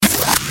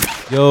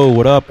Yo,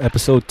 what up?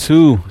 Episode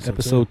 2.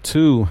 Episode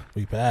 2.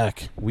 We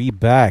back. We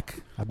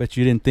back. I bet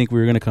you didn't think we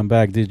were going to come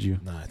back, did you?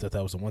 Nah, I thought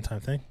that was a one-time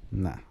thing.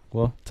 Nah.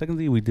 Well,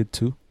 technically we did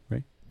 2,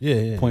 right?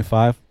 Yeah.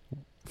 0.5.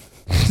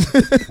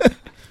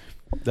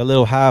 That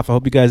little half. I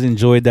hope you guys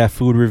enjoyed that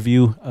food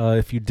review.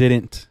 If you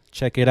didn't,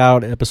 check it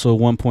out.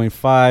 Episode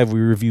 1.5. We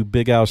review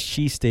Big Al's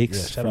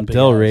cheesesteaks from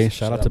Delray.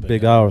 Shout out to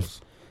Big Al's.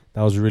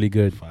 That was really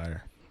good.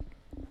 Fire.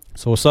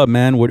 So what's up,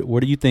 man?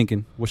 What are you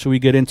thinking? What should we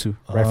get into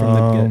right from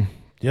the get?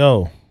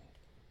 Yo,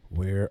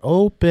 we're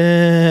open.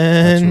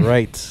 That's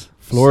right.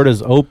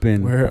 Florida's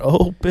open. We're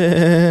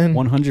open.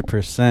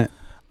 100%.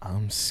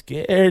 I'm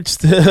scared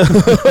still.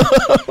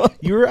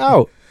 You were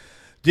out.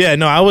 Yeah,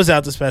 no, I was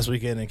out this past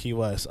weekend in Key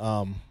West.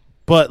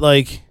 But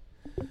like,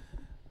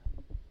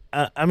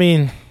 I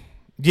mean,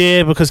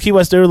 yeah, because Key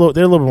West they're a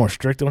little bit more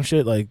strict on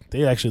shit. Like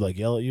they actually like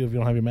yell at you if you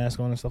don't have your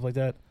mask on and stuff like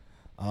that.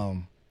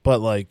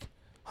 But like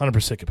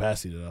 100%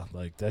 capacity though.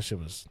 Like that shit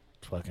was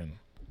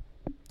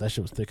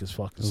thick as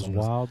fuck. It was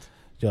wild.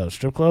 Yo,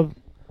 strip club.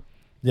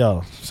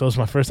 Yo, so it's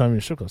my first time in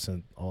a strip club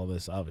since all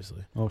this,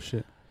 obviously. Oh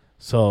shit.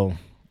 So,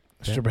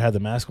 stripper had the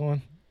mask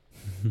on.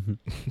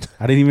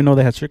 I didn't even know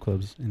they had strip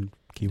clubs in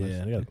Key West.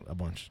 Yeah, they got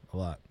a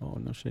lot. Oh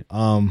no shit.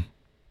 The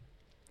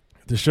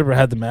stripper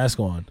had the mask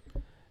on.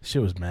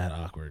 Shit was mad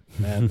awkward,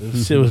 man.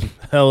 Shit was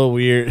hella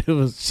weird.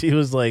 She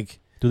was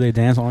like, do they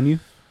dance on you?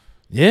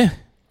 yeah,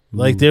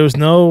 like there was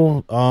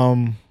no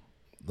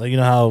like you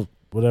know how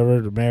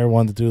whatever the mayor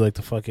wanted to do like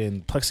the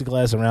fucking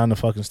plexiglass around the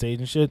fucking stage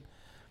and shit.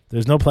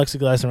 There's no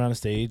plexiglass around the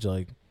stage.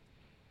 Like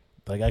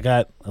I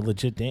got a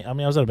legit dance. I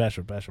mean, I was at a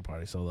bachelor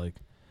party, so like,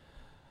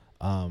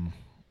 I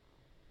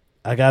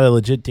got a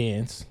legit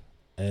dance,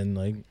 and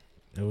like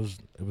it was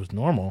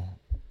normal.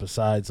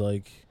 Besides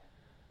like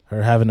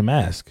her having a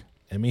mask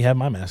and me having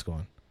my mask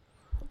on,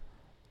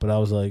 but I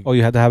was like, oh,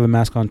 you had to have a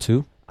mask on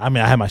too? I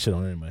mean, I had my shit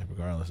on anyway,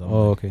 regardless.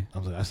 Okay. I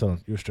was like, I still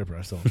don't. You're a stripper.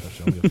 I still don't trust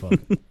you. I don't give a fuck.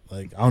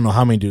 Like, I don't know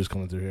how many dudes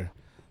coming through here.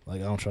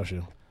 Like, I don't trust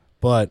you.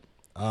 But,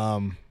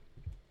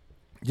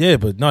 yeah,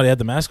 but no, they had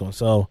the mask on.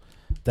 So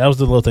that was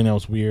the little thing that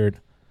was weird.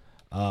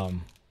 But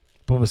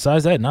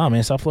besides that, nah,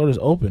 man, South Florida's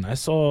open. I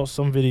saw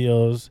some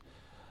videos,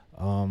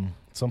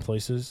 some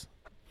places,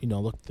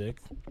 look thick.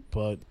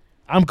 But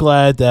I'm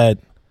glad that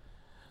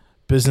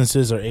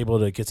businesses are able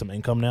to get some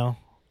income now,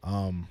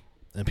 and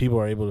people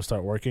are able to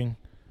start working.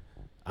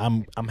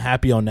 I'm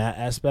happy on that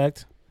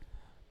aspect.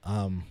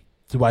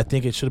 Do I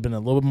think it should have been a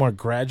little bit more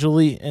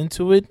gradually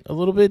into it a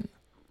little bit?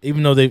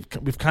 Even though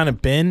we've kind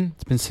of been.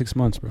 It's been 6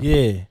 months, bro.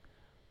 Yeah.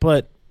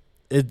 But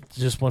it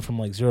just went from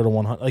like 0 to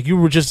 100. Like you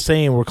were just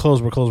saying we're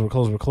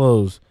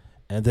closed.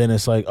 And then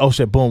it's like, oh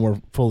shit, boom,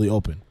 we're fully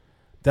open.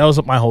 That was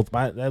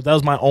that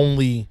was my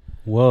only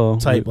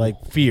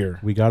fear.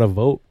 We got to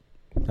vote.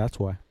 That's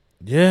why.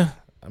 Yeah.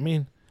 I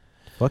mean.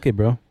 Fuck it,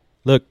 bro.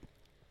 Look,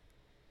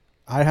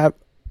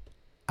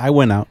 I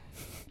went out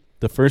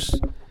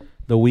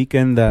the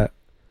weekend that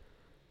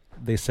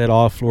they said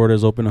all Florida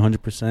is open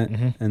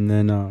 100%, and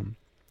then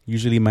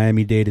usually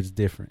Miami-Dade is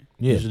different.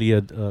 Yeah. Usually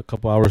a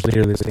couple hours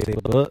later they say, yeah,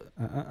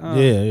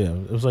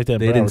 it was like that.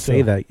 They didn't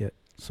say that yet,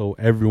 so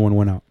everyone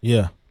went out.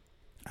 Yeah,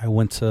 I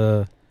went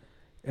to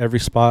every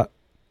spot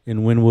in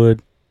Wynwood.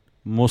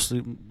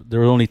 Mostly, there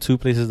were only 2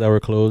 places that were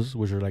closed,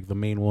 which are like the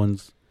main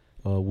ones,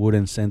 Wood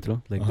and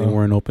Centro. Like they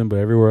weren't open, but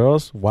everywhere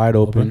else wide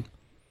open.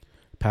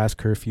 Past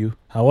curfew.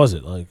 How was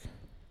it? Like,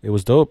 it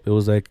was dope. It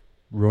was like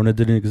Rona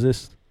didn't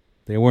exist.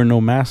 There weren't no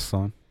masks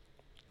on.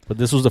 But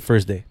this was the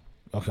first day.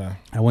 Okay.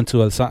 I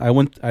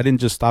didn't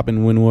just stop in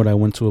Wynwood. I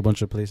went to a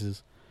bunch of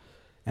places,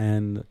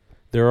 and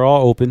they were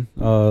all open.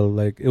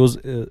 Like it was,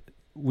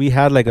 we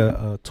had like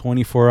a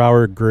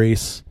 24-hour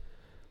grace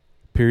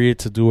period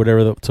to do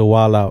whatever to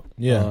while out.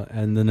 Yeah.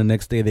 And then the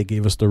next day they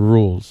gave us the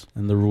rules,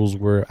 and the rules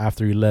were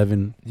after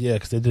 11. Yeah,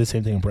 because they did the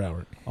same thing in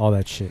Broward. All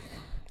that shit.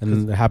 And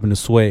then it happened to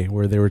Sway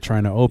where they were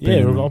trying to open.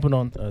 Yeah, we were open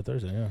on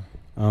Thursday, yeah.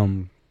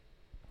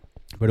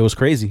 But it was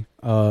crazy.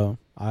 I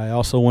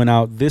also went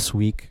out this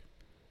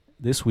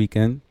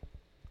weekend,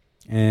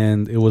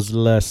 and it was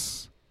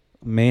less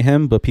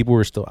mayhem, but people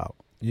were still out.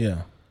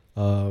 Yeah.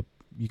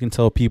 You can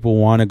tell people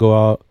want to go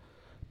out,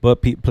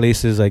 but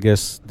places, I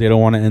guess, they don't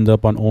want to end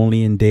up on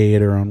Only in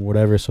Dade or on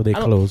whatever, so they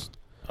closed.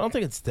 I don't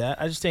think it's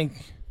that. I just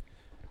think,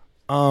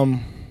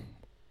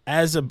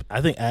 as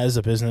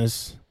a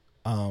business,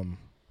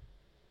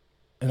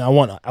 and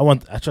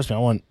trust me, I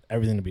want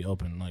everything to be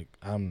open. Like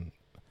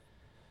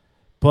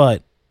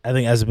but I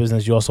think as a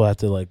business, you also have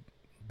to like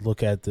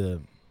look at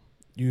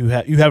you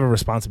have a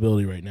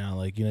responsibility right now.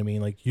 Like, you know what I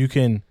mean? Like you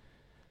can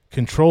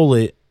control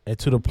it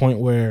to the point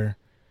where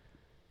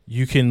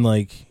you can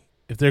like,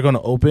 if they're going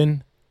to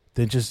open,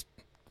 then just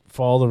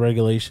follow the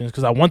regulations.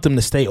 Cause I want them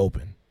to stay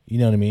open. You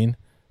know what I mean?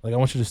 Like I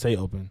want you to stay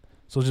open.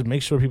 So just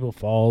make sure people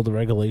follow the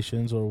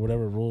regulations or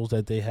whatever rules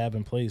that they have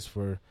in place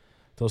for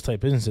those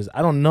type businesses.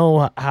 I don't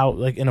know how,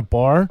 like in a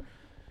bar,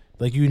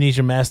 like you need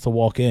your mask to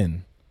walk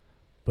in,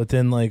 but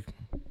then like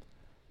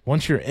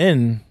once you're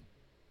in,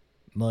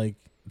 like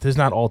it's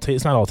not all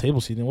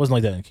table seating. It wasn't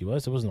like that in Key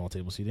West. It wasn't all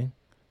table seating.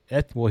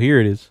 Well, here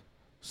it is.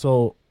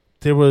 So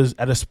there was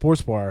at a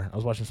sports bar. I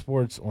was watching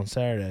sports on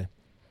Saturday,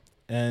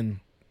 and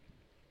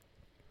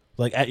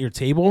like at your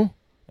table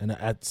and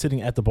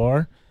sitting at the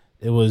bar,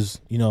 it was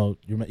you don't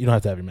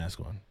have to have your mask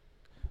on.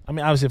 I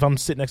mean, obviously, if I'm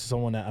sitting next to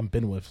someone that I've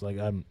been with, like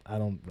I'm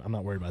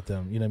not worried about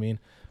them. You know what I mean?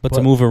 But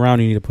to move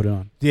around, you need to put it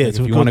on. Yeah, like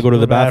if you want to go to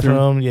the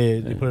bathroom,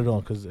 you put it on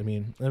because I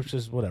mean, it's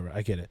just whatever.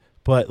 I get it.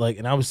 But like,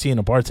 and I was seeing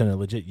a bartender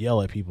legit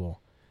yell at people,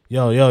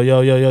 yo,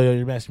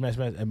 your mask,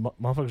 and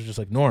motherfuckers just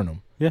like ignoring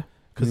them. Yeah,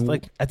 because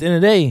like at the end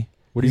of the day,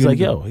 he's like,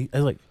 I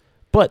was like,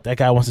 but that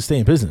guy wants to stay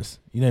in business.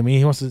 You know what I mean?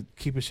 He wants to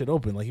keep his shit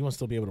open. Like he wants to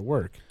still be able to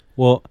work.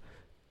 Well,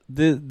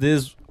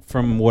 this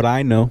from what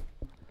I know,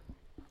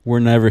 we're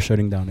never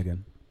shutting down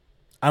again.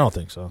 I don't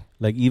think so.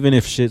 Like, even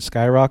if shit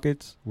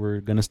skyrockets, we're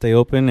going to stay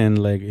open. And,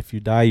 like, if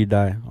you die, you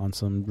die on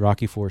some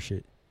Rocky IV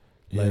shit.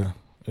 Like, yeah,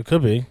 it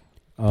could be.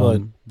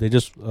 But they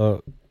just,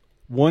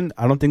 one,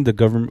 I don't think the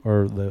government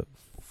or the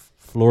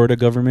Florida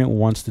government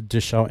wants to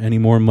dish out any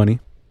more money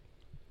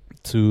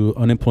to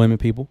unemployment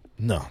people.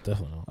 No,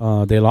 definitely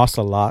not. They lost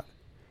a lot.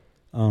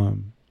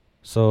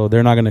 So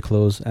they're not going to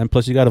close. And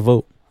plus, you got to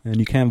vote. And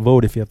you can't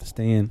vote if you have to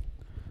stay in.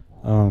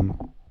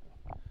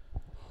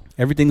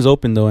 Everything's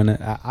open though, and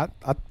I'm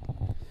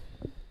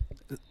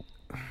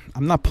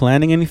not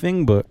planning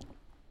anything, but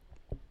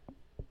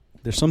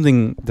there's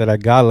something that I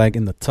got like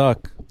in the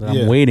tuck that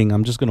I'm waiting.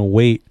 I'm just gonna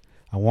wait.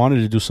 I wanted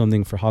to do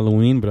something for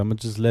Halloween, but I'm gonna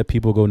just let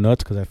people go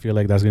nuts because I feel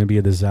like that's gonna be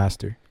a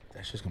disaster.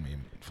 That's just gonna be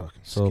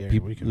fucking so scary.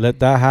 People let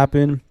that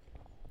happen,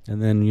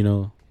 and then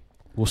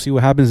we'll see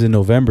what happens in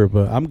November.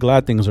 But I'm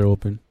glad things are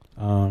open.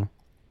 Halloween's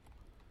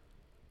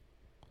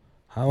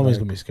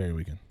gonna be a scary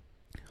weekend.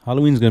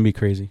 Halloween's gonna be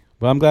crazy.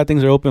 But I'm glad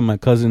things are open. My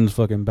cousin's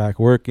fucking back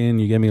working.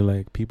 You get me?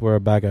 Like, people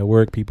are back at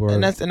work.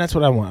 And that's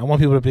what I want. I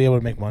want people to be able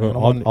to make money.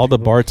 All the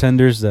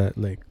bartenders that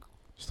like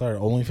start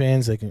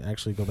OnlyFans, they can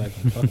actually go back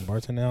and fucking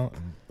bartend now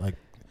and like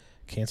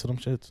cancel them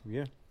shits.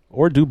 Yeah.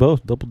 Or do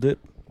both. Double dip.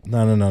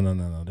 No.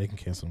 They can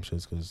cancel them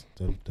shits because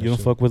you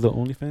don't fuck with the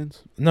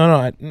OnlyFans.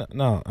 No.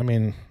 I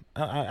mean,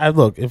 I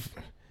look if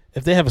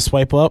they have a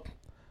swipe up,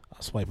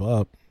 I'll swipe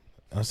up.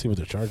 I'll see what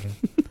they're charging.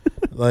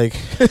 Like,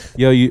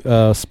 yo, you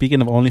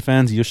speaking of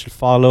OnlyFans, you should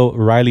follow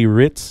Riley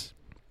Ritz.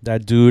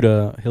 That dude,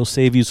 he'll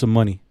save you some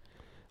money.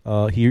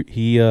 He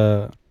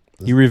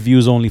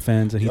reviews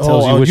OnlyFans and he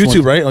tells you which YouTube,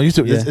 ones. Right? On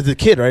YouTube, yeah. It's a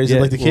kid, right? Is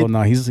it like the kid? Well,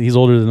 no, he's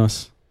older than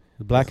us.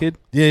 The black kid.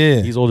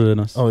 Yeah. He's older than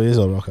us. Oh, he is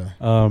older.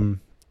 Okay.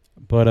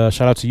 But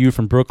shout out to you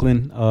from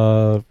Brooklyn.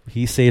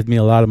 He saved me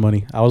a lot of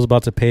money. I was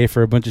about to pay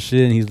for a bunch of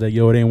shit, and he's like,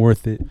 "Yo, it ain't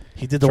worth it."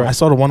 He did I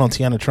saw the one on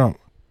Tiana Trump.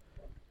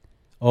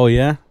 Oh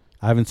yeah.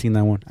 I haven't seen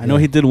that one. I know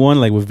he did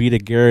one like with Vita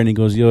Guerra, and he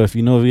goes, "Yo, if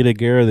you know Vita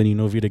Guerra, then you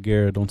know Vita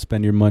Guerra. Don't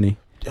spend your money."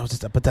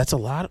 But that's a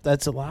lot.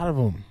 That's a lot of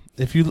them.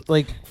 If you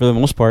like, for the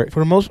most part.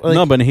 Like,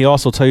 no, but he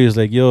also tell you is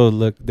like, "Yo,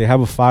 look, they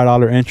have a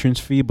 $5 entrance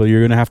fee, but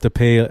you're gonna have to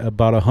pay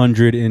about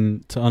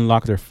 $100 to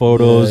unlock their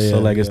photos. So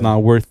like, it's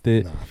not worth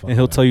it." And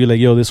he'll tell you like,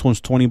 "Yo, this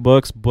one's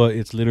 $20, but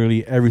it's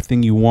literally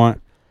everything you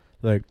want."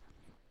 Like,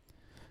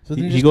 so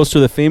he goes to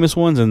the famous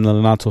ones and the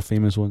not so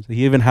famous ones.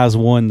 He even has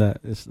one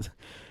that is.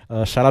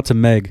 Shout out to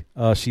Meg.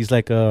 She's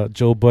like a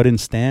Joe Budden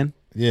stan.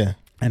 Yeah.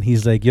 And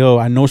he's like, "Yo,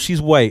 I know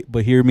she's white,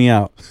 but hear me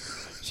out.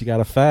 She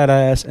got a fat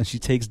ass and she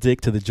takes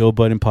dick to the Joe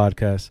Budden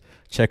podcast.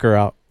 Check her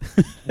out."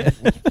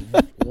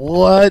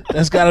 What?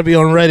 That's got to be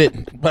on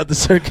Reddit. About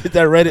to get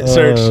that Reddit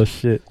search. Oh,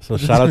 shit. So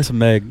shout out to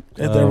Meg.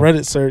 Get that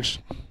Reddit search.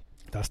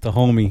 That's the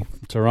homie from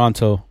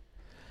Toronto.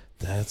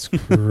 That's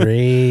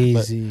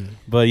crazy.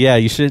 but yeah,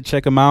 you should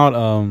check him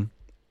out.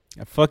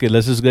 Fuck it.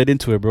 Let's just get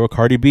into it, bro.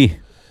 Cardi B.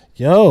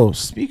 Yo,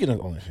 speaking of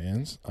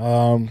OnlyFans,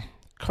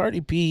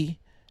 Cardi B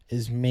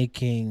is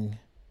making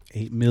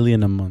 $8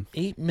 million a month.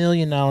 $8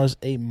 million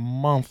a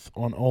month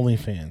on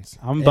OnlyFans.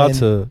 I'm about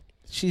to.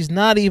 She's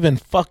not even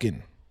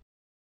fucking.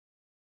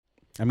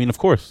 I mean, of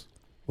course.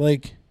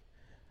 Like,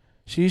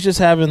 she's just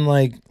having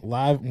like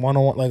live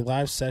one-on-one, like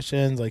live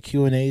sessions, like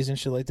Q&As and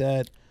shit like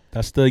that.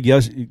 That's the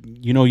Yes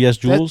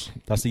Jules.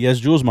 That's the Yes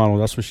Jules model.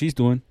 That's what she's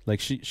doing.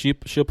 Like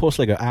she'll post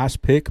like an ass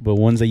pic, but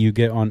ones that you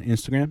get on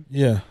Instagram.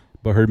 Yeah.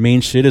 But her main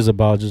shit is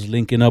about just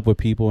linking up with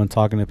people and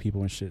talking to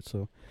people and shit.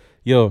 So,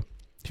 yo,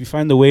 if you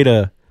find the way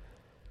to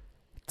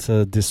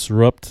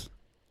disrupt,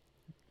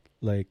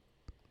 like,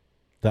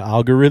 the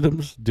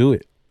algorithms, do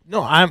it.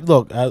 No, I'm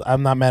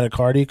not mad at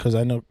Cardi because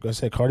I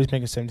said Cardi's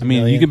making $17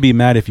 million. You can be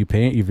mad if you're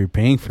paying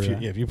for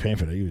that. Yeah, if you're paying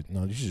for that, you're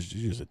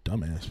just a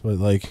dumbass. But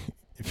like,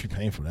 if you're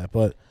paying for that,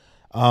 but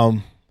I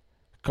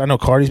know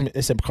Cardi's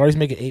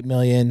making $8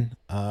 million.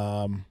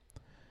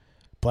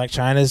 Black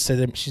China said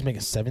that she's making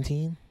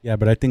 17. Yeah,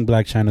 but I think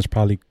Black China's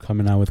probably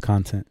coming out with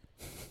content.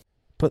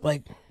 But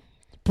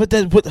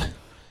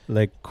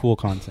cool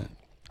content.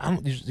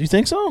 You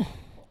think so?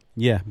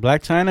 Yeah,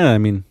 Black China. I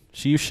mean,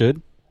 she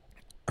should.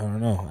 I don't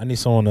know. I need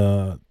someone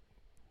to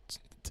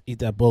eat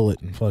that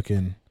bullet and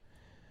fucking,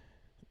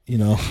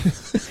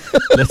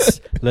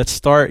 Let's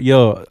start,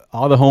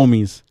 all the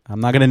homies. I'm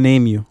not gonna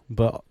name you,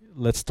 but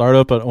let's start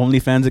up an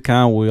OnlyFans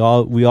account. We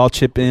all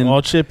chip in.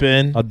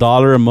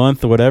 $1 a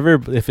month or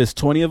whatever. If it's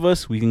 20 of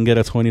us, we can get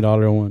a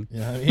 $20 one.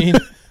 Yeah, I mean,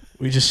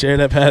 We just share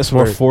that Or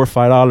password. $4 or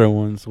 $5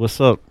 ones. What's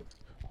up?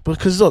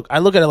 Because look, I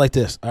look at it like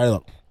this. All right,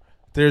 look.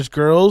 There's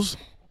girls,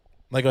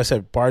 like I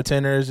said,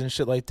 bartenders and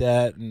shit like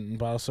that, and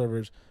bottle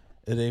servers.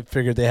 And they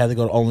figured they had to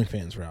go to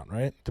OnlyFans route,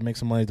 right, to make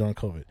some money during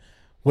COVID.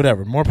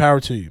 Whatever. More power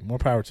to you. More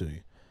power to you.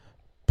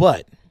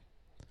 But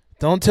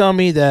don't tell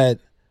me that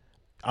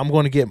I'm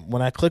going to get,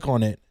 when I click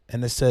on it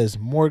and it says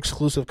more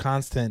exclusive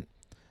content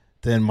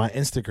than my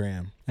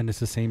Instagram. And it's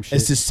the same shit.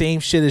 It's the same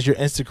shit as your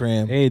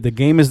Instagram. Hey, the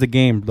game is the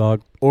game,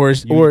 dog. Or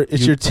it's your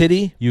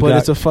titty, but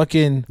it's a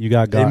fucking You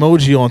got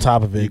emoji on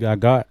top of it. You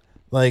got.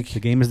 Like, The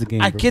game is the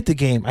game, I bro. get the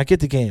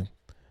game.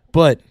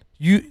 But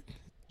you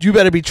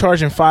better be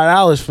charging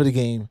 $5 for the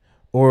game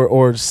or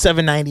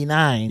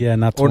 $7.99 Yeah,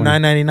 not or 20.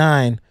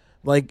 $9.99.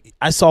 Like,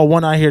 I saw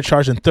one out here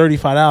charging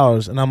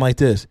 $35 and I'm like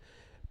this.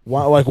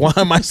 Why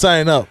am I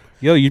signing up?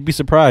 Yo, you'd be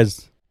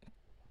surprised.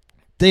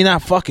 They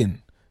not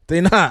fucking. They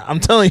not. I'm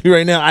telling you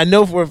right now. I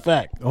know for a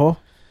fact. Oh.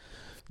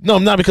 No,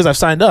 I'm not because I've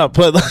signed up,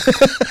 but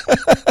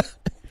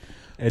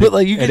but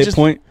like you can just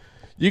point.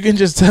 you can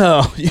just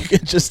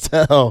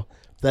tell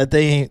that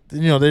they ain't,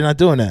 they're not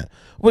doing that.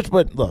 But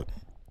look,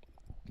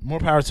 more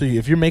power to you.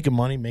 If you're making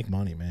money, make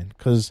money, man.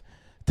 Because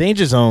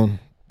Danger Zone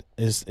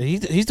he's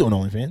doing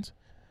OnlyFans,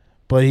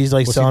 but he's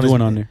like What's selling he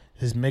doing on there?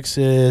 his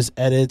mixes,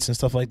 edits, and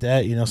stuff like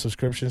that.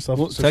 Subscription stuff.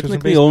 Well, subscription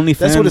technically, based. OnlyFans.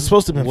 That's what it's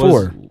supposed to have been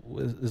for.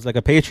 It's like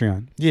a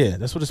Patreon Yeah,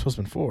 that's what it's supposed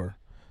to have been for.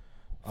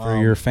 for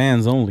your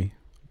fans only.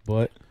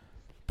 But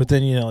But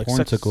then like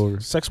porn took over.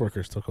 sex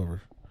workers took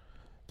over.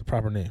 The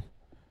proper name.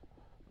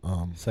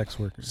 Sex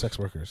workers. Sex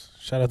workers.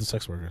 Shout out to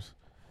sex workers.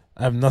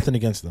 I have nothing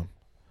against them.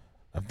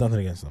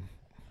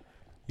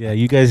 Yeah,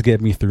 you guys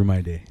get me through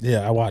my day.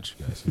 Yeah, I watch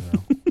you guys.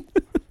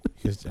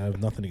 Because I have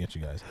nothing against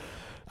you guys.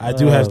 I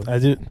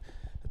do.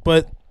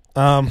 But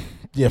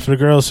yeah, for the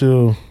girls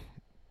who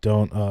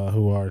don't,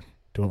 who are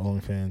doing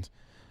OnlyFans,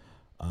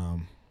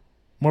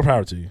 more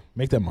power to you.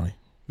 Make that money.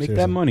 Make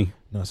Seriously. that money.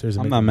 No,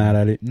 seriously. I'm not mad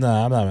at it. No,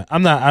 I'm not.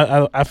 I'm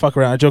not. I fuck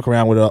around. I joke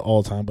around with it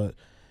all the time, but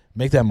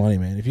make that money,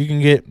 man. If you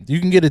can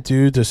get a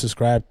dude to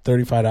subscribe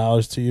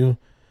 $35 to you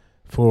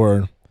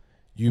for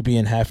you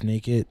being half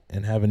naked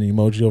and having an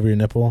emoji over your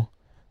nipple,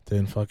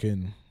 then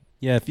fucking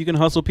Yeah, if you can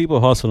hustle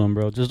people, hustle them,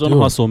 bro. Just don't Do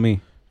it. hustle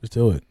me. just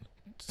do it.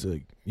 It's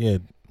like, yeah.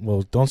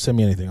 Well, don't send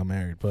me anything. I'm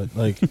married, but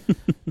like,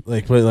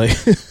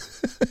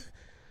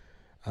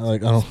 I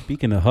don't.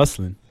 Speaking of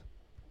hustling,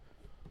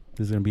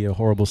 this is gonna be a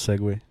horrible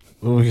segue.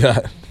 What we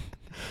got?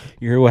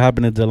 You heard what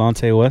happened to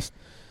Delonte West?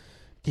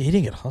 Yeah, he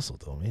didn't get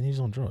hustled though, man. He was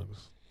on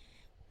drugs.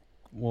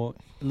 Well,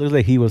 it looks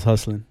like he was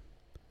hustling.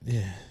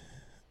 Yeah.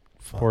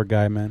 Fuck. Poor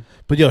guy, man.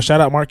 But yo,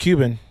 shout out Mark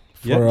Cuban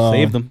for Yeah,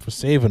 saved him. for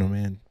saving him,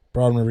 man.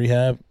 Brought him to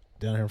rehab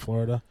down here in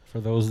Florida. For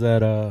those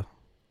that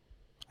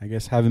I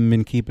guess haven't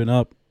been keeping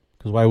up,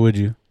 because why would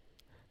you?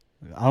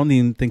 I don't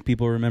even think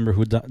people remember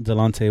who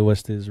Delonte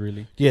West is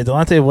really. Yeah,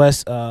 Delonte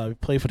West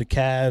played for the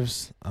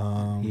Cavs.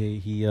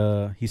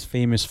 He's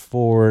famous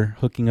for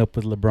hooking up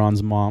with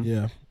LeBron's mom.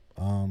 Yeah.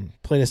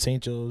 Played at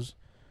St. Joe's.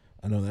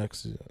 I know that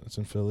 'cause it's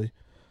in Philly.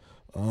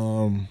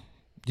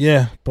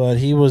 Yeah, but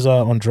he was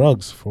on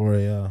drugs for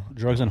a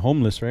Drugs and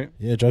homeless, right?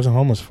 drugs and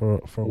homeless for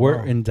a Where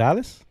while. in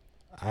Dallas?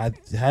 I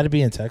had to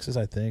be in Texas,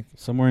 I think.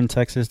 Somewhere in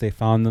Texas, they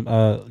found them.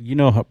 You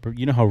know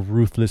how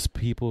ruthless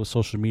people with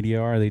social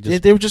media are. They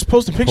just They were just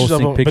posting pictures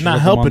of posting him, pictures but not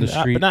of him on helping. the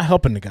street. But not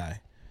helping the guy.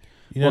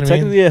 You know well, what I mean?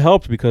 technically it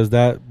helped because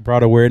that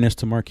brought awareness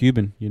to Mark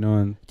Cuban. And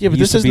Yeah, but he this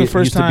used to isn't be- the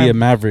first used to be a time-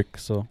 Maverick.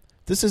 So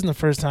This isn't the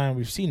first time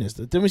we've seen this.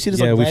 Didn't we see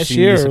this Yeah, like we've last seen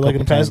year this or a like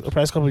in the couple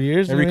past couple of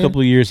years? every you know?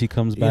 couple of years he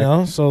comes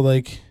back. So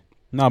like,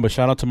 No, but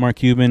shout out to Mark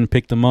Cuban.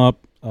 Picked him up.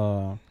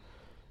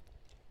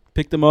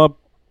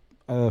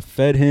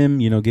 Fed him.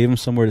 Gave him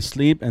somewhere to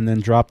sleep, and then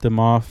dropped him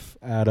off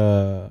at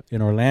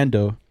in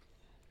Orlando.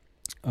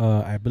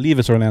 I believe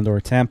it's Orlando or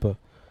Tampa,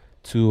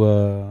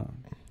 to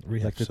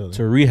rehab facility.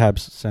 to a rehab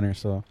center.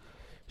 So,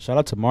 shout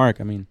out to Mark.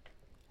 I mean,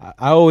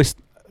 I always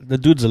the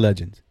dude's a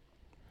legend.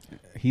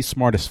 He's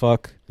smart as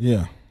fuck.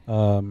 Yeah.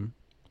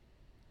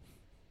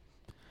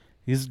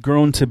 He's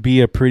grown to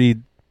be a pretty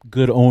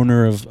good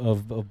owner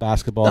of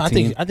basketball No,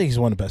 team. I think he's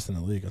one of the best in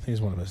the league. I think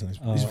he's one of the best in the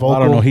league. He's vocal. I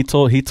don't know. He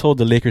told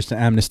the Lakers to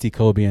amnesty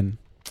Kobe, and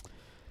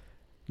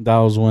that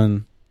was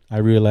when I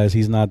realized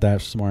he's not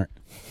that smart.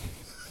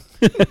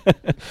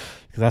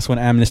 Because that's when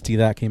amnesty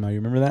that came out. You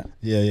remember that?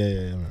 Yeah.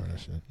 I remember that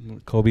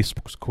shit. Kobe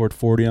scored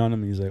 40 on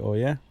him, and he's like, "Oh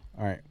yeah,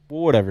 all right,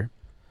 well whatever."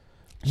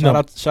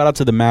 No. Shout out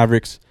to the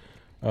Mavericks.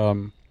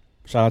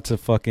 Shout out to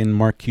fucking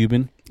Mark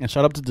Cuban, and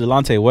shout out to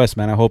Delonte West,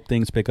 man. I hope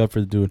things pick up for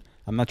the dude.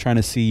 I'm not trying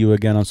to see you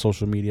again on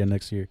social media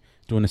next year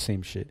doing the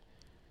same shit.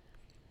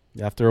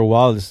 After a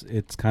while,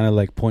 it's kind of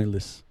like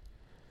pointless.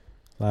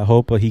 I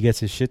hope he gets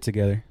his shit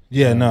together.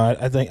 Yeah, no,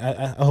 I think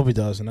I hope he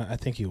does, and I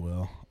think he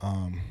will.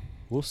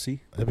 We'll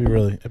see. It'd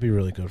be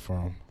really good for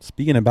him.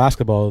 Speaking of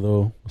basketball,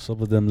 though, what's up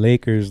with them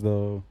Lakers,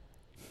 though?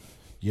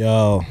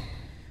 Yo,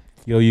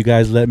 You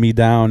guys let me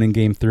down in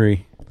Game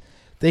 3.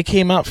 they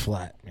came out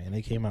flat, man.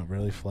 They came out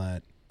really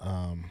flat.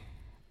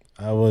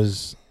 I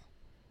was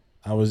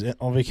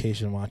on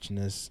vacation watching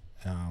this.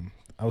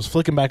 I was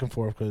flicking back and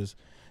forth because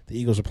The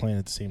Eagles are playing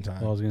at the same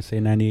time. I was gonna say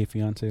 98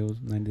 Fiance was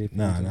 98.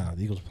 Fiance. Nah,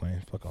 the Eagles are playing.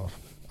 Fuck off.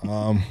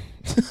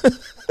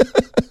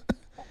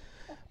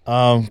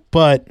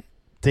 But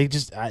they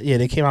just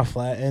they came out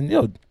flat,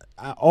 and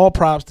all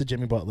props to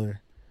Jimmy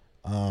Butler.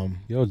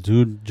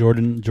 Dude,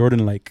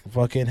 Jordan, like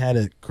fucking had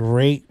a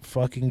great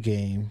fucking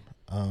game.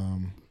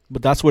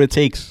 But that's what it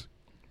takes.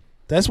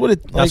 That's what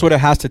it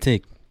has to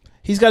take.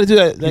 He's got to do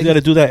that. He's got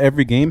to do that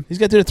every game. He's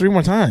got to do it 3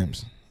 more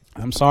times.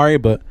 I'm sorry,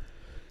 but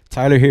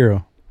Tyler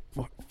Hero.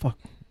 Fuck.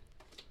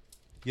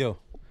 Yo.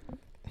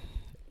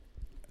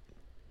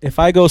 If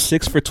I go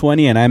 6 for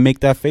 20 and I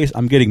make that face,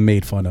 I'm getting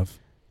made fun of.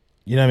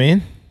 You know what I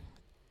mean?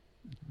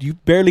 You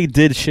barely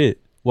did shit.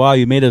 Wow,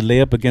 you made a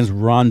layup against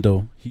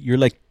Rondo. You're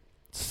like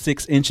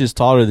 6 inches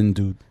taller than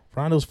dude.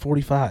 Rondo's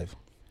 45.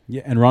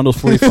 Yeah, and Rondo's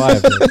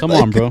 45. Bro. Come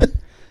on, bro.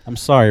 I'm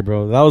sorry,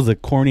 bro. That was the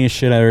corniest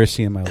shit I've ever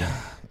seen in my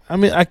life. I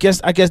mean, I guess.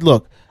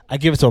 Look, I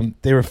give it to them.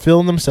 They were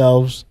feeling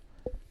themselves.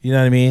 You know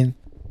what I mean?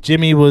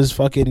 Jimmy was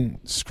fucking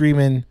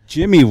screaming.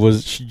 Jimmy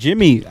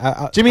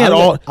had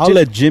all. I'll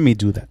let Jimmy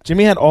do that.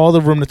 Jimmy had all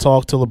the room to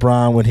talk to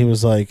LeBron when he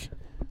was like,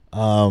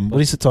 what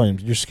did he tell him?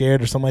 You're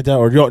scared or something like that,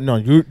 or you're in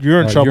trouble.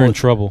 You're in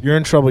trouble. You're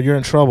in trouble. You're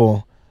in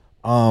trouble.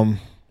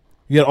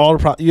 You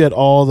had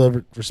all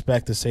the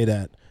respect to say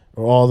that,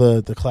 or all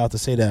the clout to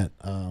say that,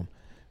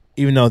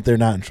 even though they're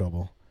not in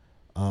trouble.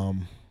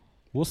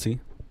 We'll see.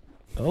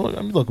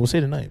 Look, we'll see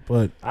tonight.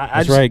 But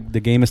That's right.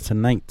 The game is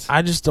tonight.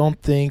 I just don't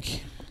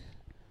think.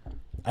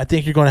 I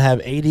think you're going to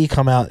have AD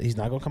come out. He's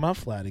not going to come out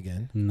flat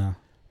again. No.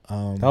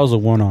 That was a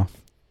one-off.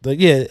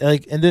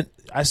 And then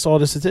I saw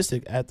the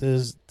statistic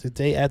the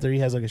day after he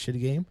has like a shitty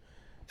game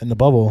in the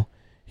bubble,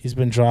 he's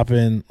been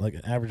dropping like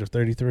an average of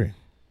 33.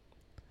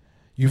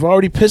 You've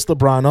already pissed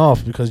LeBron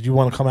off because you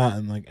want to come out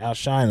and like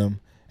outshine him,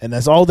 and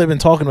that's all they've been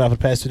talking about for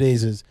the past 2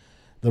 days is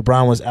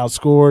LeBron was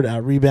outscored,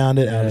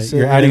 out-rebounded,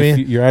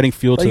 out-assisted. You're adding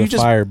fuel to the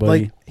fire,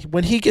 buddy. Like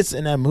when he gets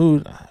in that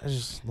mood, I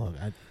just look.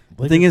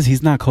 The thing is,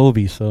 he's not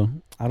Kobe, so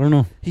I don't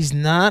know. He's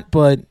not,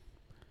 but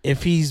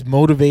if he's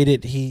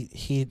motivated,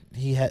 he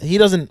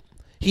doesn't.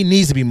 He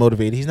needs to be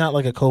motivated. He's not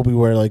like a Kobe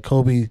where like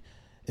Kobe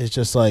is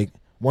just like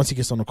once he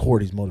gets on the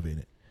court, he's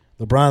motivated.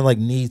 LeBron like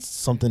needs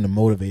something to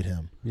motivate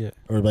him,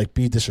 or like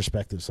be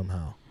disrespected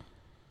somehow.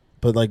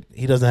 But like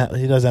he doesn't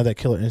have that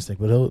killer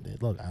instinct. But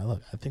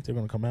I think they're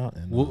gonna come out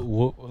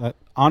and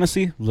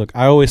honestly, look,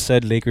 I always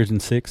said Lakers in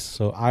 6,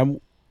 so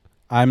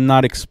I'm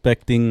not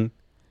expecting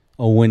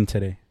a win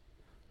today.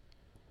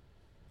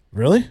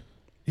 Really?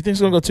 You think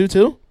it's gonna go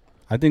 2-2?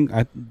 I think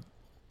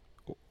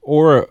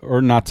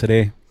or not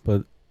today,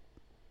 but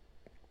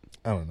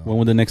I don't know. When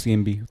will the next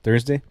game be?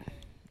 Thursday?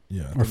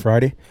 Yeah. Or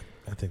Friday?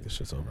 I think this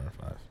shit's over in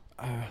 5.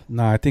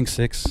 No, I think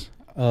 6.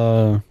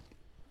 If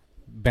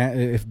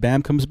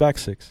Bam comes back,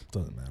 6.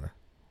 Doesn't matter.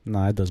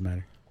 No, it does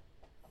matter.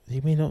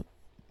 You mean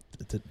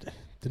didn't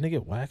they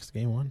get waxed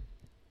game 1?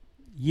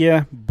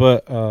 Yeah,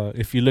 but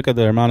if you look at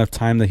the amount of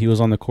time that he was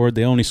on the court,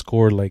 they only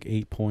scored like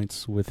 8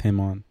 points with him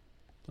on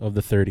of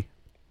the 30.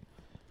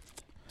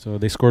 So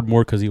they scored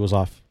more because he was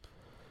off.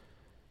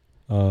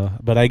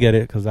 But I get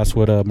it because that's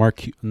what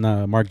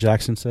Mark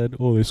Jackson said.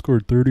 Oh, they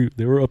scored 30.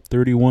 They were up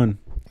 31.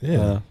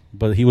 Yeah,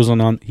 but he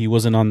wasn't on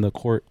the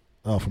court.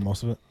 Oh, for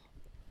most of it.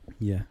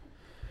 Yeah,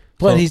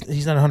 but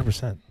he's not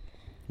 100%.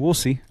 We'll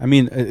see. I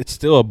mean, it's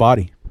still a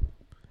body.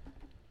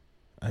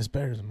 It's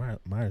better than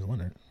Myers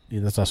Leonard.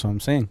 Yeah, that's what I'm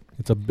saying.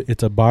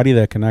 It's a body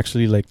that can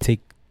actually like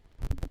take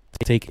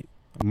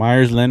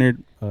Myers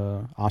Leonard,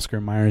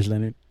 Oscar Myers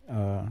Leonard.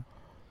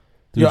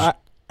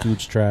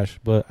 Dude's trash.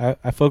 But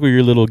I fuck with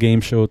your little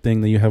game show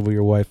thing that you have with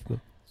your wife.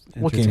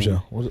 What game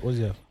show? What does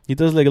he have? He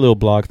does like a little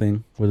blog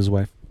thing with his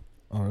wife.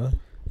 Oh, really?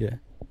 Yeah.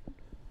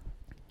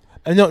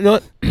 I know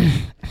what?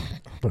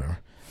 Whatever.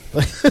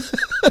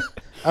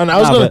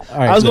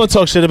 I was going to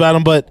talk shit about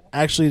him, but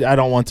actually I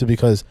don't want to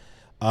because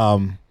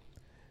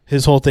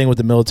his whole thing with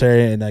the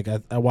military, and like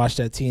I watched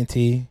that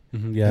TNT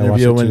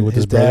interview with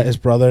his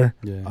brother.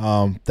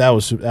 Yeah.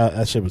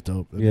 That shit was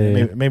dope.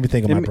 It made me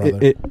think of my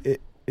brother.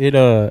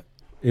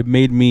 It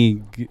made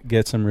me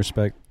get some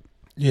respect.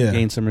 Yeah,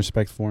 gain some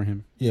respect for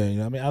him.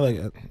 Yeah, I mean,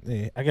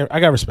 I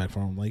got respect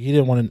for him. Like he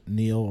didn't want to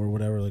kneel or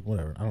whatever. Like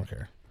whatever, I don't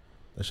care.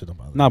 That shit don't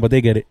bother me. No, but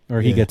they get it,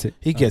 or he gets it.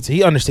 He gets it.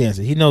 He understands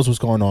it. He knows what's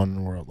going on in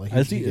the world. Like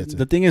he gets it.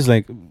 The thing is,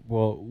 like,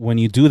 well, when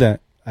you do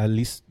that, at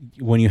least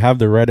when you have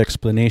the right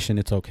explanation,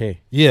 it's okay.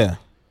 Yeah.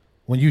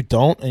 When you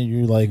don't, and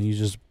you like, and you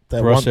just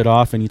brush it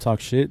off and you talk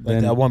shit. Like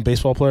then that one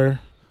baseball player,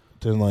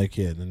 then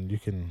then you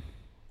can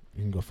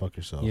go fuck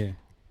yourself. Yeah.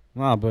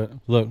 Nah, but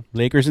look,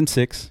 Lakers in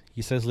 6.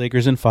 He says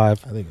Lakers in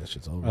 5. I think that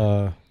shit's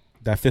over.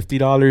 That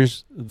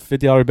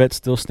 $50 bet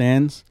still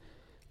stands.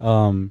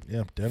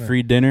 Dinner.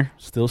 Free dinner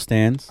still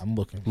stands. I'm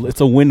looking.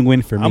 It's a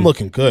win-win for me. I'm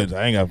looking good.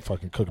 I ain't got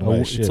fucking cooking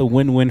my shit. It's a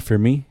win-win for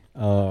me.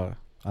 I'm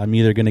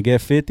either gonna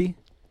get 50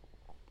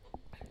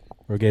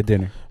 or get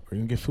dinner. Or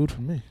you can get food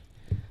from me.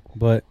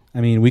 But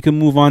I mean, we can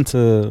move on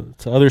to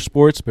other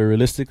sports, but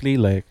realistically,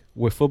 like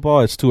with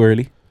football, it's too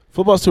early.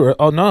 Football's too early.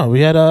 Oh no,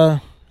 we had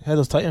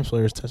those Titans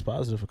players test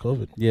positive for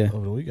COVID. Yeah,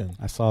 over the weekend.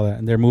 I saw that,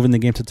 and they're moving the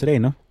game to today.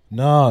 No.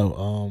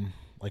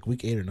 like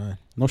week 8 or 9.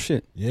 No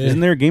shit. Yeah. Isn't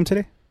there a game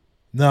today?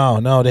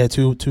 No, they had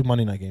two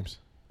Monday night games.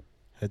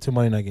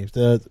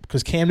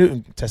 Because Cam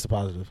Newton tested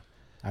positive.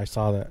 I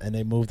saw that. And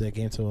they moved that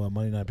game to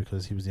Monday night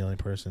because he was the only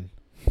person.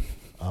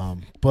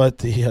 But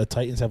the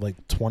Titans have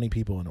like 20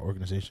 people in the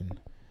organization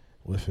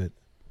with it.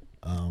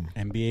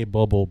 NBA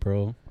bubble,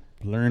 bro.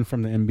 Learn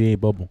from the NBA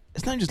bubble.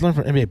 It's not just learn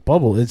from NBA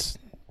bubble. It's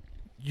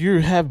you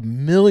have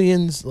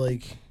millions,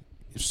 like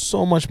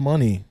so much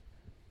money.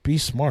 Be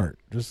smart.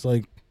 Just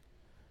like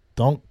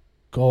don't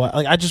go out.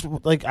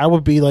 Like I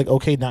would be like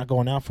okay not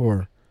going out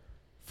for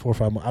 4 or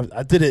 5 months.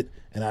 I did it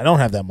and I don't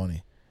have that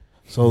money.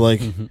 So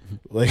like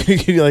like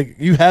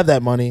you have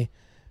that money,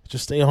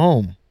 just stay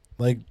home.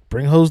 Like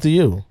bring hoes to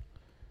you.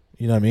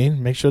 You know what I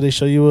mean? Make sure they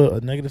show you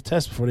a negative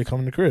test before they come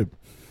in the crib.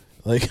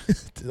 Like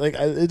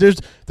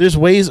there's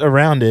ways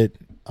around it.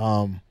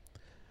 And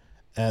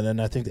then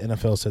I think the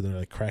NFL said they're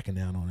like cracking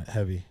down on it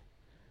heavy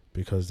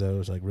because that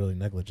was like really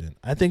negligent.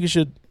 I think you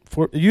should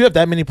you have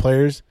that many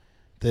players,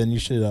 then you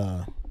should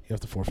you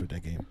have to forfeit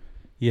that game.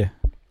 Yeah.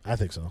 I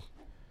think so.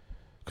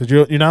 Because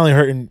you're not only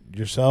hurting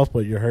yourself,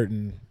 but you're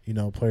hurting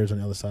players on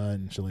the other side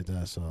and shit like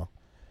that. So,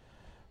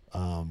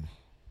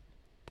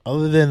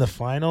 other than the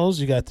finals,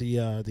 you got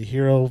the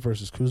Hero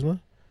versus Kuzma,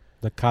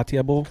 The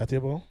Katia Bowl.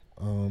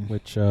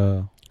 Which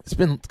it's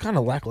been kind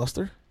of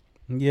lackluster.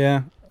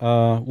 Yeah.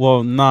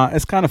 Well,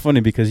 it's kind of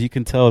funny because you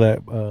can tell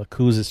that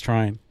Kuz is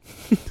trying.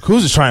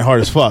 Kuz is trying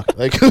hard as fuck.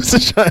 Like Kuz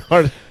is trying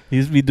hard.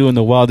 He's be doing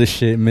the wildest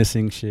shit,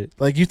 missing shit.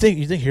 Like you think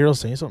Hero's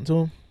saying something to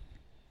him?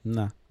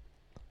 Nah.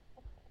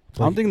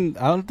 Like,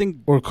 I don't think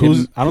or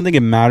Kuz, I don't think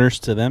it matters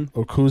to them.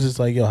 Or Kuz is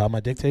like, yo, how my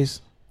dick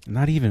tastes?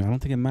 Not even. I don't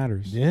think it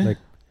matters. Yeah. Like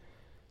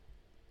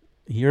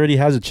he already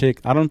has a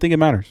chick. I don't think it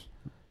matters.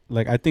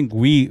 Like I think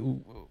we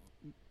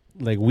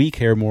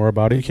care more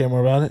about it. You care more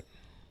about it?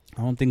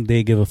 I don't think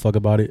they give a fuck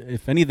about it.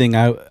 If anything,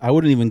 I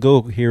wouldn't even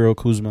go Hero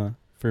Kuzma.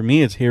 For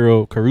me, it's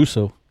Hero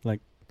Caruso.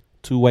 Like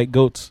 2 white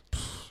goats.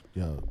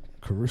 Yo,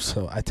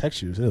 Caruso. I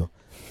text you too.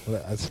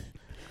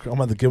 I'm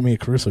about to give me a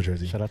Caruso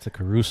jersey. Shout out to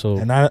Caruso.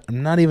 And I'm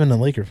not even a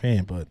Laker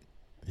fan, but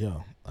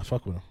yo, I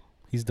fuck with him.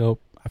 He's dope.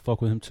 I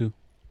fuck with him too.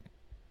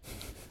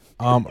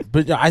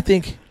 But yeah, I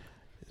think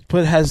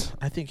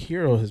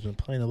Hero has been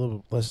playing a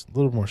little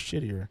more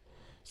shittier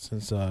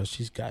since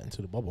she's gotten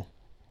to the bubble.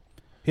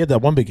 He had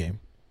that one big game.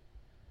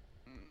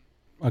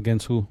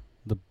 Against who?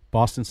 The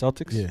Boston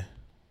Celtics? Yeah.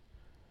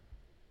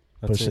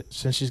 That's but it.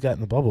 Since she's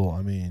gotten the bubble,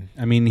 I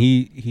mean,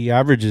 he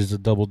averages a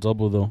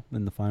double-double, though,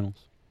 in the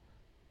finals.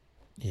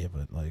 Yeah,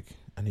 but, like,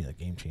 I need a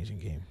game-changing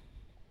game.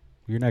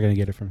 You're not going to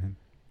get it from him.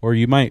 Or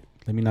you might.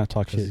 Let me not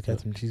talk shit.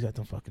 She's got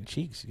them fucking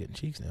cheeks. She's getting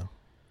cheeks now.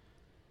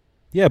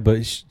 Yeah,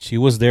 but she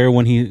was there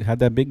when he had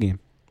that big game.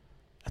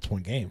 That's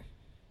one game.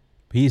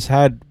 He's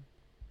had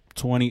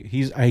 20.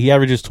 He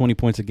averages 20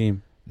 points a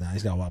game. Nah,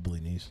 he's got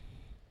wobbly knees.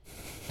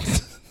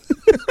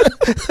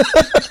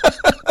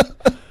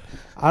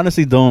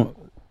 Honestly, don't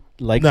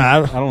like him.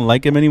 I don't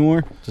like him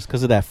anymore just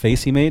because of that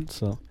face he made.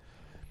 So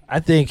I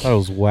think that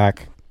was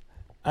whack.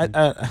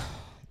 Whatever.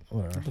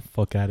 Get the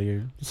fuck out of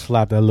here!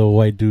 Slap that little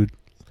white dude.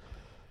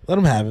 Let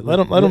him have it. Let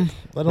him.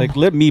 Like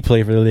let me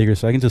play for the Lakers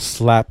so I can just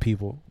slap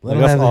people.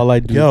 That's all I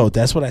do. Yo,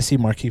 that's what I see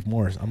Markieff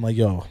Morris. I'm like,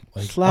 yo,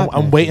 like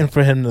I'm waiting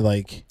for him to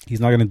like. He's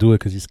not gonna do it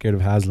because he's scared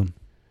of Haslam.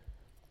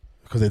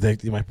 Because they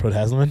think they might put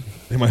Haslam.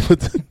 They might put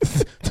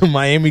the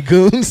Miami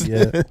Goons.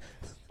 Yeah.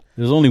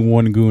 There's only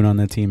one goon on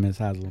that team. It's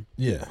Haslam.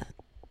 Yeah.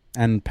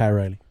 And Pat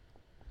Riley.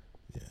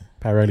 Yeah.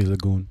 Pat Riley's a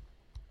goon.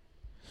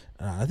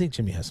 I think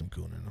Jimmy has some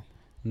goon in him.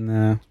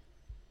 Nah.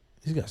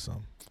 He's got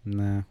some.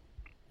 Nah.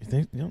 You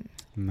think? Nah. I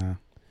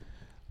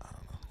don't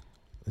know.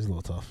 He's a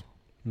little tough.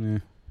 Yeah.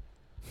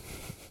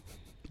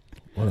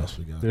 What else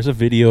we got? There's a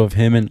video of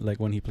him and like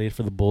when he played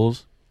for the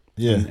Bulls.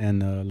 Yeah.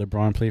 And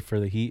LeBron played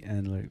for the Heat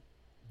and like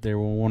they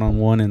were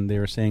 1-on-1 and they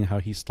were saying how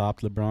he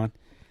stopped LeBron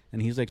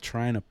and he's like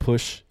trying to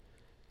push.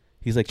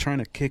 He's like trying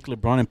to kick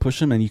LeBron and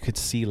push him and you could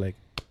see like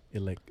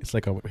it's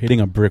like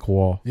hitting a brick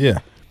wall. Yeah.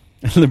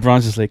 And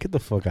LeBron's just like, get the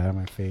fuck out of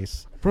my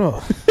face.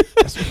 Bro.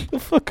 Get the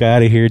fuck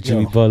out of here,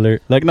 Jimmy Butler.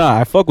 Like, nah,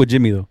 I fuck with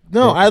Jimmy though.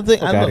 No, I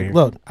think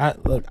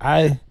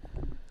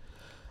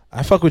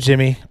I fuck with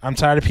Jimmy. I'm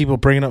tired of people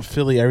bringing up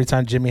Philly every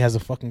time Jimmy has a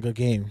fucking good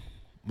game.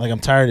 Like, I'm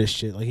tired of this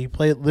shit. Like, he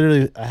played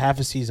literally a half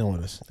a season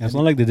with us. It's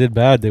not like they did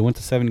bad. They went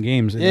to 7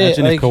 games. Yeah,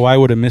 imagine if Kawhi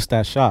would have missed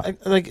that shot.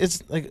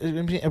 It's like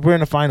we're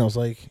in the finals.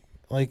 Like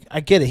I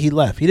get it. He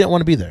left. He didn't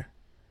want to be there.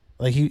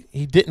 Like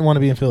he didn't want to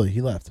be in Philly.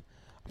 He left.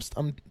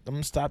 I'm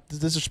gonna stop. This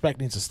disrespect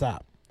needs to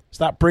stop.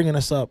 Stop bringing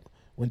us up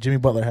when Jimmy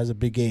Butler has a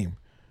big game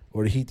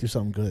or the Heat do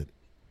something good.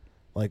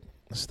 Like,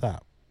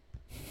 stop.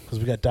 Because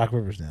we got Doc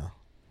Rivers now.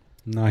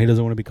 No, he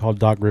doesn't want to be called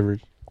Doc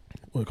Rivers.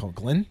 What, called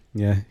Glenn?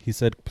 Yeah, he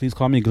said, please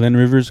call me Glenn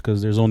Rivers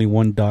because there's only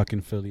one Doc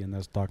in Philly, and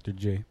that's Dr.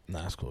 J.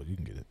 Nah, that's cool. You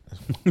can get it.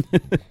 That's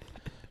cool.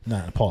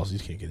 Nah, pause. You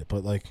can't get it.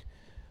 But, like,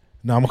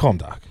 no, I'm going to call him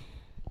Doc.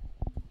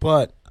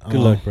 But. Good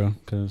luck, bro.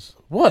 Because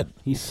what?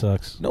 He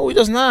sucks. No, he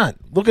does not.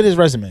 Look at his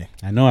resume.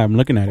 I know. I'm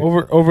looking at it.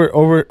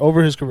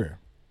 Over his career.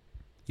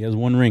 He has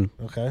 1 ring.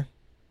 Okay.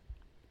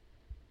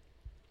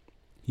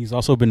 He's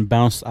also been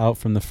bounced out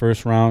from the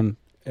first round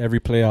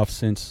every playoff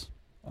since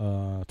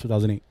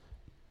 2008.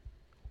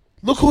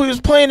 Look who he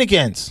was playing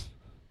against.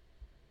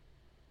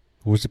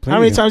 Who was he playing? How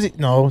many against?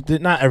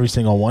 times? Not every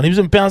single one. He was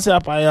been bounced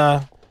out by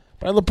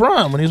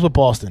LeBron when he was with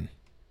Boston.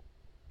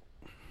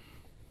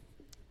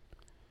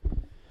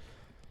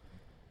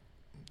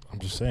 I'm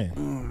just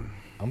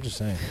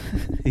saying.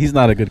 He's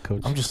not a good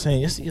coach. I'm just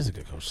saying. Yes, he is a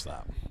good coach.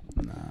 Stop.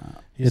 Nah,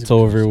 He's a it's good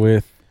over coach.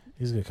 with.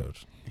 He's a good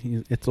coach.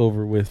 It's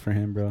over with for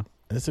him, bro.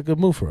 It's a good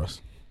move for us.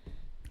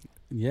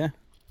 Yeah,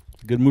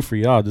 good move for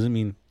y'all. Doesn't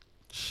mean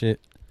shit.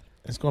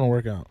 It's going to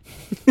work out.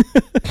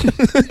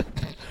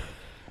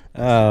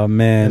 Oh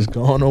man, It's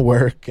going to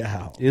work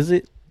out. is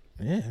it?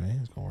 Yeah, man,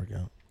 it's going to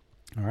work out.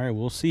 All right,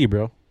 we'll see,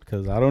 bro.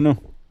 Because I don't know.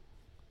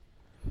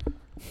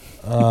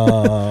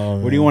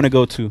 What Where do you want to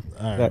go to?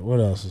 All right,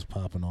 what else is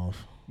popping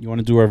off? You want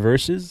to do our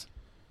verses?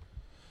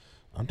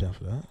 I'm down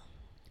for that.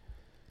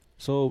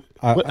 So,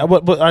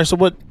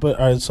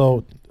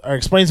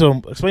 explain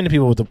to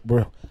people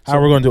how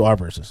we're going to do our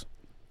verses.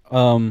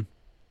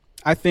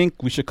 I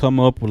think we should come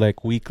up with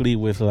like weekly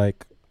with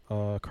like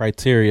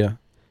criteria.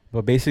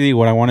 But basically,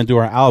 what I want to do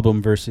are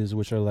album verses,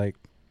 which are like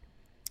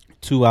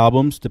 2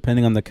 albums,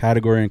 depending on the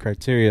category and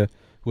criteria,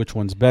 which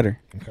one's better.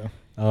 Okay.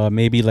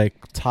 Maybe like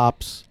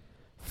tops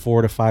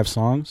 4 to 5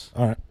 songs.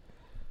 All right.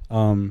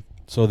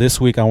 So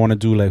this week I want to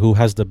do like who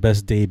has the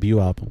best debut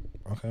album.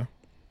 Okay.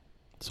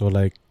 So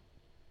like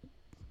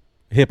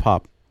hip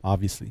hop,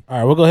 obviously. All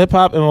right, we'll go hip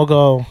hop and we'll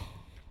go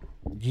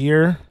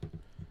year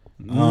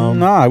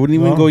Nah, I wouldn't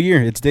even go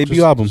year. It's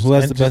debut album. Who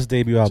has the best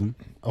debut album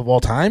of all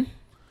time?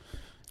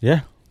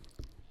 Yeah.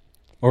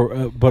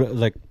 Or but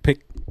like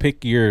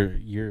pick your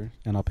year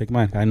and I'll pick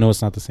mine. I know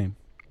it's not the same.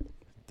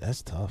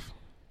 That's tough.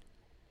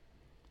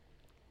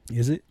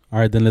 Is it? All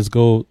right, then let's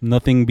go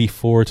nothing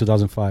before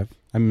 2005.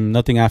 I mean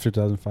nothing after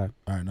 2005.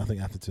 All right, nothing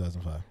after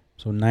 2005.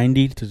 So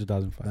 90 to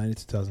 2005. 90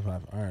 to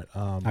 2005. All right.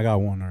 I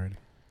got one already.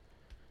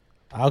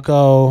 I'll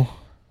go.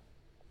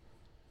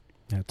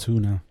 Yeah, 2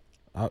 now.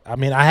 I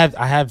mean, I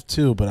have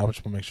 2, but I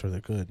just want to make sure they're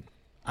good.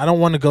 I don't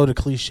want to go to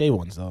cliche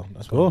ones though.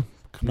 That's Cool.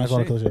 I'm not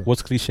going to cliche.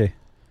 What's cliche?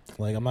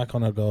 Like I'm not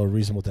going to go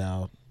Reasonable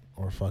Doubt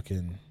or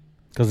fucking.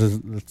 Because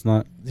it's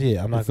not.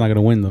 Yeah, I'm not. It's not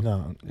gonna win though.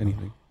 No,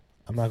 anything.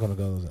 I'm not going to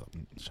go those.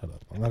 Shut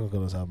up. I'm not going to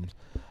go those albums.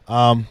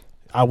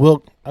 I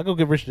will. I'll go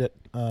get Richard.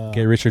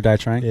 Get Rich or Die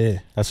Trying. Yeah.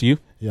 That's you.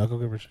 Yeah, I'll go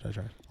get Richard. I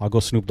try. I'll go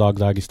Snoop Dogg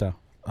Doggy Style.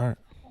 All right.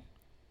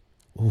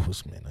 Ooh,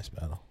 this gonna be a nice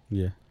battle.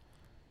 Yeah.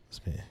 This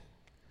be.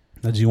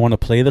 Now, do you want to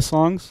play the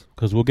songs?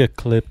 Because we'll get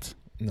clipped.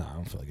 No, I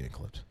don't feel like getting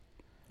clipped.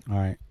 All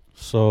right.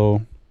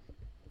 So,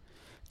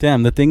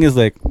 damn. The thing is,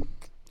 like,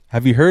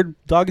 have you heard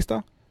Doggy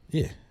Style?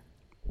 Yeah.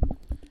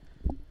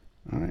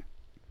 All right.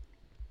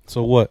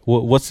 So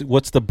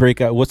what's the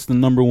breakout? What's the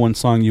number 1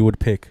 song you would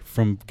pick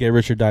from Get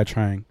Rich or Die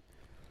Trying?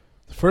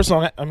 The first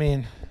song, I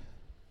mean,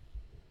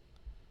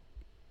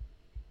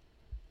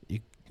 you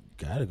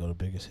gotta go to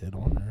biggest hit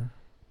on there.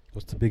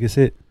 What's the biggest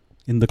hit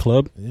in the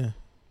club? Yeah.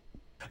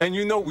 And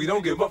you know we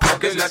don't give a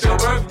fuck. It's not your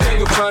birthday,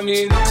 you'll find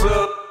me in the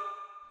club.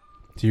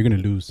 So you're gonna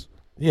lose.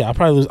 Yeah, I'll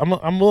probably lose.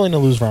 I'm willing to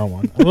lose round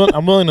 1.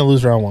 I'm willing to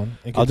lose round 1.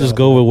 I'll just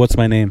go with What's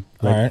My Name.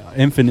 Like, All right.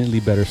 Infinitely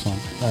better song.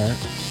 All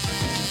right.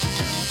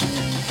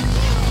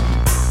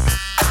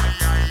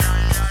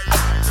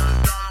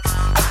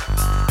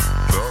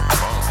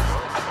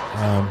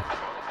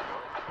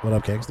 What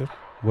up, gangster?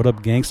 What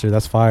Up Gangster?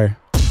 That's fire.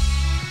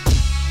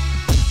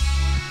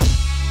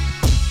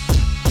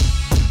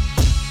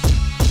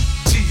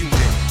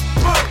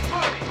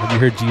 Have you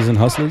heard G's and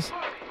Hustlers?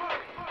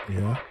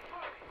 Yeah.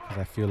 Because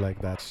I feel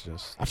like that's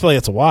just... I feel like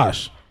it's a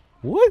wash.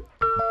 What?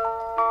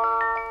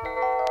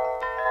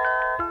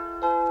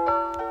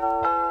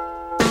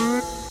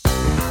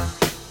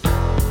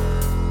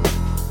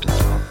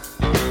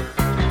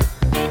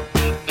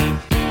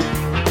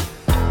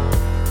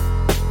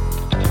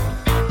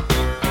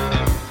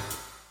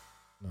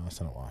 No, it's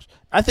not a wash.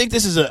 I think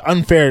this is an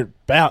unfair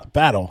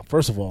battle,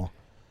 first of all.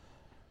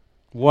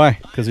 Why?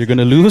 Because you're going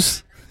to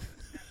lose?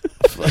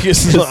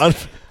 Because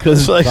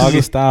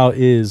Doggy Style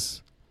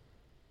is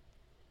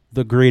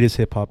the greatest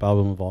hip-hop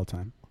album of all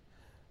time.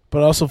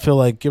 But I also feel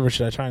like Give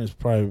Rich or Die Trying is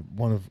probably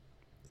one of...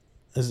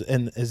 is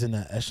in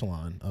that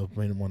echelon of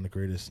being one of the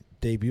greatest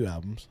debut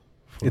albums.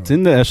 It's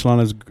in the echelon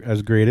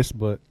as greatest,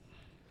 but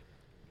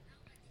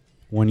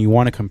when you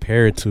want to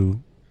compare it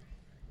to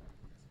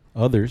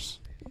others...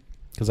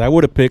 Because I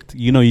would have picked...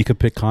 you could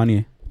pick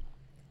Kanye.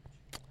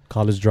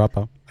 College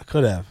Dropout. I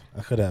could have.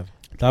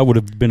 That would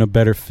have been a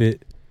better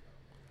fit.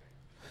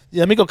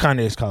 Yeah, let me go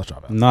Kanye's College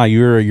Dropout. Nah,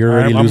 you're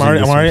already losing.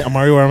 I'm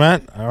already where I'm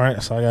at. All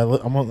right, so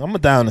I'm gonna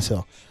die on this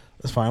hill.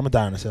 That's fine. I'm gonna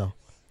die on this hill.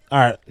 All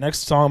right, next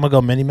song I'm gonna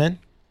go Many Men.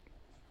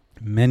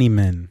 Many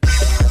Men.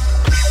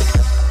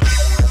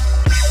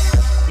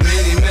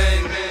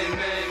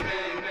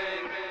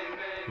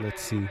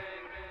 Let's see.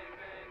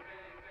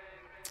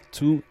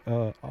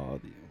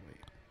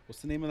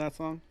 What's the name of that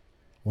song?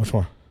 Which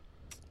one?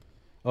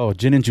 Oh,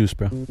 Gin and Juice,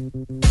 bro.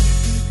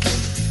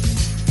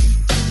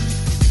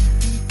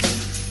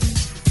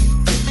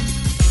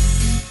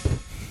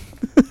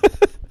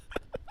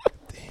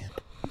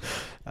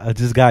 I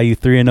just got you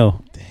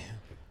 3-0. Damn.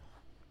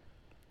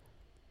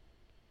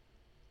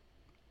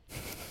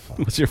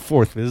 What's your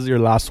fourth? This is your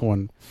last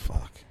one.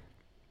 Fuck.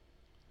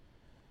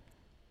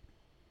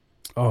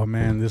 Oh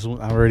man, this one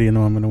I already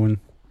know I'm gonna win.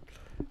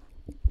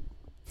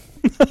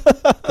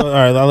 All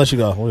right, I'll let you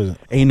go. What is it?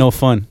 Ain't no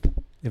fun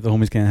if the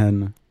homies can't have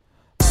none.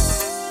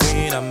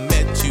 When I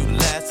met you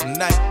last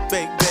night,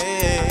 baby,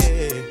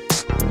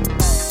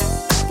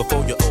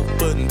 before you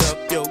opened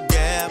up your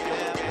gap.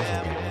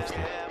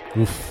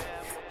 Oof.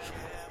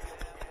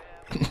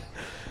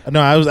 No,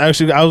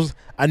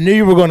 I knew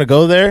you were going to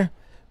go there,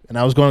 and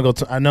I was going to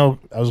go. I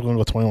was going to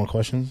go 21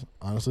 questions.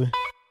 Honestly,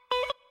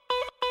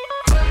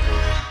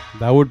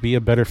 That would be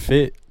a better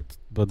fit.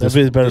 But that'd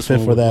be a better this fit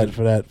one for would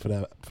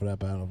that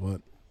battle.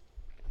 But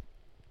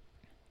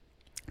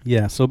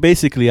yeah, so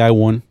basically I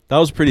won. That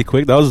was pretty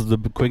quick. That was the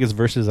quickest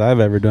verses I've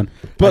ever done.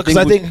 But because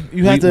I think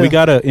you had to, we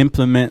gotta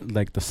implement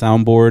like the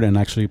soundboard and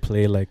actually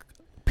play like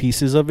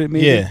pieces of it.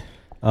 Maybe. Yeah.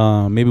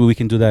 Maybe we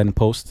can do that in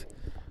post,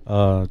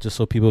 just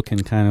so people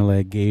can kind of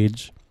like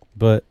gauge.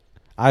 But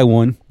I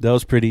won. That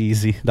was pretty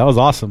easy. That was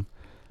awesome.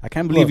 I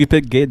can't believe you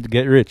picked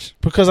Get Rich.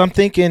 Because I'm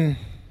thinking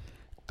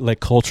Like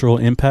cultural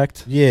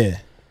impact. Yeah.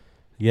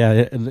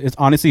 Yeah, it's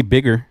honestly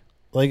bigger.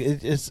 Like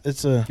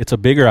it's a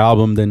bigger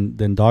album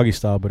than Doggy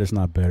Style, but it's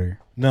not better.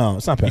 No,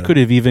 it's not better. You could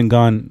have even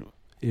gone.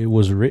 It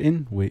was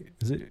written. Wait,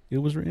 is it? It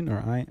was written or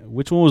I?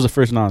 Which one was the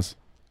first Nas?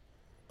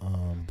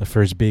 The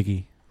first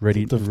Biggie.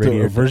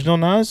 The original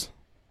Nas.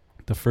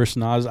 The first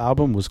Nas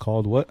album was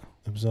called what?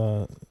 It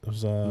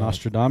was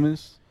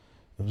Nostradamus.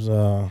 It was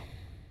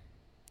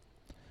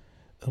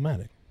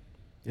Illmatic.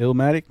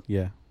 Illmatic.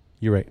 Yeah,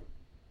 you're right.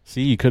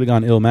 See, you could have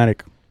gone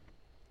Illmatic.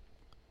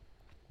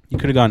 You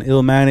could have gone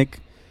Illmatic.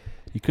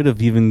 You could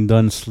have even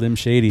done Slim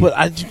Shady. But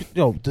I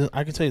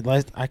can tell you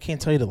I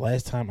can't tell you the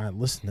last time I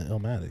listened to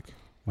Illmatic.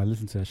 I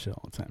listen to that shit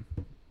all the time.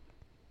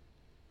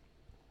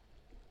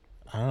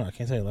 I don't know. I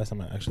can't tell you the last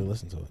time I actually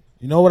listened to it.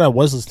 You know what I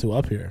was listening to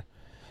up here?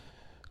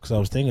 Because I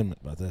was thinking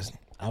about this.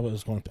 I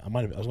was going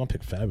to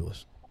pick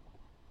Fabulous.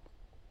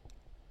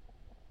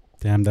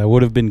 Damn, that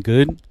would have been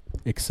good,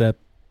 except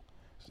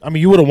I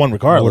mean, you would have won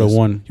regardless. would have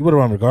won. You would have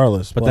won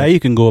regardless. But that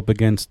you can go up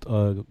against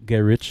Get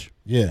Rich.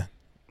 Yeah.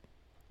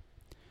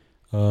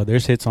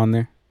 There's hits on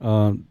there.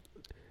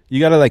 You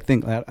gotta like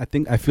think.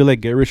 I feel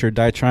like Get Rich or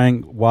Die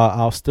Trying. While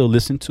I'll still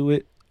listen to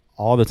it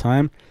all the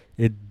time,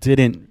 it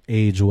didn't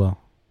age well.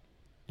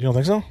 You don't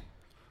think so?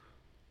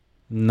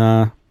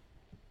 Nah.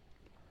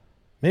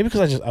 Maybe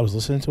because I was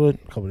listening to it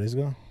a couple days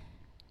ago.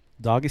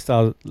 Doggy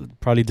Style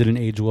probably didn't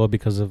age well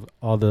because of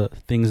all the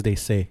things they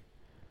say.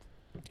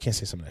 You can't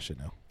say some of that shit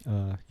now.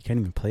 You can't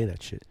even play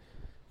that shit.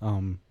 I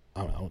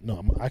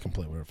can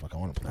play whatever the fuck I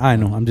want to play. I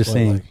know. I'm just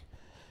saying. Like,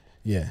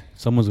 yeah.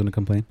 Someone's gonna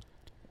complain.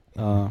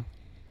 Look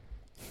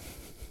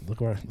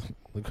what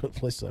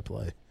places I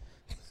play.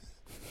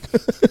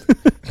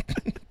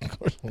 Of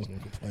course, someone's gonna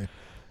complain.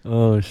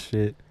 Oh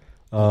shit.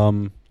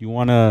 You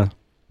wanna?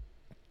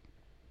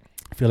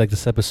 I feel like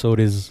this episode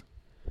is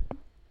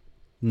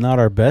not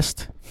our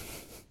best.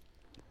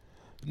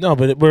 No,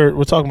 but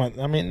we're talking about.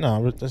 I mean,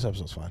 no, this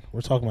episode's fine.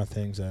 We're talking about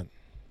things that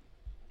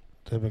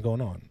have been going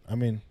on. I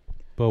mean,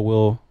 but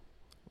we'll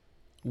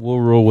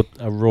roll with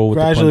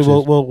gradually. The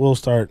punches. We'll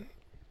start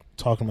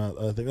talking about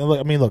other things.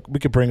 I mean, look, we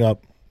could bring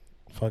up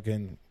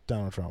fucking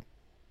Donald Trump.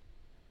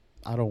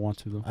 I don't want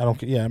to though. I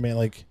don't. Yeah, I mean,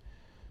 like,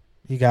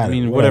 he got. I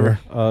mean, whatever.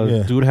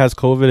 Yeah. Dude has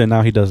COVID and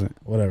now he doesn't.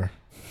 Whatever.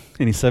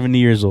 And he's 70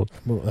 years old.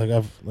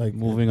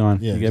 Moving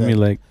on. Yeah, you get me?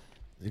 Like,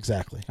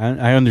 exactly.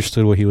 I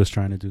understood what he was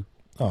trying to do.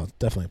 Oh,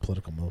 definitely a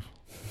political move.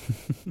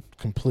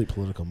 Complete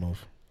political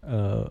move.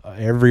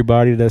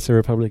 Everybody that's a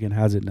Republican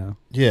has it now.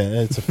 Yeah,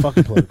 it's a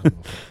fucking political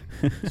move.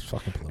 It's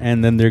fucking political.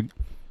 And then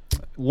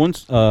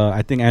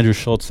I think Andrew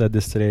Schultz said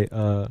this today.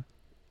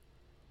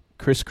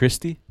 Chris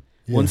Christie.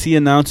 Yeah. Once he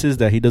announces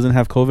that he doesn't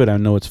have COVID, I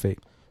know it's fake.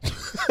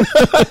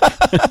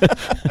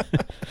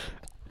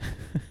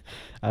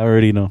 I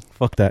already know.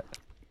 Fuck that.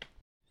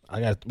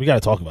 We gotta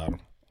talk about him.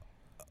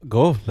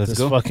 Go. Let's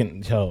go.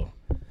 Fucking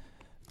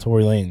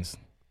Tory Lanez.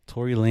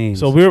 Tory Lanez.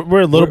 So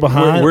we're a little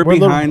behind. We're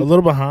behind. A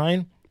little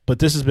behind, but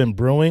this has been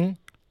brewing.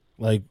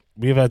 Like,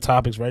 we've had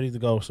topics ready to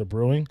go, so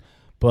brewing.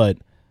 But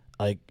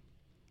like,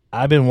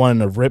 I've been wanting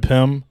to rip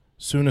him.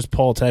 Soon as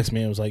Paul texted me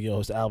and was like, "Yo,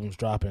 his album's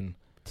dropping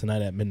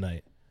tonight at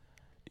midnight,"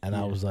 and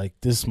I was like,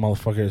 "This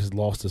motherfucker has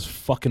lost his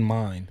fucking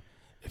mind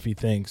if he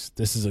thinks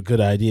this is a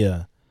good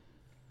idea."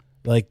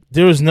 Like,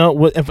 there was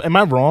no. Am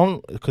I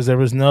wrong? Because there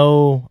was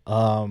no.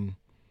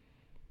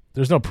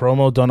 There's no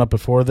promo done up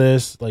before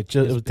this. Like,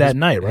 it was that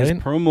night, right? His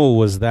promo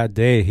was that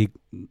day.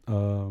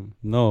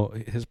 No,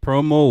 his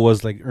promo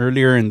was like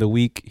earlier in the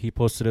week. He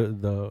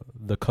posted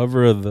the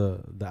cover of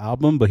the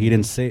album, but he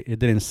didn't say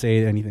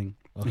anything.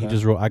 Okay. He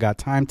just wrote, "I got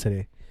time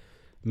today,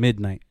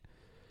 midnight,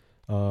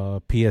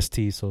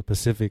 PST, so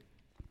Pacific."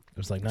 It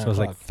was like 9 So it was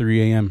like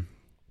 3 a.m.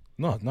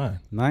 No, 9.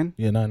 9?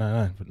 Yeah, 9.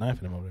 9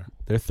 for them over there.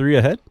 They're 3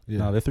 ahead? Yeah.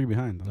 No, they're 3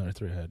 behind. No, they're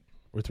 3 ahead.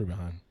 We're 3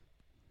 behind.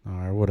 All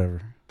right,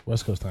 whatever.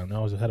 West Coast time. No,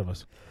 I was ahead of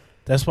us.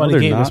 That's why the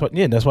game.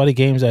 That's why the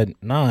game's at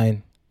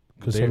 9.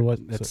 Because so do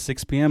what? That's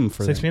 6 p.m.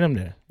 for 6 them. p.m.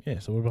 there. Yeah,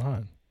 so we're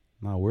behind.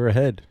 No, we're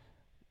ahead.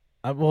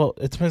 Well,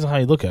 it depends on how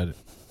you look at it.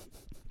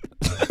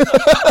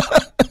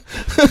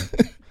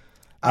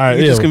 All right,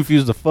 You just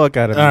confused the fuck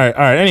out of me. All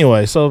right.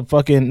 Anyway, so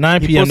fucking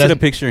 9 He p.m. posted a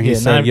picture and he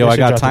said, "Yo, I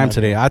got time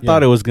today." I Yeah.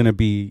 thought it was gonna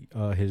be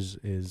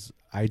his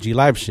IG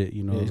live shit.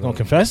 You know, Yeah, he's gonna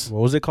confess.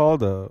 What was it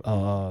called?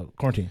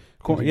 Quarantine.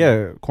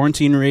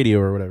 Quarantine radio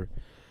or whatever.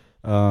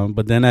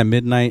 But then at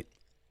midnight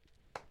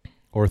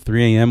or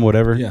 3 a.m.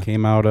 whatever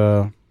came out.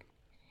 I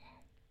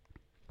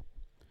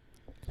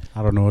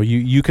don't know.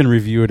 You can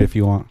review it if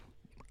you want.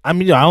 I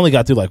mean, I only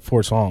got through like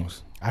 4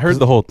 songs. I heard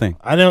the whole thing.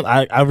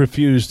 I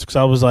refused because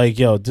I was like,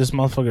 yo, this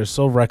motherfucker is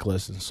so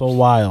reckless and so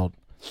wild.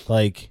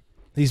 Like,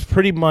 he's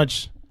pretty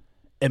much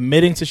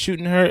admitting to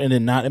shooting her and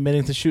then not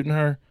admitting to shooting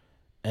her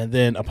and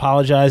then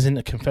apologizing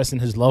and confessing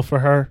his love for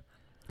her.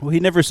 Well,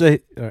 he never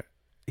said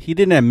he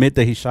didn't admit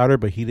that he shot her,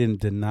 but he didn't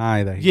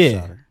deny that he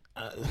shot her.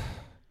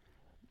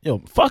 Yo,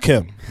 fuck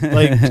him.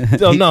 Like,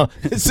 no,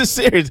 it's just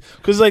serious.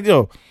 Because, like,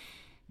 yo,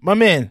 my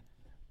man,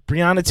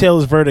 Breonna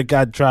Taylor's verdict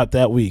got dropped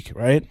that week,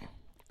 right?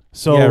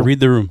 So yeah, read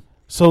the room.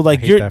 So,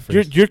 like,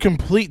 your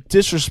complete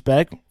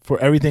disrespect for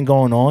everything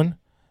going on.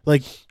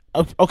 Like,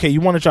 okay, you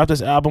want to drop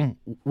this album,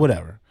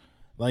 whatever.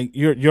 Like,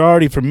 you're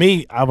already, for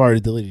me, I've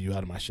already deleted you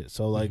out of my shit.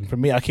 So, like, for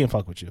me, I can't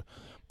fuck with you.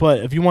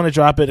 But if you want to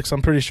drop it, because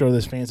I'm pretty sure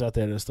there's fans out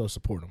there that still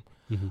support him.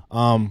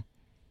 Mm-hmm.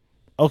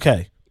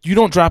 Okay, you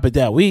don't drop it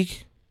that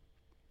week.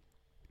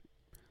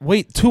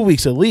 Wait 2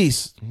 weeks at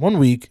least, 1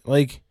 week.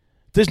 Like,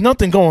 there's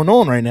nothing going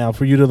on right now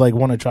for you to like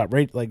want to drop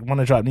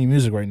new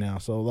music right now.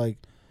 So like,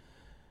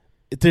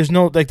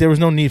 there was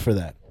no need for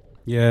that.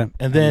 Yeah,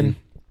 and then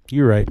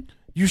you're right.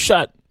 You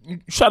shot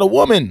a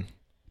woman.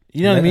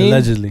 You know what I mean?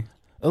 Allegedly.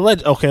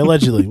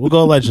 Allegedly. We'll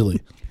go allegedly.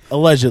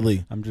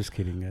 Allegedly. I'm just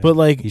kidding, guys. But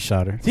like, he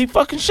shot her. He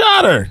fucking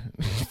shot her.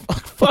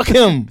 Fuck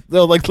him.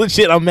 No, like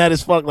legit. I'm mad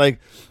as fuck. Like,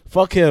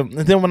 fuck him.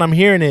 And then when I'm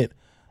hearing it,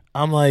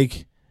 I'm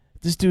like,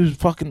 this dude's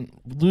fucking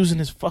losing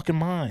his fucking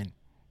mind.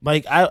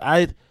 Like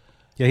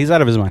yeah, he's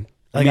out of his mind.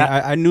 Like,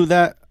 I knew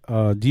that.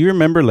 Do you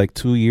remember like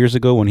 2 years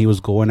ago when he was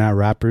going at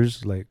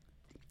rappers? Like,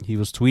 he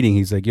was tweeting.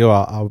 He's like, "Yo,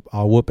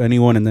 I'll whoop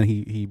anyone," and then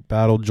he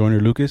battled Joyner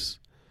Lucas.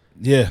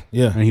 Yeah,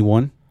 and he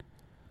won.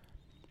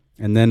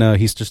 And then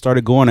he just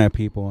started going at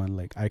people, and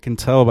like I can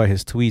tell by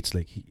his tweets,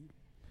 like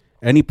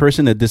any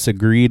person that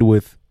disagreed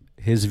with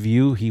his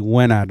view, he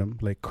went at him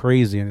like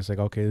crazy, and it's like,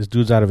 okay, this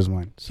dude's out of his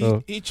mind.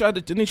 So he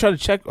didn't he try to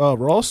check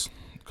Ross?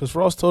 Because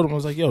Ross told him, I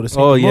was like, yo, this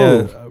ain't the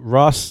move.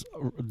 Ross,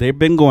 they've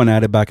been going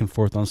at it back and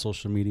forth on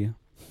social media.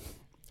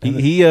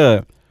 He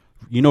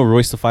you know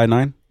Royce the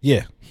 5'9"?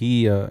 Yeah.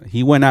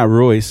 He went at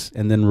Royce,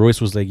 and then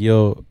Royce was like,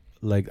 yo,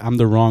 like I'm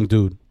the wrong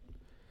dude.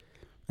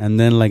 And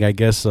then like I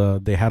guess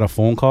they had a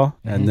phone call,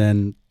 and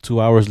then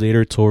 2 hours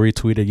later, Tory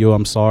tweeted, "Yo,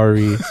 I'm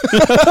sorry."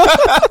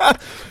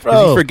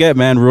 Bro, you forget,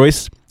 man.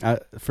 Royce.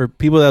 For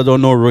people that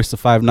don't know, Royce the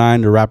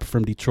 5'9", the rapper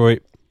from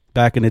Detroit,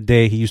 back in the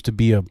day, he used to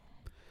be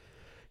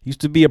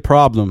a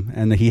problem,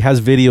 and he has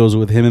videos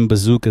with him and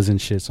bazookas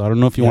and shit. So I don't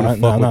know if you want to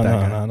fuck with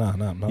that guy.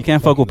 No. You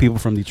can't fuck with people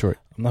from Detroit.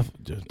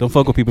 Don't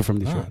fuck with people from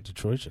Detroit.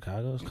 Detroit,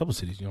 Chicago, a couple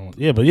cities you don't.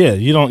 Yeah, but yeah,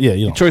 you don't. Yeah,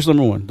 you don't. Detroit's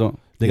number one. Don't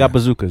they got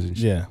bazookas and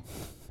shit? Yeah.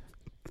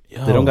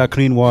 Yo. They don't got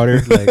clean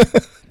water. Like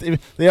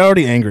they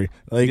already angry.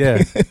 Like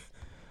yeah.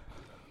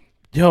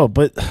 Yo,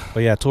 but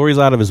yeah, Tory's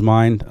out of his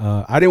mind.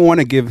 I didn't want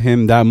to give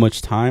him that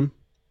much time,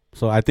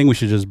 so I think we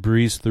should just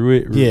breeze through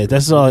it. Yeah,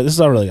 this is all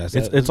really, guys.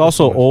 It's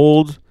also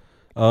old,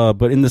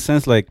 but in the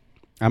sense like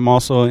I'm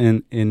also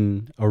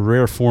in a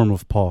rare form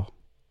of Paul,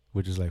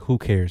 which is like, who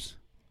cares?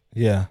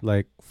 Yeah,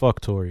 like fuck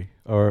Tory,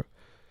 or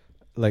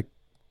like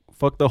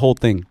fuck the whole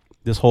thing.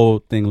 This whole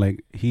thing,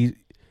 like he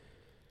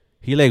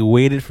like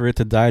waited for it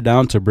to die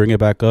down to bring it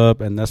back up,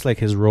 and that's like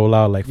his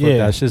rollout. Like, fuck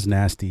that shit's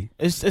nasty.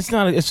 It's just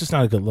not a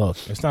good look.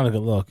 It's not a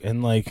good look,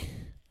 and like,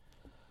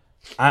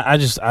 I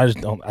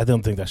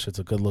don't think that shit's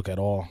a good look at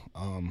all.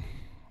 I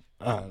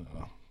don't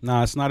know.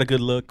 Nah, it's not a good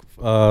look.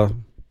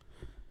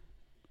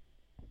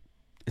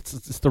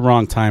 It's the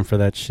wrong time for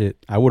that shit.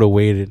 I would have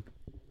waited.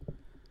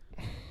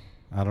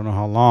 I don't know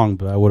how long,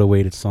 but I would have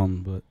waited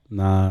some. But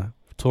nah,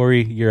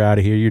 Tory, you're out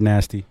of here. You're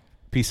nasty.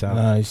 Peace out.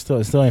 Nah, you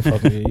still ain't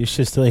fucking. Your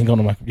shit still ain't going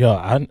to my. Yo,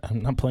 I'm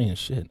not playing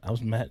shit. I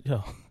was mad.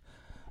 Yo,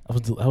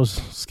 I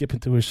was skipping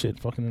through his shit,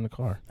 fucking in the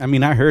car. I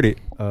mean, I heard it.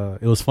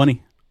 It was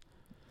funny.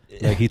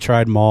 Like he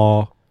tried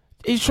Maul.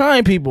 He's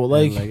trying people.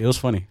 Like it was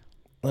funny.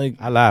 Like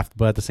I laughed,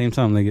 but at the same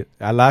time, like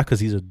I laughed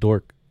because he's a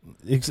dork.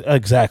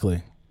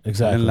 Exactly.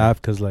 And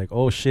laughed because like,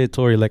 oh shit,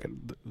 Tory. Like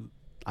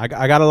I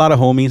got a lot of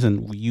homies,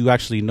 and you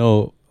actually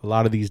know a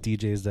lot of these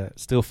DJs that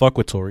still fuck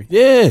with Tory.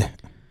 Yeah.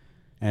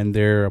 And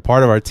they're a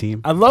part of our team.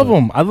 I love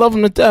them. I love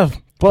them to death.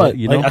 But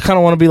you know, I kind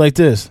of want to be like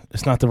this.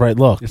 It's not the right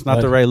look. It's not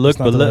the right look,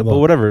 but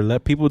whatever.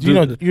 Let people do. You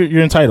know,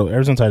 you're entitled.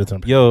 Everyone's entitled to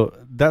them. Yo,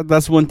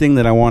 that's one thing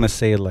that I want to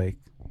say. Like,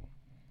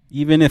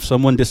 even if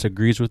someone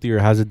disagrees with you or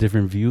has a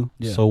different view,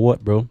 so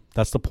what, bro?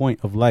 That's the point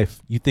of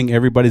life. You think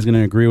everybody's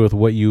gonna agree with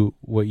what you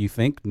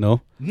think?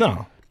 No.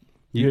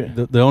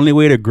 The only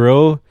way to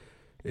grow,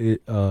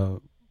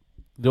 the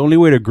the only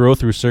way to grow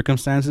through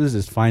circumstances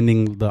is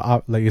finding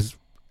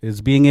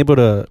is being able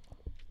to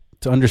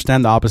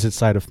understand the opposite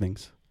side of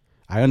things.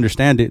 I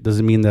understand it,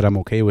 doesn't mean that I'm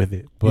okay with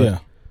it,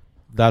 but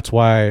that's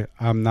why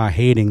I'm not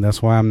hating.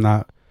 That's why I'm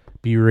not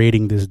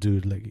berating this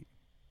dude. Like,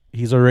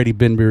 he's already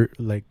been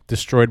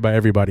destroyed by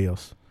everybody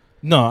else.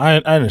 No, I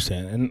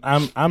understand,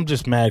 and I'm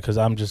just mad because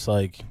I'm just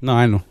like, no,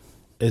 I know.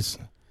 It's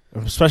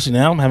especially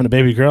now I'm having a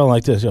baby girl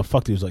like this. Yo,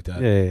 fuck dudes like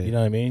that. Yeah. You know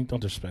what I mean? Don't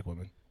disrespect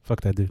women.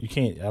 Fuck that dude. You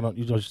can't.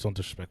 You just don't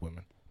disrespect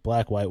women.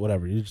 Black, white,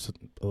 whatever. You just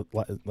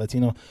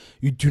Latino.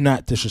 You do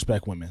not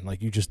disrespect women.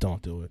 Like, you just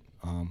don't do it.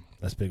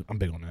 That's big. I'm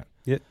big on that.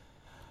 Yeah.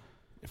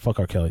 Fuck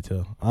R. Kelly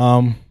too.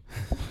 All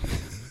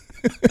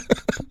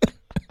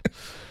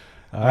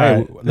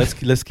right,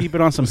 let's keep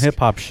it on some hip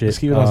hop shit. Let's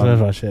keep it on some hip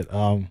hop shit.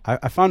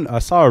 I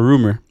saw a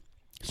rumor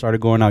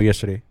started going out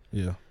yesterday.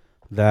 Yeah.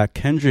 That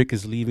Kendrick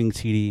is leaving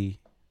TDE.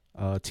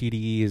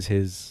 TDE is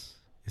his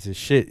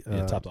shit.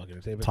 Top Dog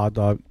Entertainment.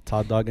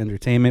 Top Dog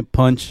Entertainment.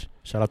 Punch.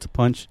 Shout out to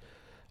Punch.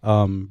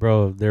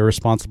 Bro, they're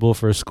responsible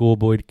for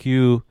Schoolboy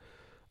Q,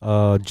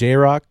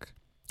 J-Rock,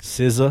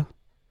 SZA.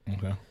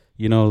 Okay.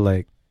 You know,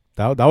 like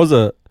that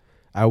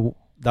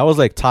was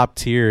like top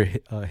tier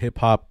hip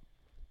hop,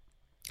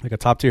 like a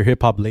top tier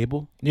hip hop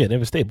label. Yeah, they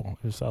were stable.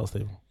 It was solid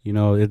stable. You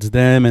know, it's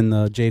them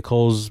and J.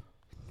 Cole's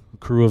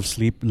crew of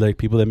sleep, like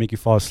people that make you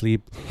fall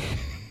asleep,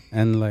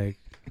 and like,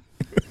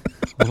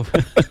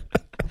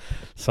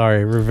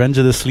 sorry, Revenge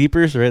of the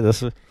Sleepers, right?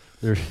 That's what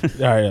they're.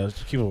 All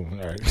right, keep moving.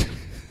 All right,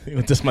 you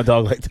would diss my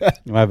dog like that.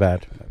 My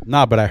bad.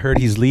 Nah, but I heard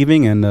he's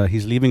leaving, and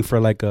he's leaving for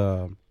like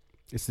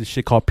it's this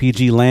shit called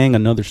PG Lang,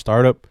 another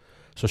startup.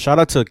 So shout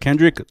out to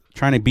Kendrick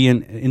trying to be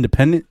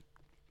independent.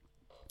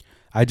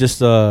 I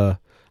just I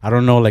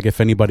don't know like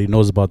if anybody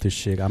knows about this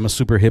shit. I'm a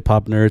super hip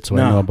hop nerd, so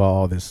I know about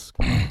all this.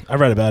 I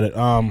read about it.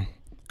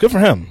 Good for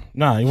him.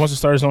 Nah, he wants to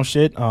start his own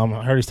shit.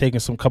 I heard he's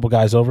taking some couple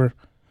guys over.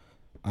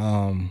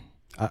 I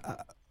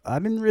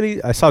didn't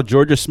really. I saw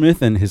Georgia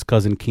Smith and his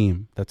cousin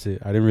Keem. That's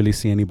it. I didn't really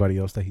see anybody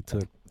else that he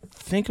took. I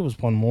think it was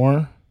one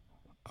more.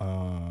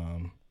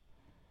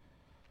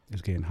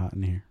 It's getting hot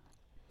in here.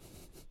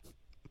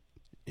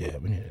 Yeah,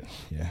 we need it.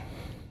 Yeah.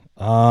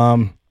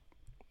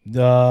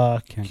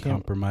 Can't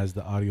compromise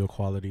the audio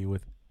quality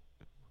with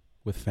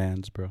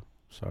fans, bro.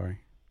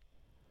 Sorry.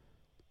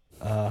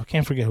 I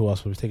can't forget who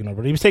else was taking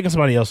over. He was taking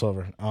somebody else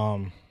over.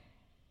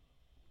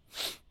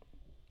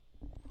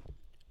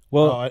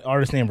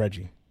 Artist named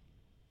Reggie.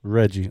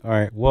 All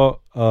right.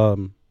 Well,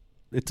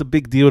 it's a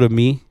big deal to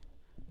me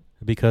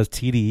because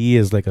TDE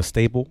is like a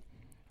staple.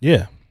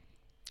 Yeah.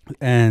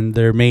 And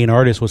their main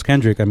artist was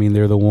Kendrick. I mean,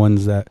 they're the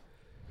ones that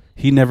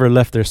he never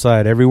left their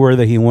side. Everywhere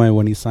that he went,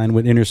 when he signed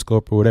with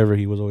Interscope or whatever,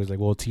 he was always like,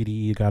 well,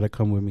 TDE got to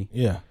come with me.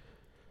 Yeah.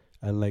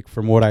 And like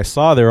from what I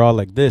saw, they're all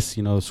like this,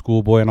 you know,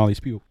 Schoolboy and all these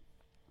people.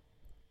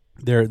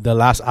 The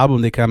last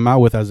album they came out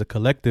with as a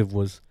collective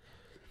was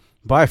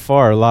by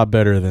far a lot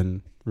better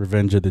than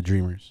Revenge of the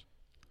Dreamers.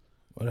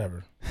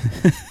 Whatever.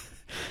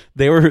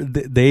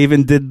 They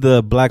even did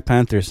the Black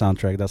Panther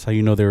soundtrack. That's how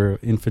you know they were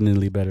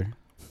infinitely better.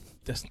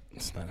 That's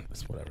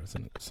whatever. It's a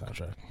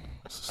soundtrack.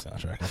 It's a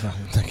soundtrack.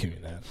 I'm not giving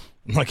you that.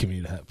 I'm not giving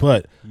you that.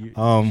 But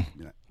no,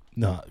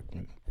 I'm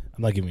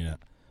not giving you that.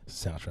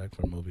 It's a soundtrack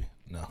for a movie.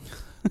 No,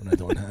 we're not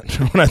doing that.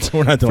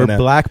 we're not doing that. For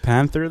Black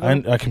Panther,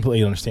 though? I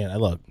completely understand. I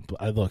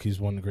look. He's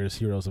one of the greatest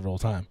heroes of all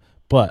time.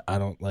 But I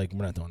don't like.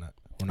 We're not doing that.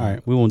 All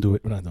right, we won't do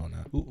it. We're not doing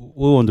that. We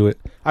won't do it.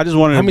 I just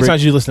wanted. How many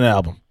times did you listen to that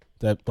album?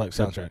 That Black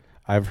soundtrack.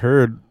 I've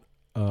heard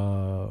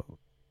that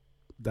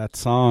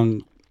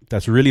song.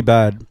 That's really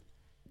bad.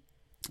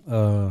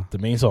 The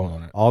main song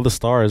on it. All the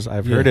Stars.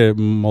 I've heard it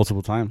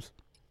multiple times.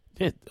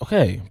 Yeah,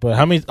 okay, but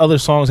how many other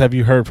songs have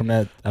you heard from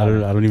that? I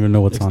don't even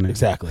know what's on it.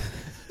 Exactly.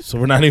 So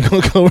we're not even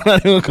gonna go. We're not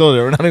even gonna go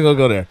there. We're not even gonna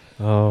go there.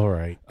 All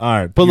right.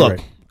 But look,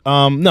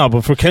 no,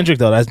 but for Kendrick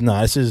though, it's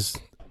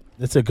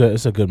a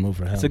good move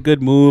for him. It's a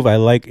good move. I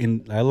like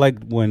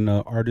when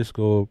artists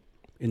go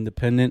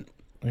independent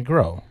and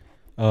grow.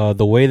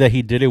 The way that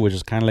he did it, which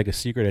is kind of like a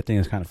secret, I think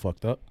is kind of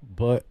fucked up.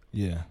 But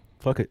yeah,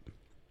 fuck it.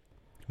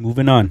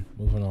 Moving on.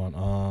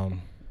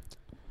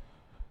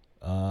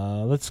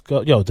 Let's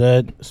go. Yo,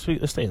 Dad.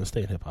 Let's stay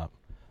in hip hop.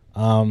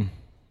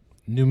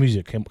 New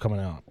music coming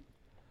out.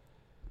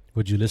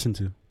 What'd you listen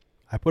to?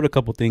 I put a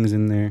couple things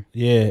in there.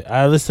 Yeah,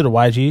 I listened to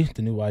YG,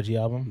 the new YG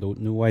album. The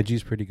new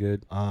YG's pretty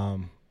good.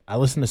 I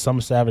listened to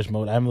some Savage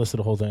Mode. I haven't listened to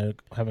the whole thing.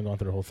 I haven't gone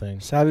through the whole thing.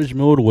 Savage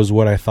Mode was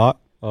what I thought.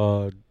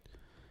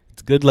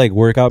 It's good, like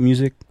workout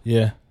music.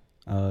 Yeah.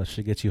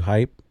 Should get you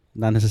hype.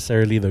 Not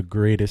necessarily the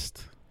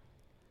greatest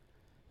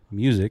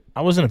music.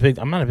 I'm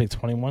not a big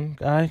 21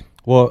 guy.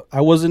 Well,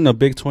 I wasn't a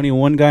big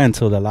 21 guy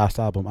until the last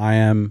album. I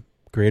Am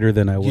Greater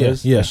Than I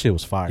Was. Yeah. That shit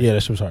was fire. Yeah,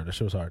 that shit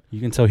was hard. You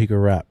can tell he could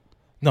rap.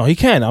 No, he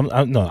can.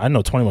 I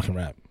know 21 can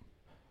rap.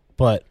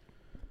 But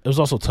it was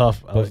also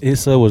tough. But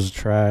Issa was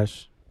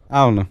trash.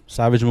 I don't know.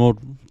 Savage Mode.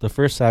 The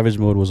first Savage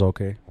Mode was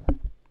okay.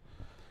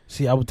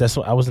 See, I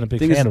wasn't a big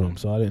fan of him,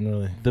 so I didn't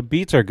really. The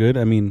beats are good.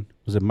 I mean,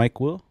 was it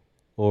Mike Will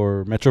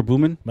or Metro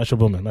Boomin? Metro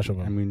Boomin.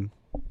 I mean,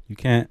 you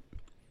can't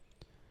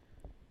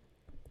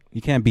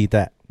beat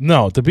that.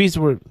 No, the beats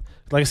were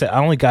like I said. I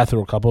only got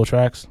through a couple of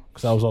tracks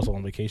because I was also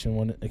on vacation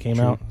when it came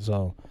True. out.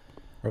 So,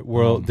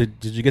 Well, did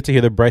you get to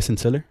hear the Bryson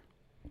Tiller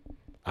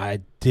I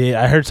did.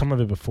 I heard some of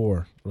it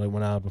before, like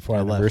before I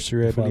left.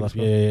 Anniversary? I Before I believe left.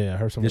 so. Yeah. I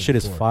heard some. This of shit it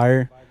is before.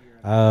 fire.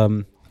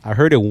 I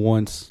heard it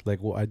once. Like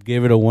I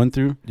gave it a 1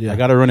 through. Yeah. I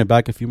got to run it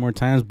back a few more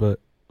times, but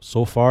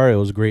so far it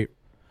was great.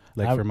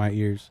 Like I- for my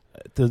ears.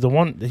 The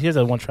one he has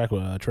that one track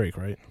with Drake,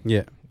 right?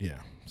 Yeah, Yeah.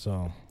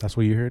 So that's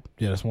what you heard.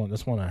 yeah, that's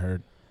one I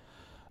heard.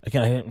 I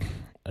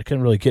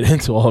couldn't really get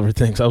into all of her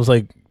things. I was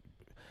like,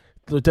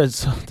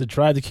 the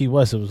drive to Key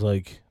West. It was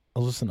like I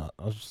was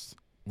just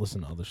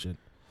listening to other shit.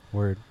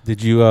 Word.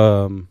 Did you?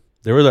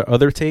 There were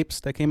other tapes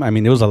that came out. I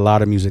mean, there was a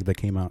lot of music that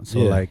came out. So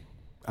Yeah. like,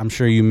 I'm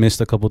sure you missed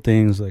a couple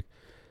things. Like,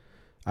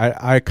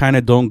 I kind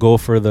of don't go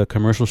for the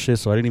commercial shit,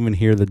 so I didn't even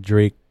hear the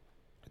Drake.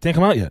 It didn't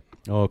come out yet.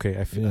 Oh, okay.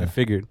 I Yeah.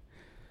 figured.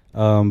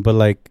 But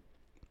like,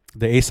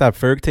 the ASAP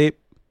Ferg tape,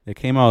 it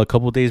came out a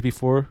couple days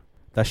before.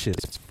 That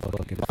shit's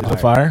fucking fire. Is it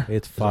fire?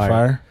 It's Is it fire.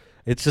 fire?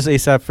 It's just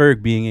ASAP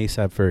Ferg being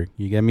ASAP Ferg.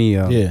 You get me?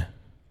 Yeah.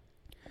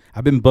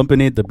 I've been bumping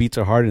it. The beats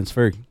are hard and it's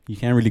Ferg. You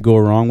can't really go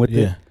wrong with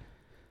Yeah. it.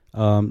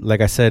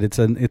 Like I said,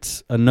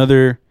 it's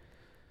another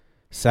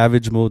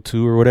Savage Mode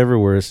 2 or whatever,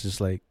 where it's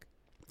just like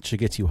shit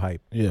gets you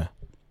hype. Yeah.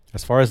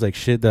 As far as like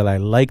shit that I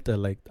liked, I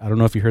don't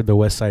know if you heard the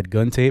West Side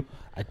Gun tape.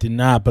 I did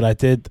not, but I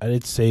did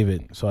save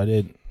it. So I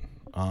did.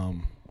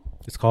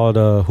 It's called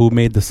Who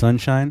Made the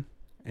Sunshine.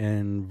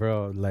 And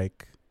bro,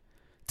 like,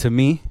 to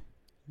me,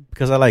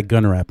 because I like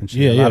gun rap and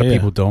shit, Yeah, a lot yeah, of yeah.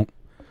 people don't.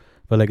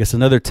 But like, it's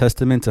another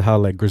testament to how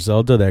like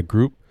Griselda, that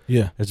group,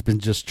 Yeah. has been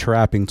just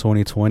trapping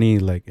 2020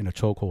 like in a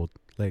chokehold.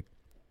 Like,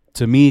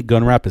 to me,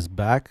 gun rap is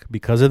back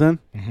because of them,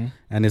 Mm-hmm.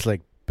 and it's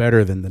like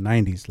better than the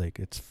 90s. Like,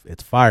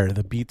 it's fire.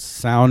 The beats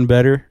sound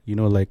better. You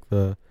know, like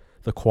the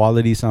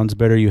quality sounds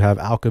better. You have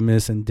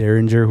Alchemist and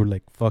Derringer, who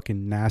like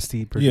fucking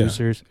nasty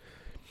producers.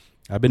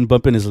 I've been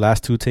bumping his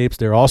last 2 tapes.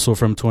 They're also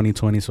from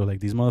 2020, so like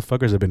these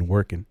motherfuckers have been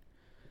working,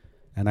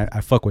 and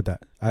I fuck with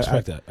that. I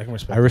Respect that. I can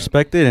respect. I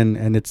respect it,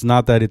 and it's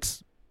not that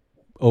it's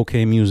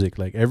okay music.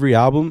 Like, every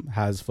album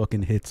has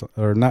fucking hits,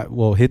 or not,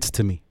 well, hits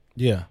to me.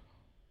 Yeah.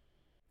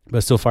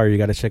 But still fire. You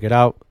got to check it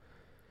out.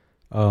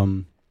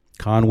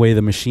 Conway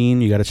the Machine,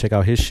 you got to check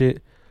out his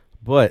shit.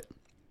 But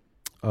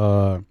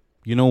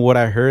you know what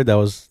I heard? That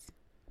was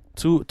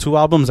two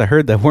albums I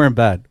heard that weren't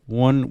bad.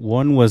 One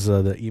was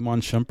the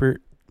Iman Shumpert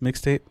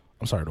mixtape.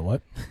 I'm sorry. To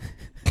what?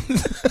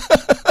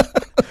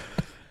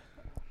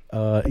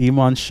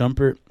 Iman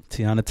Shumpert,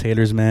 Tiana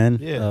Taylor's man.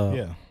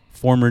 Yeah.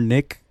 Former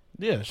Nick.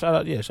 Yeah. Shout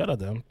out to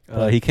them.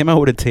 He came out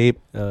with a tape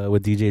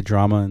with DJ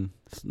Drama, and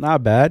it's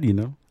not bad, you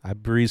know. I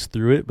breezed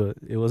through it, but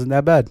it wasn't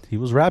that bad. He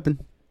was rapping.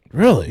 He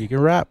Really can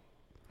rap.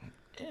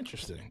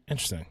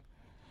 interesting.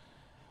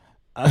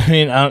 I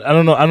mean, I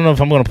don't know. I don't know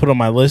if I'm going to put on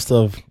my list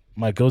of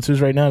my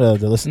go-tos right now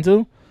to listen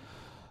to.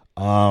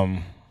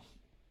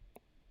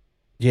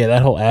 Yeah,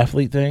 that whole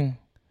athlete thing.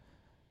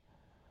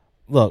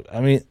 Look, I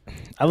mean,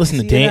 I listen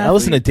Is to he an Dame. I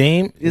listen to athlete?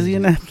 Dame. Is he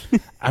in that?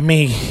 I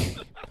mean,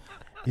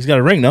 he's got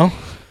a ring, no?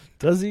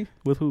 Does he?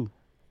 With who?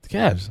 The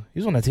Cavs. He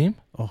was on that team.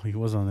 Oh, he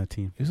was on that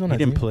team. He was on He that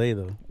didn't team. play,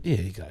 though. Yeah,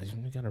 he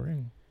got a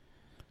ring.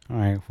 All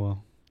right,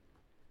 well.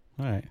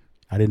 All right.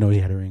 I didn't know he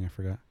had a ring. I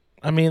forgot.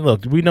 I mean,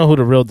 look, we know who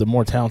the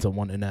more talented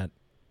one in that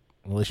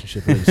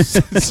relationship is.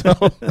 So,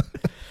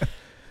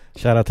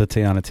 Shout out to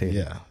Tiana Taylor.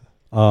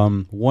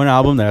 yeah. One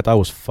album that I thought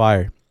was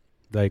fire,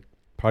 like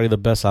probably the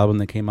best album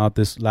that came out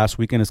this last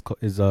weekend,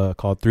 is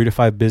called 3 to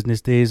 5 Business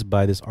Days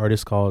by this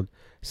artist called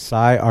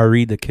Cy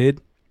Ari the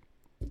Kid.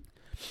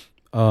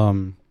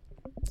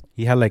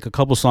 He had like a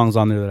couple songs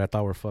on there that I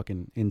thought were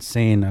fucking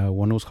insane.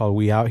 One was called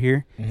We Out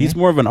Here. Mhm. He's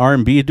more of an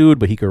R&B dude,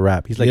 but he could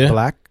rap. He's like Yeah.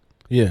 black.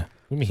 Yeah. What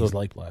do you mean So- he's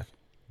like black?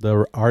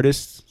 The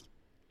artist,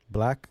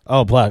 black.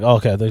 Oh, black. Oh,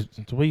 okay. The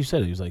way you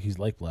said it, he was like, he's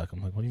like black.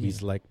 I'm like, what do you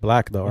He's mean? like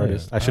black, the Oh,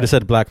 artist. yeah. I should have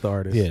said black, the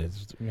artist. Yeah.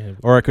 I mean,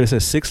 Or I could have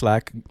said Six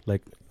Lack,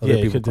 like other Yeah,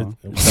 you people could call him.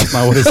 do- That's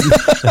not what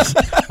his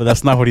but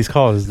that's not what he's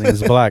called. His name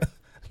is Black.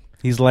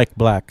 He's like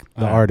Black,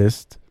 the Alright.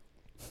 artist.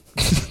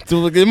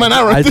 Dude, am I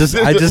not right?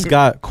 I just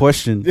got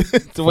questioned.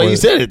 the way you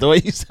said it. The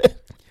way you said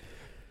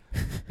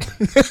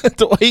it.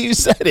 The way you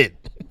said it.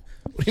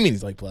 What do you mean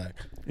he's like black?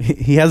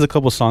 He has a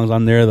couple songs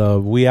on there. The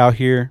We Out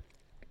Here,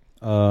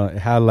 it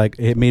had like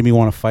It Made Me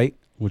Want to Fight,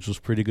 which was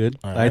pretty good.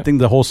 I Alright. think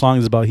the whole song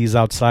is about he's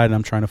outside and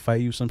I'm trying to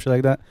fight you, some shit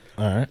like that.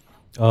 All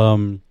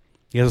right.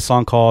 He has a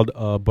song called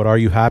But Are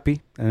You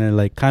Happy? And it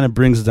like kind of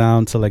brings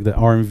down to like the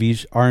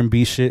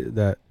R&B shit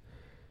that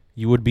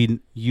you would be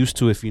used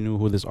to if you knew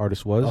who this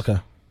artist was. Okay.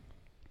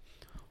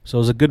 So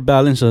it was a good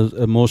balance of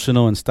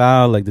emotional and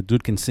style. Like, the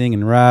dude can sing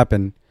and rap,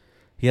 and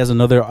he has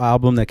another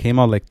album that came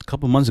out like a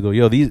couple months ago.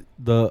 Yo,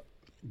 the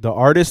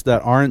artists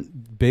that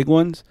aren't big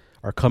ones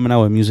are coming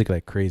out with music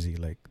like crazy.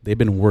 Like, they've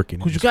been working.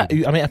 Because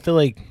I feel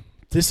like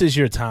this is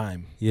your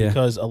time. Yeah.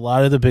 Because a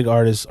lot of the big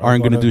artists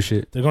aren't going to do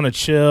shit. They're going to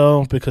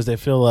chill because they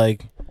feel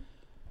like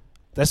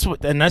that's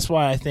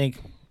why I think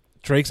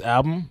Drake's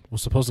album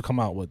was supposed to come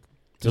out with.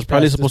 It was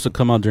probably supposed to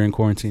come out during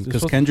quarantine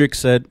because Kendrick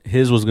said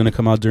his was going to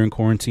come out during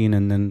quarantine,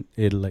 and then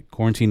it like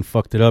quarantine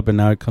fucked it up, and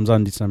now it comes out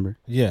in December.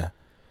 Yeah.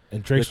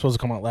 and Drake's supposed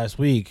to come out last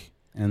week.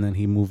 And then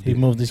he moved.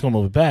 He's gonna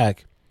move it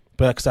back.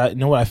 But cause you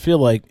know what I feel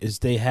like is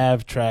they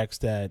have tracks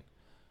that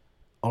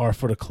are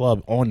for the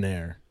club on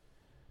there,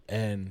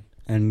 and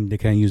they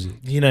can't use it.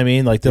 you know what I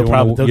mean. Like they'll You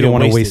probably don't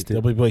want to waste it.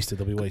 They'll be wasted.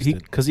 They'll be wasted.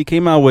 Because he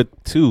came out with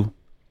 2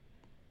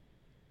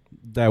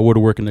 that would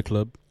work in the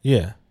club.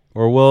 Yeah,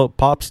 Or well,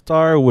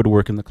 Popstar would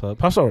work in the club.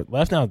 Popstar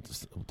Laugh Now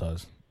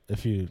does.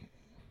 If you,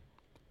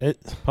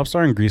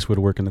 Popstar in Greece would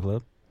work in the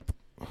club.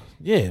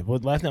 yeah,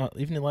 but Laugh Now,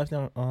 even Laugh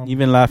Now,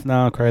 Even Laugh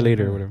Now, Cry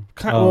Later, or whatever.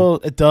 well,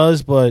 it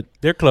does, but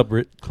They're club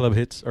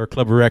hits or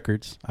club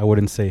records. I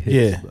wouldn't say hits.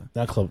 yeah, but-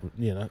 that club.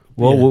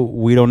 Well, yeah.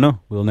 we don't know.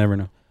 We'll never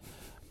know.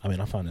 I mean,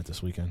 I found it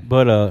this weekend.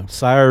 But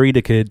Sire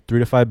the Kid, 3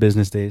 to 5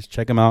 business days.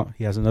 Check him out.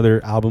 He has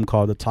another album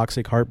called The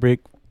Toxic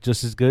Heartbreak,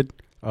 just as good.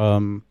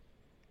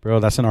 Bro,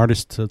 that's an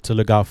artist to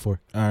look out for.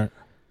 All right.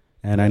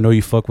 And I know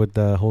you fuck with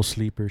the whole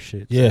sleeper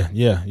shit. Yeah,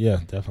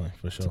 definitely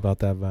for It's sure. about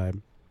that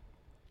vibe.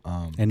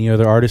 Any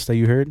other artists that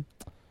you heard?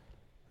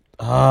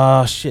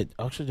 Shit.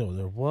 Actually,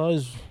 there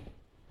was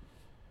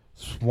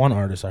one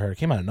artist I heard. It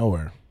came out of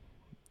nowhere.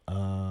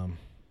 Hold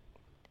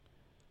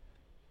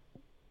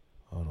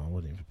on, I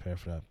wasn't even prepared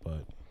for that,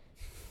 but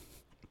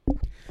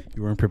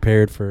You weren't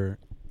prepared for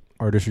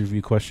artist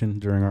review question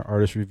during our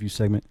artist review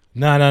segment?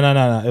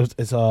 no.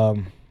 It's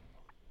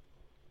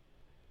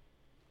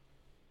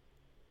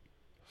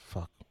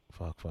Fuck.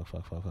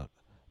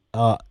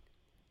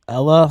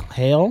 Ella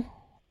Hale.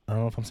 I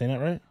don't know if I'm saying that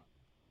right.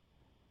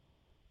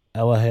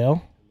 Ella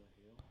Hale.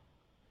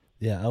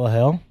 Yeah, Ella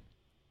Hale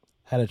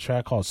had a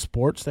track called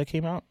Sports that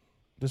came out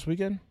this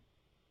weekend,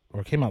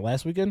 or came out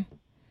last weekend.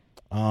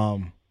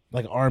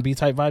 Like an R&B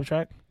type vibe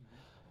track.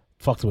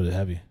 Fucked with it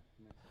heavy,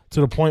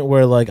 to the point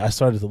where like I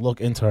started to look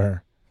into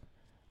her,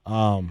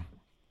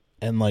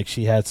 and like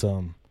she had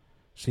some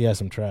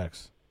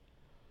tracks,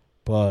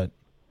 but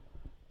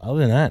other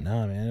than that,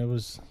 nah, man, it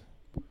was.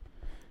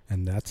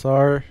 And that's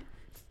our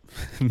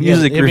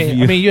music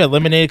review. I mean, you had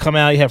Lemonade come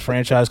out, you had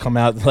Franchise come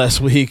out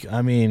last week.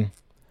 I mean,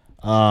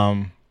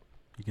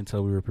 you can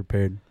tell we were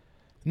prepared.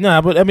 nah,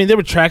 but I mean, there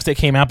were tracks that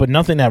came out, but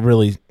nothing that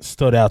really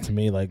stood out to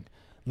me. Like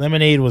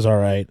Lemonade was all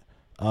right.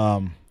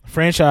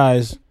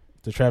 Franchise,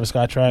 the Travis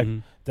Scott track,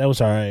 that was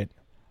all right.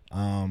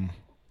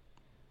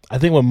 I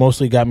think what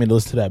mostly got me to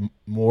listen to that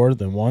more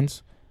than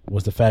once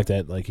was the fact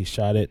that like he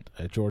shot it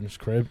at Jordan's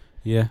crib.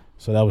 Yeah.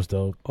 So that was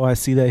dope. Oh, I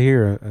see that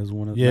here as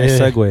one of Yeah, nice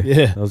segue.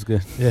 yeah. That was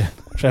good. Yeah,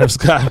 Travis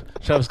Scott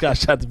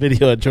shot the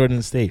video at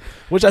Jordan State,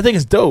 which I think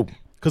is dope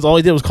because all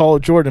he did was call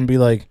Jordan and be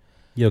like,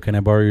 Yo, can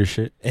I borrow your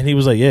shit? and he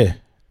was like, yeah,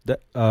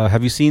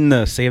 Have you seen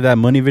the Save That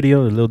Money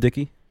video, the Lil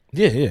Dicky?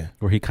 yeah,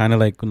 Where he kind of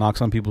like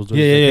knocks on people's doors.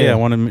 Yeah, He's like, yeah, hey, yeah. I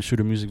want to shoot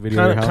a music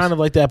video at your house. kind of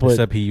like that, but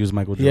Except he used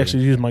Michael Jordan. he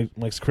actually used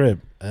Mike's crib.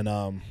 And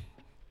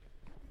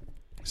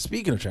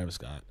speaking of Travis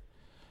Scott,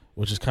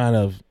 which is kind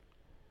of,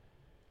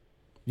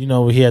 you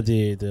know, he had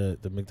the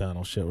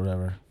McDonald's shit,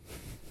 whatever.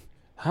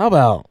 How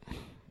about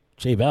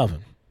J Balvin?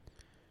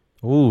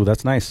 Ooh,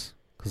 that's nice.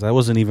 Because that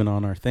wasn't even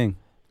on our thing.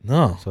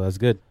 No. So that's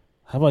good.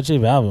 How about J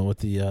Balvin with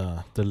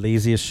the The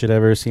laziest shit I've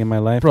ever seen in my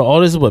life. bro? All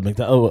this is what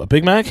a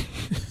Big Mac,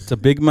 It's a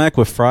Big Mac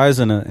with fries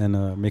and a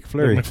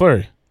McFlurry.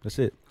 McFlurry. That's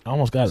it. I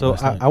almost got it. So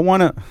last night. I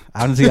want to.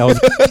 Honestly,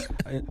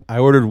 I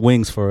ordered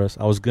wings for us.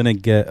 I was gonna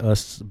get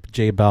us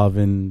J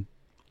Balvin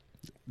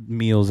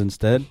meals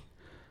instead,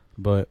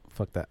 but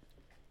fuck that.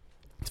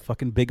 It's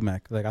fucking Big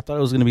Mac. Like I thought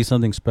it was gonna be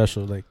something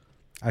special. Like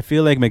I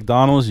feel like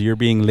McDonald's, you're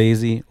being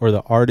lazy, or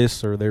the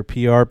artist or their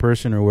PR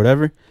person or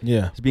whatever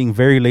yeah, is being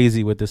very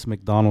lazy with this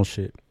McDonald's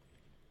shit.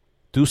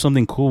 Do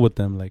something cool with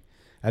them. Like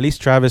at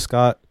least Travis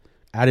Scott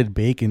added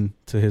bacon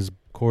to his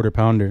quarter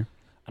pounder.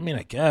 I mean,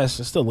 I guess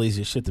it's still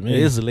lazy as shit to me. It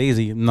is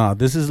lazy. Nah,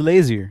 this is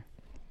lazier.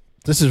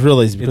 This is real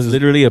lazy It's because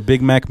literally a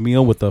Big Mac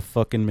meal with a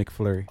fucking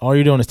McFlurry. all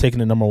you're doing is taking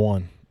the number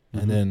one,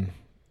 Mhm. and then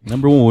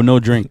Number one with no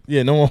drink.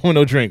 yeah,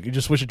 no drink. You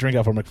just switch your drink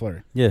out for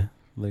McFlurry. Yeah.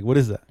 Like, what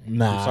is that?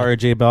 Nah, I'm sorry,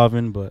 J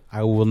Balvin, but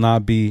I will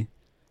not be.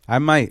 I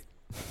might.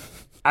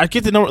 I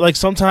get the number. Like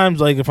sometimes,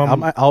 like if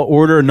I'll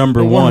order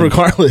number one,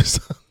 regardless.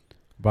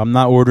 but I'm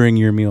not ordering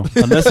your meal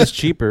unless it's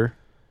cheaper.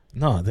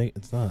 No, I think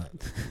it's not.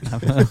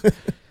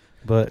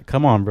 But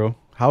come on, bro.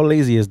 How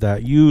lazy is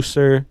that? You,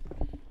 sir,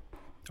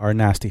 are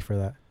nasty for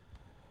that.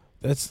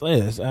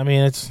 I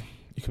mean,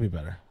 you could be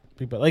better.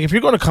 Like if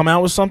you're going to come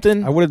out with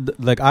something, I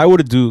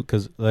would do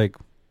because like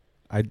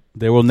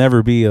there will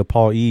never be a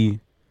Paul E.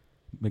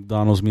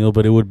 McDonald's meal,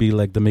 but it would be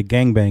like the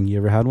McGangbang. You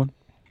ever had one?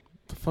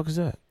 the fuck is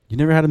that? You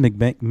never had a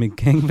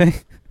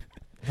McGangbang?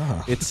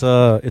 Nah. It's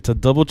a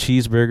double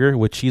cheeseburger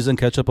with cheese and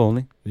ketchup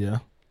only, Yeah,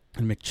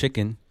 and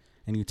McChicken,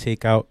 and you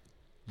take out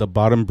the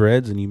bottom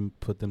breads and you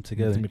put them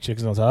together, the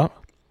McChickens on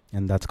top.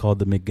 and that's called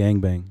the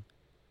McGangbang.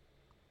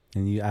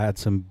 And you add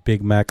some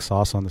Big Mac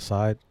sauce on the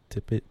side,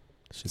 tip it.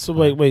 Shit's So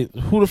fire. wait,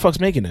 who the fuck's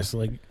making this?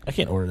 Like, I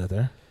can't order that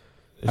there.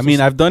 I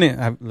mean, I've done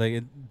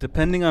it.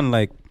 Depending on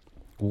like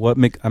what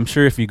I'm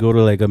sure if you go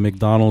to like a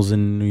McDonald's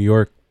in New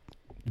York,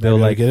 they'll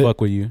like fuck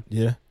with you.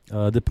 Yeah.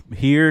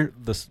 Here,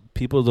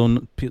 people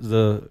don't.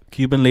 The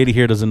Cuban lady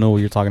here doesn't know what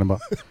you're talking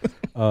about.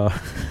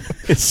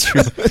 It's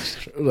true.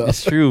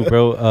 It's true,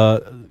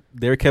 bro.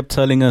 they kept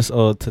telling us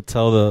to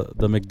tell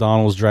the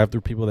McDonald's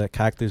drive-through people that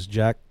Cactus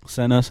Jack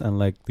sent us, and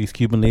like these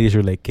Cuban ladies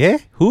were like,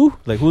 "¿Qué? Who?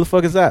 Like who the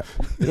fuck is that?"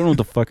 They don't know what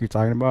the fuck you're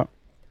talking about.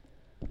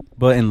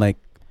 But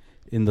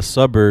in the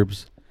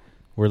suburbs,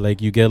 where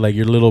like you get like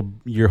your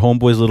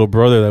homeboy's little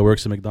brother that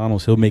works at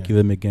McDonald's, he'll make you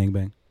the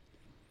McGangbang.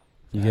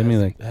 You get me?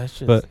 Like,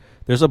 but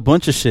there's a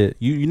bunch of shit.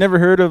 You never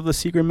heard of the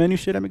secret menu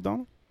shit at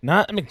McDonald's?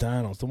 Not at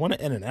McDonald's. The one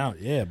at In-N-Out,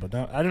 yeah, but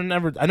I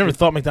never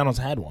thought McDonald's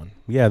had one.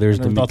 Yeah, there's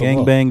the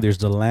McGangbang. There's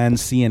the Land,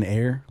 Sea, and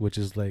Air, which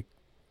is like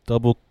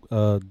double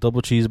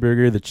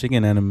cheeseburger, the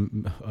chicken,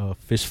 and a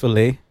fish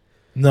fillet.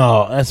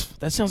 No,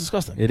 that sounds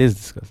disgusting. It is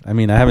disgusting. I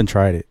mean, I haven't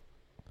tried it,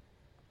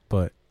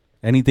 but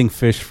anything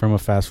fish from a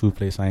fast food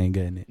place, I ain't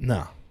getting it.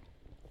 No.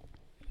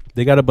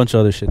 They got a bunch of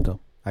other shit though.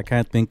 I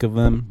can't think of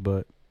them,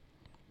 but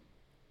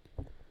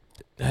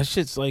that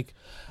shit's like,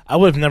 I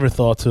would have never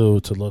thought to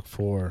look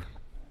for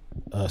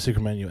a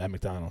secret menu at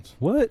McDonald's.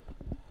 What?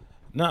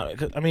 No,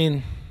 I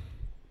mean,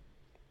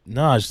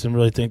 no, I just didn't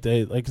really think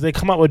they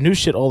come out with new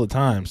shit all the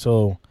time.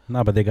 So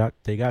no, but they got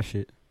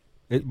shit.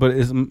 But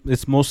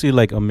it's mostly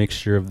like a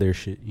mixture of their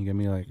shit. You get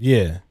me? Like,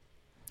 yeah,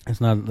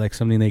 it's not like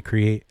something they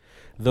create.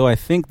 Though I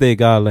think they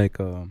got like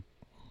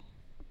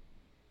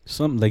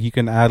something like you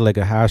can add like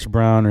a hash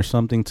brown or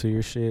something to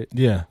your shit.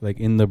 Yeah, like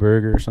in the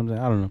burger or something.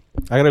 I don't know.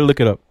 I gotta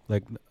look it up.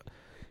 Like,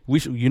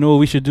 you know what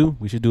we should do?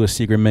 We should do a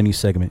secret menu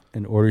segment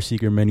and order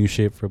secret menu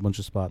shit for a bunch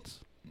of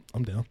spots.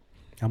 I'm down.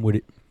 I'm with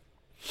it.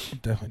 I'm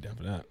definitely down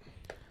for that.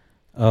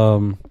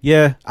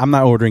 Yeah, I'm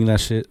not ordering that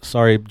shit.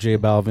 Sorry, J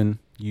Balvin.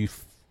 You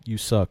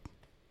suck.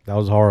 That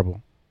was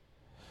horrible.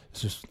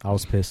 It's just, I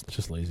was pissed. It's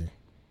just lazy.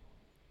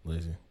 All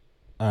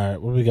right,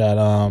 what do we got?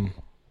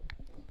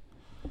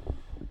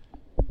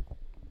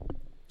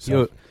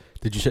 Yo,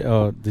 did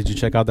you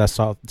check out that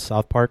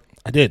South Park?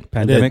 I did.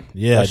 Pandemic?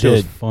 Yeah, that I shit did.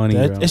 was funny,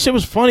 bro. That shit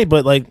was funny,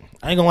 but like,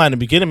 I ain't gonna lie. In the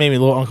beginning, it made me a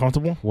little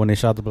uncomfortable. When they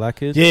shot the black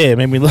kids? Yeah, it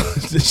made me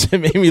this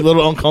shit made me a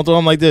little uncomfortable.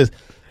 I'm like this.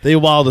 They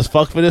wild as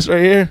fuck for this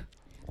right here.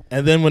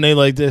 And then when they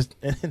like this,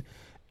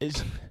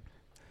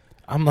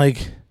 I'm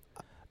like,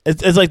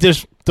 it's like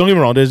there's. Don't get me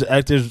wrong. There's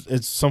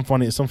it's some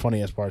funny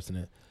ass parts in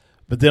it.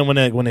 But then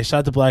when they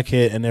shot the black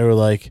kid and they were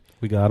like,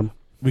 we got him,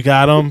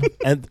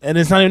 and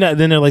it's not even that.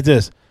 Then they're like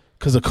this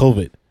because of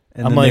COVID.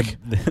 And I'm like,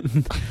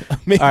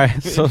 all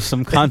right. So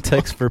some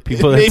context for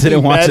people that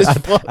didn't watch it.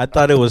 I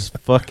thought it was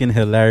fucking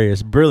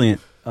hilarious,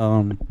 brilliant.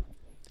 Like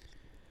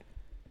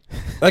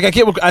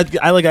it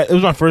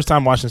was my first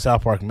time watching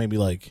South Park, maybe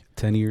like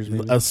 10 years,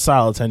 maybe a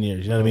solid 10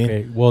 years. You know what I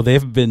mean? Well,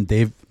 they've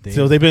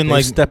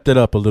like stepped it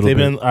up a little bit. They've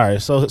been all right.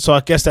 So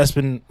I guess that's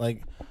been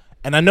like,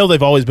 and I know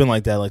they've always been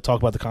like that, like talk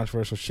about the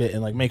controversial shit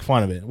and like make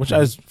fun of it, which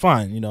is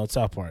fine. You know, it's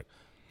South Park,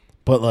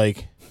 but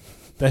like.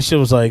 That shit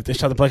was like, they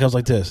shot the black house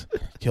like this.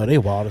 Yo, they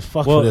wild as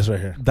fuck for this right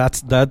here.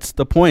 That's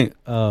the point.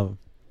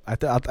 I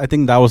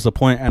think that was the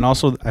point. And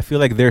also, I feel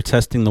like they're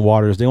testing the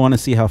waters. They want to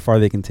see how far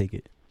they can take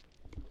it.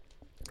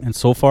 And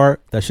so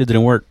far, that shit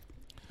didn't work.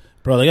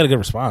 Bro, they got a good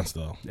response,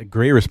 though. A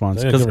great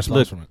response. They got a good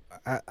response from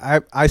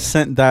it. I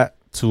sent that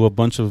to a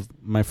bunch of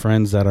my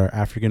friends that are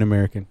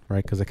African-American,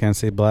 right? Because I can't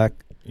say black.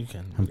 You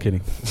can. I'm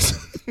kidding.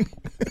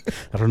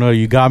 I don't know.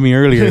 You got me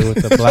earlier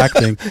with the black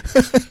thing.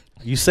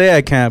 You say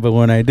I can't, but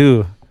when I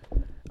do...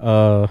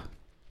 and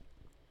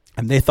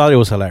they thought it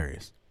was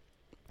hilarious.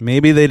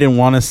 Maybe they didn't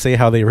want to say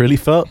how they really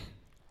felt,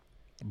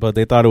 but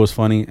they thought it was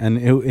funny.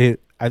 And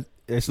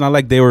it's not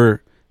like they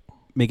were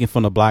making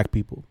fun of black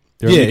people.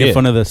 They were making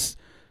fun of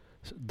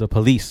the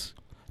police.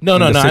 No.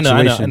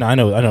 I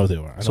know they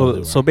were.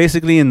 So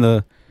basically,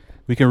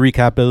 we can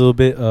recap it a little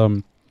bit.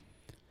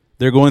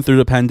 They're going through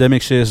the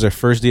pandemic shit. It's their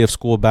first day of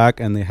school back,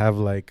 and they have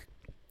like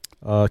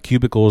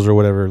cubicles or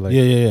whatever,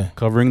 like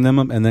covering them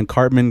up. And then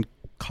Cartman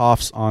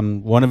coughs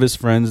on one of his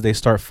friends. They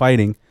start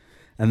fighting,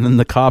 and then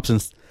the cops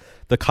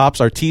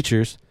are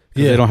teachers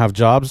because they don't have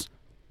jobs.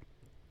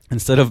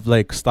 Instead of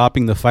like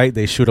stopping the fight,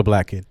 they shoot a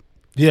black kid.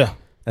 Yeah,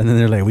 and then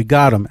they're like, "We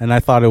got him." And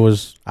I thought it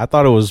was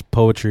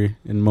poetry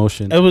in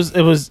motion. It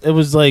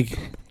was like,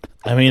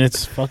 I mean,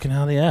 it's fucking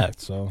how they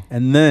act. So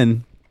and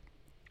then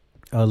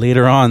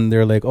later on,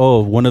 they're like,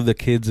 "Oh, one of the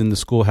kids in the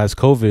school has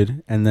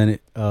COVID," and then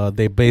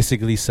they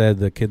basically said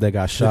the kid that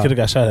got shot had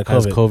COVID.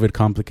 Has COVID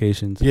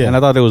complications. Yeah, and I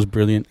thought it was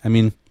brilliant. I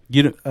mean,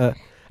 I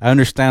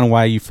understand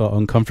why you felt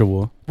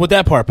uncomfortable with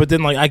that part, but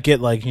then like I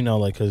get like, you know,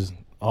 like because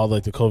all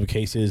like the COVID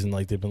cases and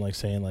like they've been like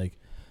saying like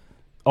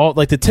all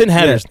like the Tin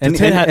Hatters.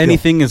 Yeah,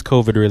 anything is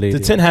COVID related.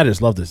 The Tin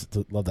Hatters love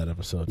that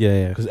episode.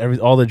 Yeah, because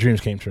all their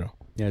dreams came true.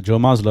 Yeah, Joe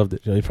Maz loved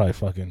it. Joe, he probably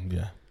fucking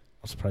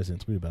I'm surprised he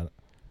didn't tweet about it.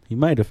 He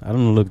might have. I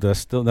don't know. Look, that's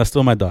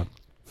still my dog.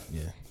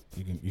 Yeah,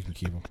 you can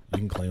keep him. You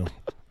can claim him.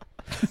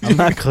 I'm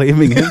not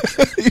claiming him.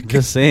 I'm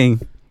just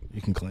saying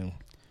you can claim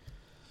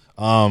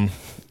him.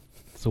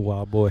 It's a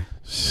wild boy.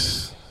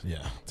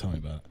 Yeah, tell me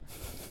about it.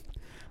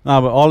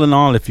 Nah, but all in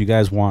all, if you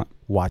guys want,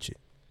 watch it.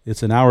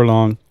 It's an hour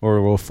long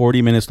or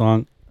 40 minutes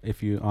long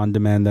if you on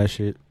demand that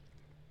shit.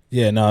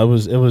 Yeah, no, it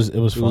was funny.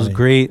 It was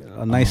great.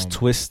 A nice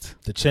twist.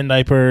 The chin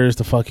diapers,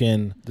 the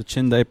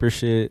chin diaper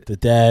shit. The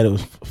dad, it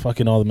was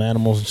fucking all the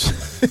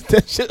animals.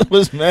 That shit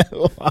was mad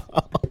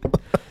wild.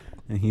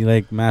 and he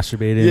like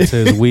masturbated into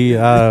his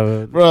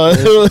Wii. Bro,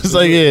 it was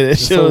like that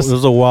shit it was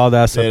was a wild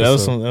ass. yeah,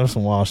 episode. that was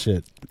some wild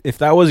shit. If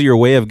that was your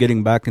way of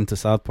getting back into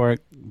South Park,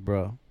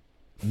 bro,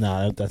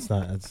 Nah, that's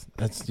not.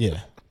 That's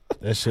yeah.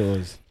 That shit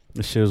was.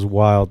 this shit was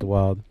wild.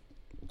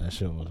 That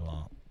shit was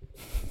wild.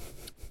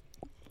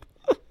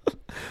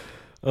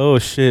 Oh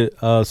shit!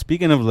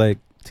 Speaking of like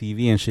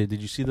TV and shit,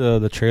 did you see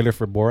the trailer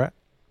for Borat?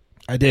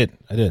 I did.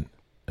 I think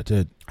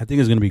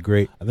it's gonna be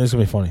great. I think it's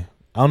gonna be funny.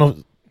 I don't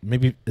know.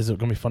 Maybe is it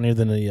gonna be funnier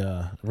than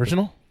the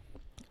original?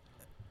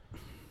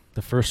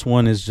 The first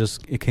one is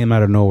just it came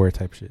out of nowhere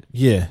type shit.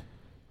 Yeah.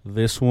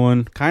 This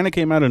one kind of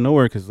came out of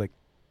nowhere because like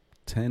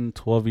 10,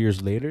 12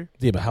 years later.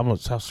 Yeah, but how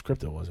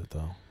scripted was it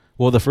though?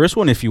 Well, the first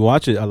one, if you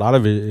watch it, a lot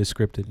of it is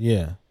scripted.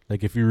 Yeah.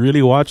 Like if you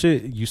really watch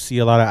it, you see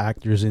a lot of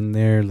actors in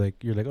there.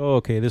 Like you're like, oh,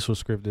 okay, this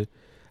was scripted.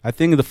 I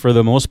think for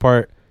the most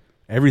part,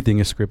 everything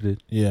is scripted.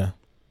 Yeah.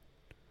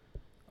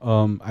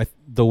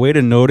 The way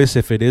to notice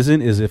if it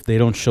isn't is if they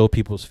don't show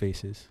people's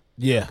faces.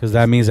 Yeah. Because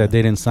that means that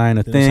they didn't sign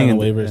a They didn't thing sign a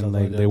waiver or and something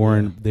like like they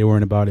that,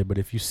 weren't about it. But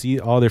if you see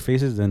all their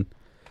faces, then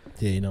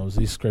Yeah, you know, it's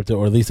at least scripted,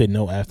 or at least they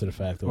know after the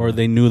fact, or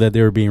they knew that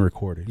they were being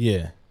recorded.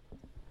 Yeah.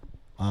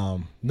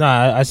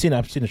 I've seen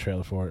the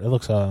trailer for it. It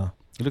looks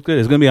It looked good.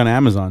 It's gonna be on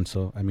Amazon,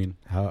 so I mean,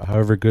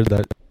 however good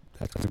that's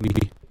gonna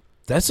be.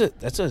 That's a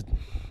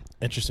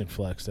interesting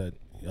flex that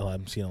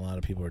I'm seeing a lot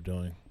of people are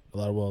doing. A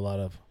lot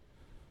of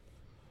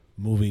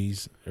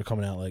movies are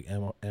coming out like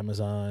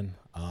Amazon.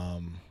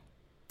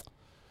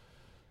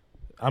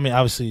 I mean,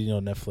 obviously, you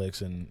know,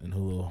 Netflix and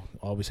Hulu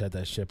always had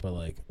that shit, but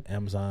like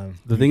Amazon.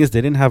 The thing is,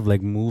 they didn't have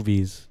like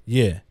movies.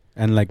 Yeah,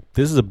 and like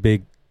this is a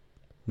big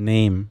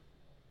name.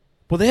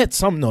 Well, they had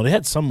some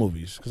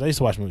movies because I used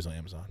to watch movies on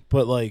Amazon,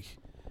 but like.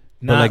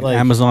 Not like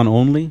Amazon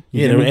only.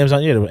 Yeah, they were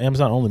Amazon. Yeah, they were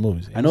Amazon only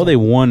movies. I know they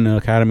won an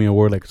Academy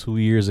Award like 2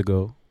 years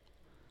ago,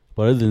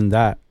 but other than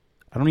that,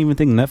 I don't even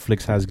think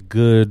Netflix has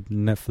good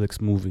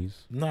Netflix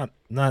movies. Not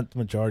the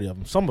majority of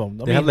them. Some of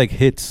them they have like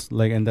hits,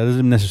 like, and that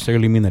doesn't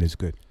necessarily mean that it's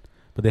good.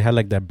 But they had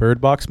like that Bird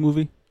Box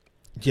movie.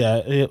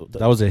 Yeah,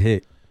 that was a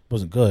hit.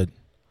 Wasn't good.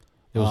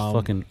 It was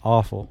fucking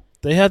awful.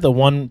 They had the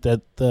one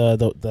that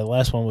the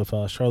last one with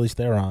Charlize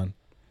Theron,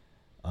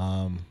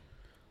 and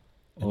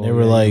they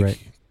were like. Right.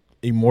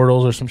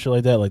 Immortals or some shit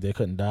like that, like they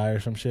couldn't die or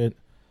some shit.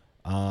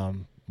 Mark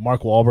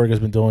Wahlberg has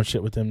been doing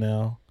shit with them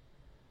now.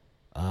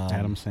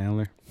 Adam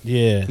Sandler.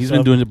 Yeah. He's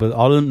been doing it, but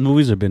all the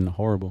movies have been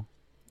horrible.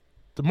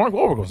 The Mark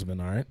Wahlberg ones have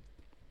been alright.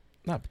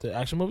 Not the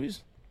action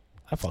movies.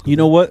 I fuck with You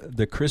know what?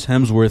 The Chris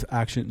Hemsworth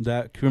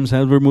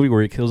movie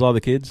where he kills all the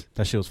kids,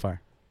 that shit was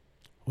fire.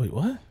 Wait,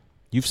 what?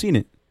 You've seen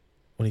it.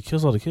 When he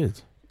kills all the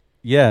kids?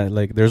 Yeah,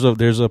 like there's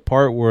a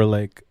part where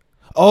like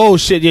oh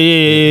shit!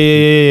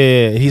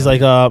 Yeah. He's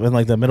like in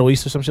like the Middle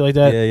East or some shit like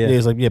that. Yeah.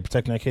 He's like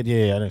protecting that kid. Yeah. I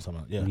know what you're talking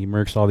about. Yeah. And he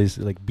murks all these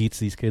like beats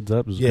these kids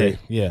up. It was great.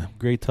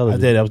 Great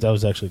television. I did. That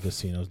was actually a good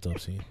scene. That was a dope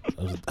scene.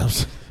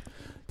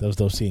 That was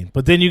dope scene.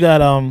 But then you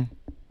got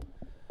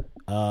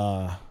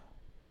what's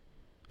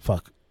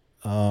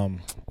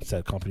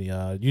that company?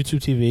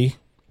 YouTube TV.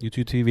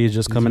 YouTube TV is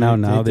just coming out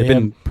now. They've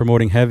been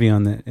promoting heavy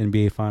on the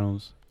NBA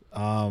Finals.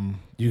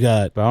 You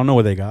got, but I don't know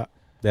what they got.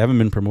 They haven't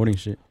been promoting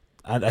shit.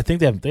 I think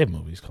they have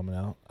movies coming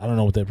out. I don't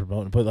know what they're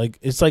promoting, but like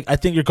it's like I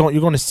think you're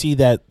going to see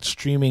that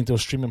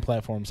those streaming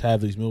platforms have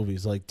these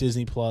movies like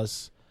Disney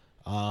Plus,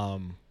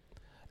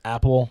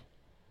 Apple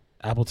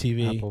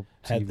TV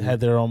had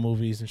their own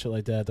movies and shit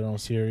like that, their own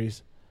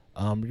series.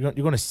 You're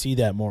going to see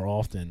that more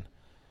often,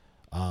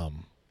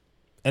 and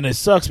it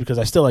sucks because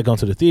I still like going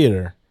to the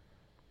theater,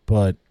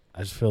 but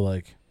I just feel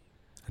like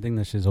I think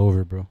that shit's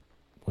over, bro.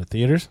 With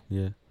theaters,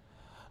 yeah.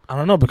 I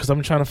don't know because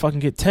I'm trying to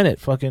fucking get Tenet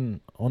fucking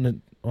on the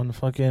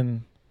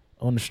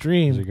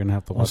stream. So you're gonna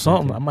have to watch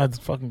something. I might have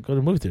to fucking go to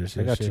the movie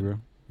theater. I got you, bro.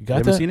 You got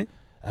that? Haven't seen it?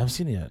 I haven't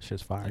seen it yet.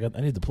 Shit's fire. I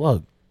need the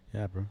plug.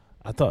 Yeah, bro.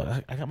 I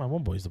thought I got my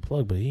one boy. He's the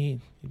plug, but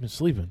he been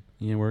sleeping.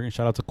 Yeah, we're gonna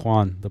shout out to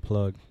Quan, the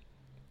plug.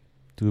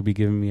 Dude be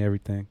giving me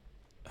everything.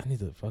 I need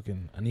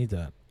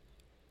that.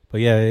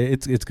 But yeah,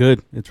 it's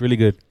good. It's really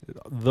good.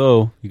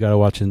 Though you gotta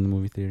watch it in the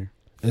movie theater.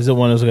 Is it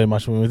one of those guys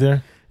watching the movie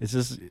theater? It's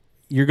just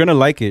you're gonna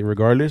like it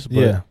regardless. But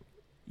yeah.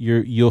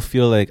 You'll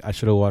feel like I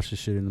should have watched this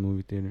shit in the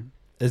movie theater.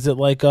 Is it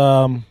like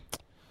the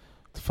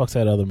fuck's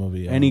that other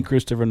movie? Any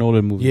Christopher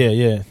Nolan movie.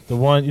 Yeah. The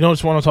one, you know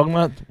which one I'm talking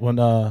about? When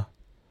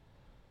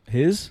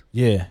his?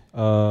 Yeah.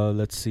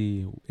 Let's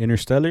see.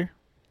 Interstellar.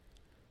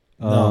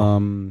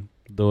 No.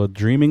 The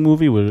Dreaming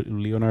movie with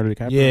Leonardo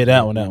DiCaprio. Yeah,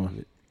 that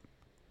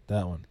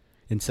one.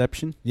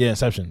 Inception? Yeah,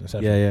 Inception.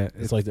 Yeah.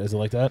 Is it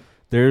like that?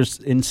 There's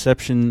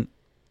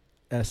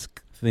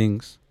Inception-esque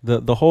things.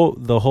 The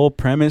whole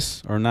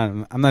premise, or not,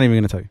 I'm not even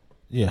gonna tell you.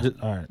 Yeah.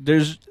 All right.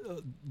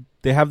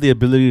 They have the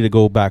ability to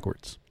go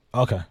backwards.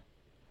 Okay.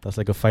 That's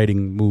like a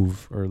fighting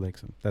move, or like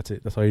that's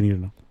it. That's all you need to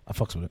know. I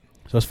fucks with it.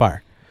 So it's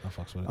fire. I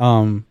fucks with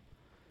it.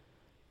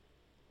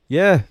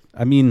 Yeah,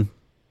 I mean,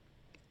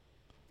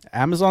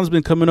 Amazon's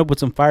been coming up with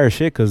some fire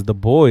shit because The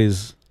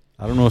Boys.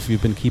 I don't know if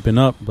you've been keeping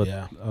up, but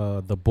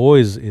The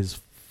Boys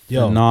is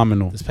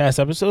phenomenal. This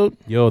past episode,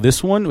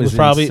 this one was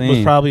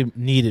probably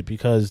needed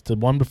because the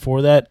one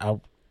before that,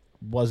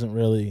 wasn't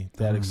really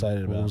that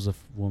excited What about. was the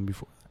one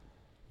before?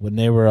 When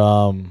they were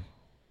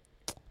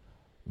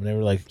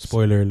like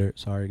Spoiler alert.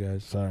 Sorry,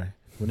 guys. sorry.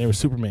 When they were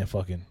Superman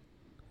fucking.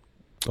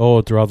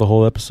 Oh, throughout the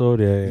whole episode,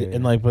 yeah.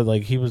 And like, but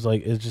like he was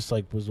like, it just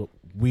like was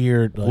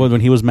weird. Like, Well,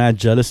 when he was mad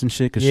jealous and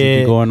shit because she'd Yeah.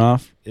 be going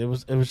off. it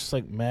was just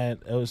like mad.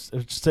 It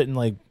just didn't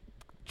like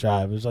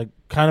jive. It was like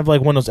kind of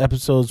like one of those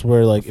episodes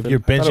where like if you're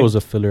I thought binging, it was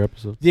a filler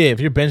episode. yeah, if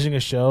you're binging a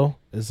show,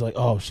 it's like,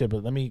 oh shit,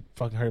 but let me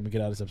fucking hurry up and get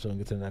out of this episode and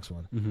get to the next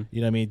one. Mm-hmm.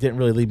 You know what I mean? It didn't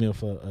really leave me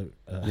with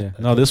Yeah.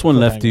 a No, this one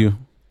left cliffhanger. you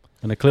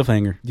on a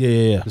cliffhanger.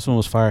 Yeah. This one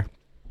was fire.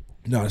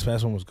 No, this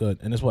past one was good.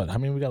 And it's what? How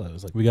many we got left? It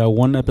was like We got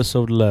one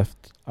episode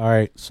left. All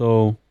right,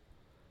 so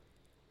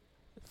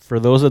for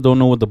those that don't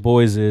know what The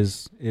Boys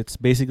is, it's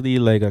basically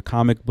like a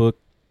comic book.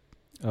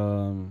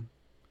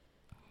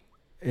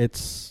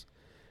 It's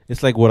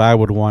like what I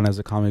would want as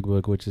a comic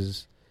book, which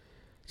is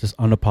just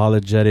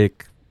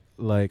unapologetic,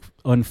 like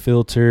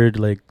unfiltered.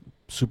 Like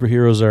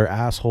superheroes are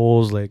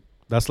assholes. Like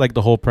that's like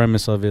the whole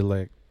premise of it.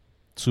 Like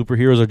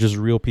superheroes are just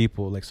real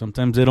people. Like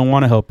sometimes they don't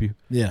want to help you.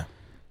 yeah.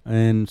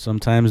 And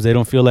sometimes they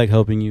don't feel like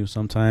helping you.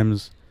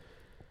 Sometimes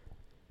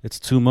it's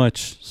too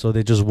much, so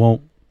they just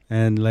won't.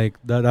 And like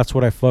that's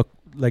what I fuck.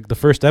 Like the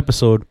first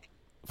episode,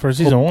 For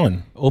season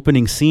one.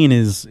 opening scene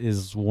is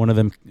one of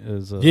them.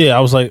 Is Yeah, I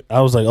was like,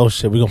 oh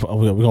shit, we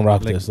gonna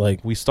rock Like, this. Like,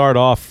 we start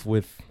off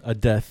with a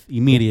death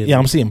immediately. yeah,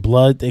 I'm seeing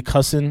blood. They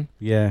cussing.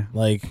 yeah,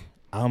 Like,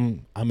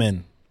 I'm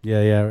in.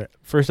 yeah.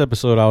 First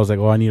episode, I was like,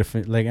 oh, I need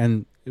to like.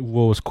 And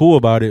what was cool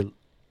about it,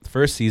 the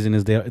first season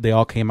is they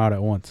all came out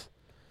at once.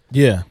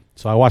 Yeah,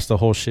 So I watched the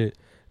whole shit.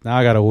 Now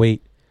I gotta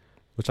wait,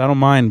 which I don't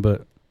mind,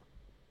 but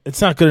it's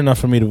not good enough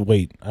for me to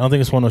wait. I don't think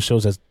it's one of those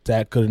shows that's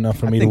that good enough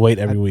for I me to think- wait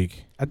every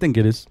week. I think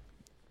it is.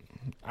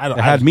 I don't.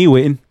 It had me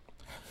waiting.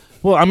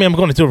 Well, I mean, I'm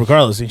going to do it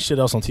regardless. There's shit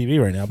else on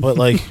TV right now, but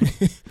like,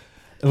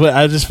 but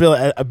I just feel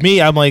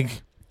I'm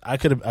like, I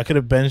could have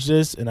binged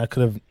this and I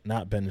could have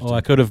not binged Oh, I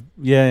it. could have.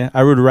 Yeah,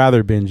 I would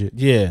rather binge it.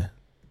 Yeah,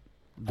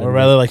 I would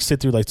rather like sit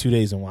through like 2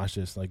 days and watch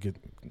this. Like,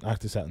 knock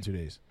this out in 2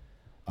 days.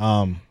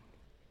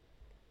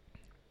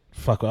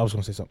 Fuck, I was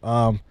gonna say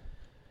something.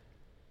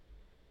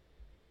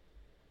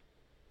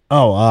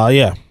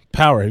 Yeah,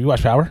 Power. Have you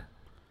watched Power?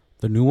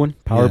 The new one,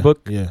 Power Yeah,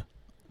 Book. Yeah,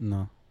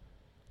 No.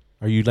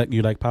 Are you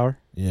like Power?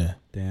 yeah.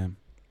 Damn.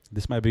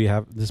 This might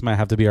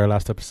have to be our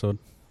last episode.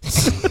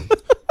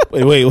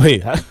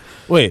 Wait.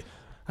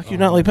 How can you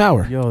not like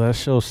Power? Yo, that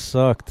show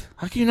sucked.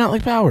 How can you not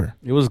like Power?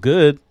 It was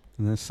good,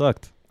 and it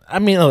sucked. I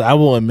mean, look, I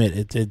will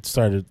admit it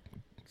started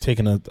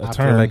taking a After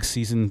turn. like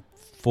season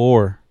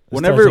 4. It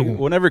started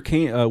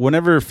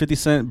Whenever 50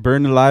 Cent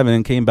burned alive and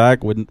then came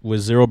back with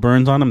 0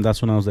 burns on him,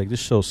 that's when I was like, this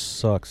show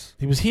sucks.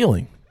 He was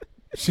healing.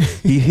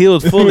 He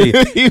healed fully.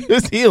 He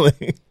was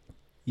healing.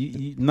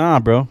 Nah,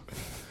 bro.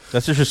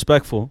 That's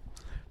disrespectful.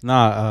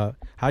 Nah,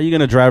 how you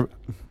gonna drive?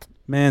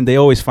 Man, they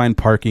always find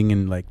parking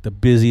in like the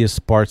busiest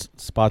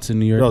spots in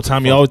New York. Yo,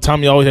 Tommy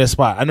always had a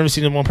spot. I never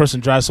seen one person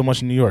drive so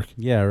much in New York.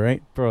 Yeah,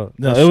 right, bro.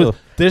 No, That it was,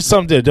 show- there's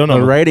something there. Don't know.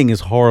 the writing is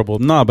horrible.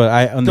 No, but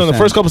I understand. No, the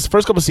first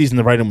couple seasons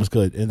the writing was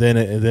good, and then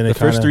the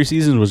first 3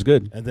 seasons was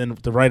good. and then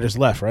the writers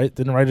left. Right?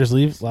 Didn't the writers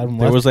leave? A lot of them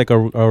There left. was like a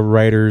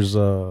writer's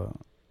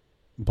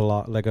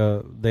block, like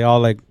they all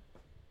like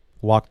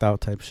walked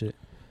out type shit.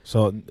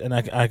 So, and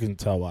I can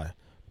tell why.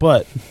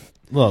 But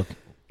look,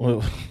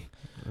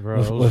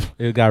 Bro,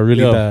 it got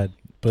really Yo. bad.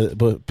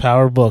 but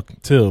Power Book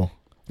 2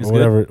 It's or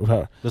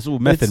whatever. This is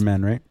Method It's-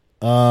 Man, right?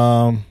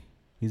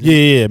 He's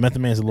Yeah.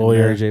 Method Man's a and lawyer.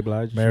 Mary J.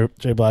 Blige. Mary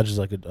J. Blige is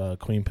like a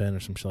queen pen or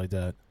some shit like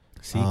that.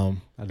 See, I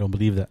don't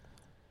believe that.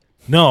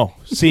 No,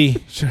 see,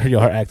 sure,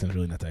 your acting is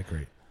really not that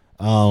great.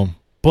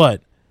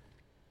 But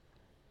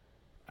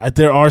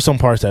there are some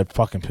parts that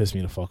fucking piss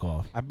me the fuck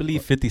off. I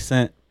believe 50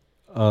 Cent.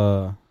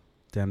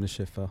 Damn, this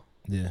shit fell.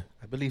 Yeah.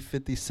 I believe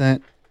 50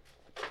 Cent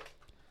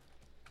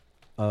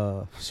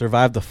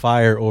survived the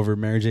fire over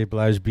Mary J.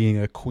 Blige being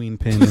a queen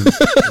pin and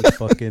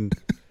fucking.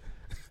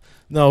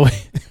 No,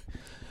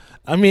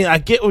 I mean, I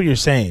get what you're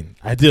saying.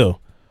 I do.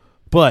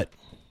 But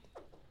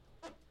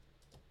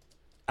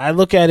I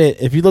look at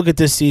it, if you look at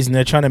this season,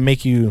 they're trying to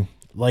make you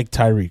like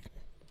Tyreek,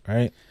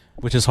 right?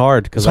 Which is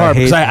hard because It's hard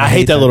because I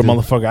hate that little dude.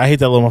 motherfucker. I hate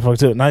that little motherfucker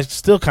too. And I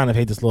still kind of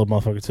hate this little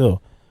motherfucker too.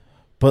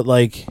 But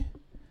like,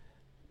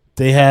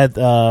 they had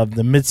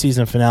the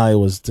mid-season finale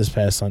was this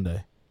past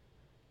Sunday.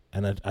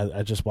 And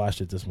I just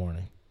watched it this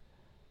morning.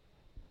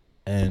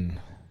 And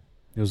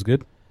It was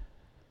good.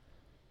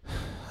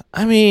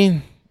 I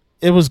mean,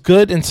 it was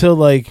good until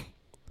like,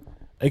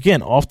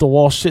 again, off the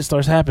wall shit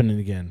starts happening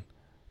again.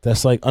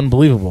 That's like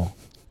unbelievable.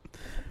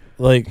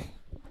 Like,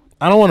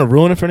 I don't want to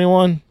ruin it for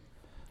anyone,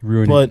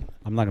 Ruined but it.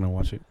 I'm not gonna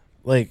watch it.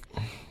 like,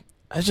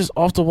 it's just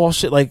off the wall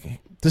shit. Like,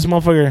 this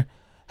motherfucker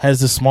has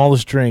the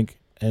smallest drink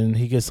and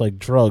he gets like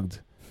drugged,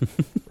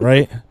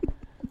 right?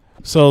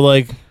 So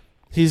like,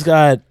 he's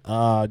got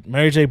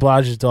Mary J.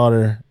 Blige's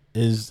daughter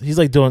he's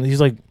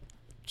like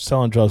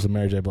selling drugs with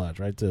Mary J. Blige,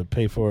 right, to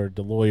pay for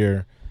the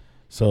lawyer.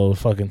 So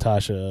fucking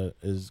Tasha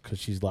is because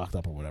she's locked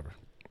up or whatever.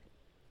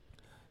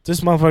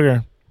 This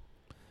motherfucker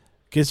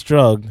gets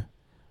drugged,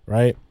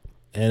 right,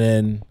 and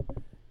then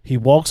He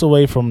walks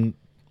away from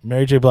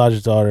Mary J.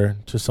 Blige's daughter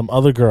to some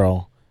other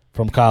girl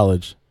from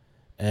college,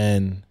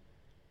 and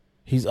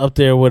he's up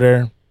there with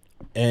her.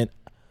 And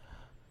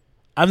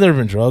I've never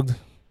been drugged,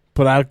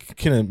 but I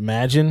can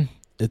imagine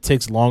it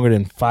takes longer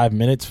than 5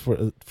 minutes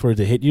for it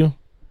to hit you.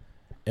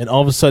 And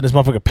all of a sudden, this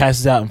motherfucker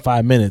passes out in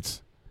 5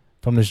 minutes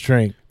from this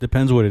drink.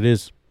 Depends what it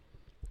is.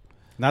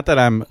 Not that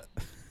I'm...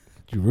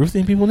 You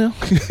roofing people now?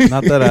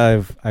 Not that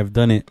I've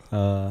done it,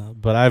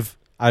 but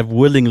I've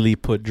willingly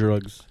put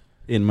drugs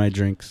in my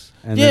drinks.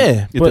 And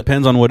Yeah, it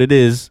depends on what it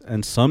is,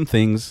 and some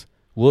things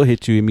will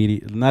hit you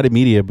not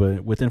immediate,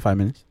 but within 5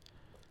 minutes.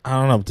 I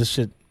don't know. This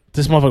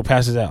motherfucker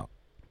passes out.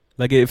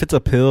 Like if it's a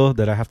pill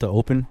that I have to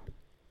open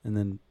and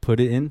then put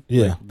it in,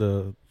 Yeah. like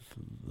the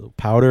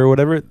powder or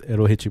whatever,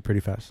 it'll hit you pretty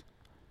fast.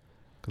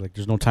 'Cause like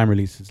there's no time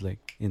release; it's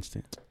like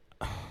instant.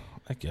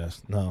 I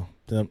guess. No,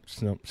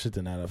 shit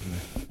did not add up for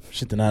me.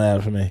 Shit did not add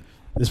up for me.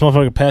 This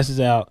motherfucker passes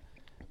out,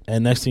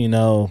 and next thing you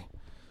know,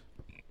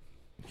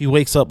 he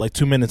wakes up like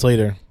 2 minutes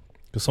later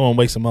because someone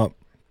wakes him up.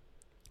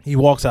 He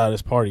walks out of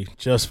this party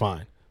just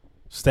fine,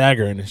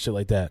 staggering and shit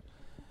like that.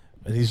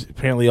 And he's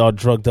apparently all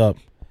drugged up.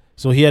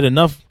 So he had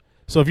enough.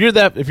 So if you're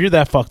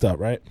that fucked up,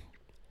 right?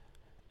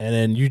 And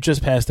then you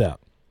just passed out,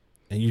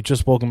 and you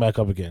just woken back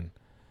up again,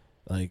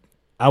 like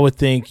I would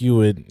think you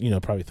would,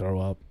 probably throw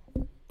up.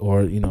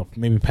 Or,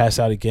 maybe pass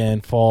out again,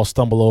 fall,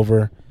 stumble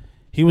over.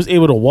 He was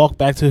able to walk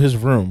back to his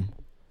room,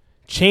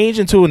 change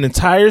into an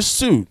entire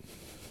suit,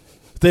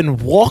 then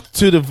walk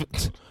to the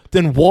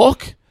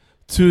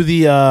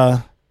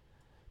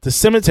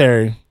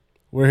cemetery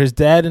where his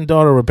dad and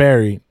daughter were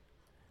buried,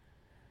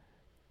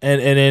 and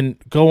then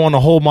go on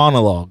a whole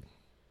monologue.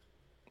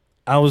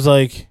 I was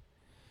like,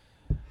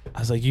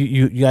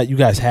 you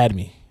guys had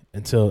me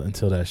until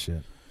that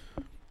shit.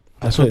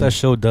 That's what that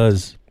show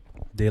does.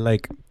 They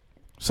like.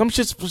 Some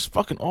shit's just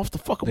fucking off the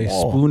fucking They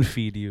wall. spoon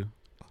feed you,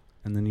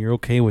 and then you're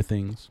okay with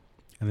things,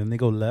 and then they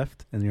go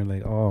left, and you're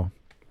like, "Oh,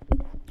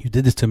 you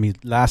did this to me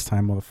last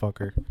time,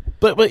 motherfucker."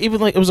 But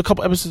even like it was a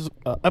couple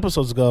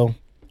episodes ago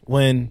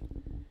when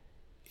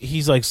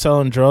he's like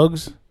selling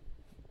drugs,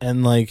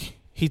 and like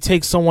he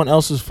takes someone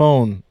else's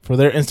phone for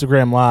their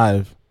Instagram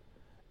live,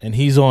 and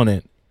he's on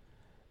it,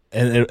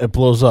 and it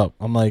blows up.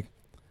 I'm like,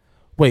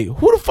 wait,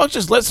 who the fuck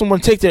just let someone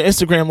take their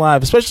Instagram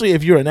live? Especially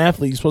if you're an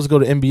athlete, you're supposed to go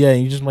to NBA,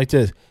 and you just like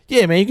this.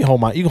 Yeah, man, you can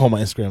hold my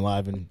Instagram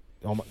live and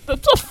the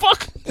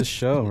fuck. It's a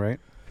show, right?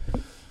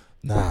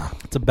 Nah,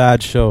 it's a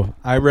bad show.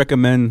 I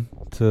recommend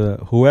to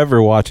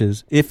whoever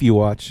watches, if you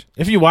watch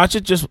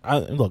it, just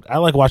look. I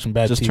like watching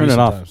bad. Just TV turn it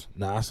sometimes. off.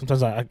 Nah,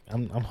 sometimes I'm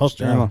hooked.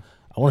 Turn it off.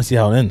 I want to see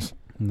how it ends.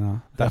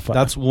 No,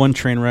 that's one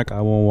train wreck I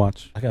won't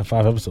watch. I got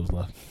 5 episodes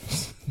left.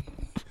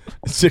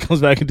 Shit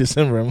comes back in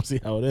December. I'm gonna see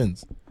how it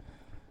ends.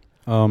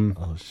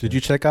 Did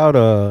you check out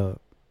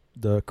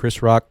the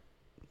Chris Rock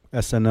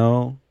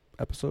SNL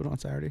episode on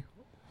Saturday?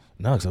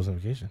 No, because I was on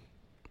vacation.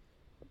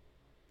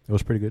 It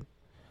was pretty good.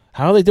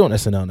 How are they doing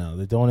SNL now?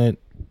 They're doing it.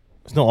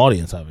 There's no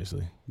audience,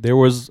 obviously. There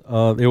was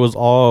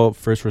all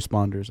first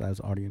responders as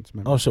audience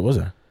members. Oh shit, was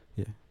there?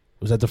 Yeah.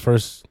 Was that the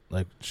first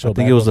show? I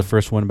think it was the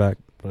first one back.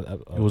 It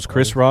It was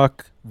Chris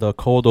Rock. The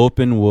cold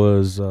open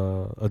was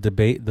a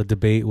debate. The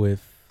debate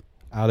with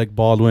Alec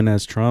Baldwin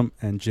as Trump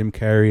and Jim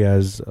Carrey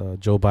as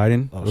Joe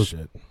Biden. Oh it was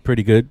shit.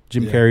 pretty good.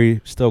 Jim Carrey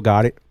still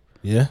got it.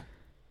 Yeah.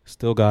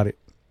 Still got it.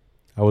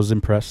 I was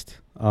impressed.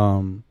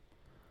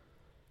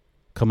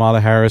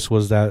 Kamala Harris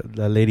was that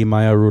lady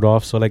Maya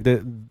Rudolph. So like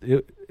it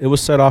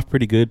was set off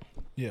pretty good.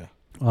 Yeah.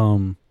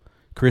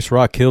 Chris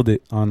Rock killed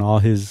it on all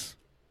his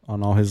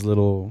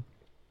little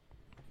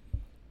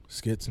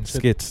skits and shit.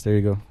 skits. There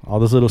you go. All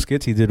those little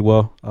skits he did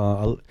well.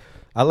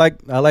 I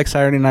like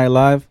Saturday Night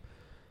Live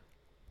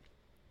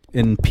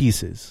in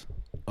pieces.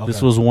 Okay.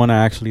 This was one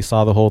I actually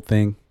saw the whole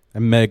thing.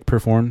 And Meg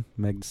performed.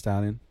 Meg Thee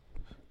Stallion.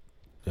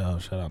 Yo,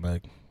 shout out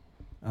Meg.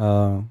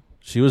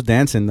 She was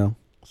dancing though,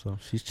 so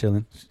she's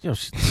chilling. Yo,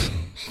 she's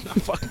not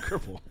fucking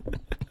crippled.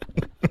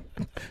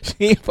 She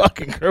ain't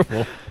fucking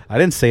crippled. I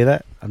didn't say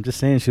that. I'm just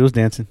saying she was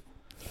dancing.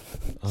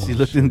 She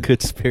looked in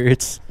good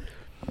spirits.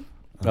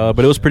 But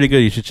it was pretty good.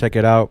 You should check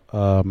it out.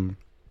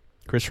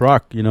 Chris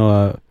Rock,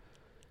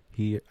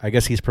 I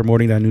guess he's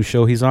promoting that new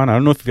show he's on. I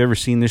don't know if you've ever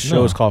seen this show.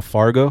 No. It's called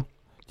Fargo.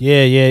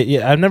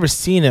 Yeah. I've never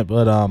seen it,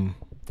 but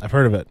I've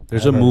heard of it.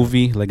 There's a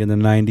movie like in the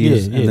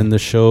 90s, Yeah. and then the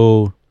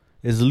show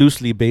is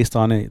loosely based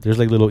on it. There's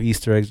like little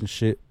Easter eggs and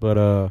shit. But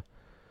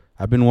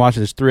I've been watching.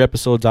 There's 3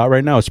 episodes out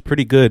right now. It's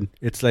pretty good.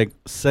 It's like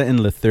set in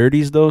the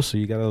 30s though, so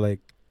you gotta like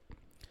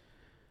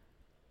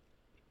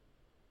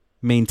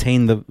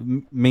maintain that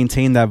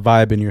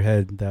vibe in your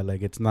head that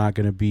like it's not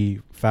gonna be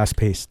fast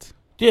paced.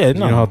 Yeah, You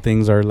know how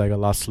things are like a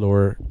lot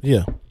slower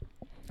Yeah.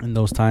 in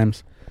those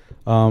times.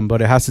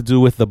 But it has to do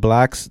with the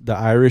blacks, the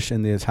Irish,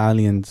 and the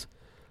Italians,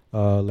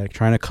 like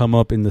trying to come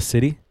up in the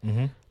city,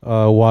 Mm-hmm.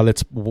 while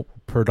it's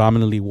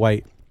predominantly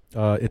white.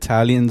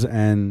 Italians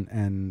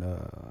and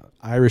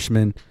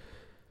Irishmen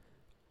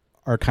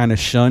are kind of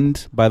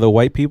shunned by the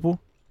white people,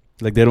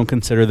 like they don't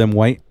consider them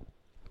white.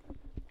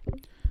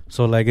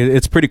 So like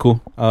it's pretty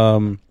cool.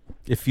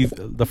 if you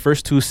the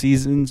first 2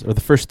 seasons or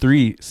the first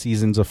 3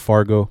 seasons of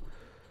Fargo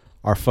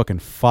are fucking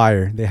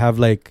fire. They have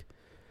like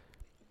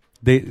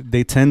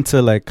they tend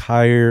to like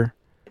hire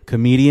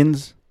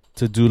comedians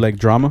to do like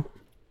drama.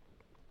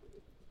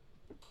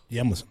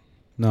 Yeah, I'm listening.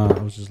 No, I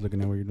was just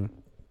looking at what you're doing.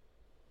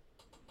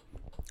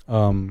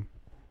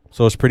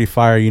 So it's pretty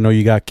fire. You know,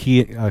 you got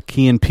Key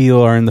and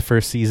Peele are in the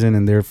first season,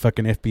 and they're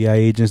fucking FBI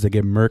agents that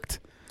get murked.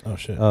 Oh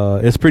shit.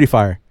 It's pretty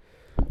fire.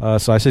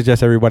 So I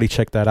suggest everybody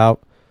check that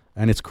out.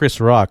 And it's Chris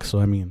Rock,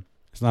 so I mean,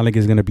 it's not like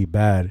it's gonna be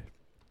bad.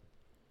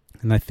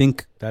 And I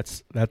think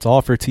that's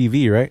all for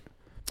TV, right?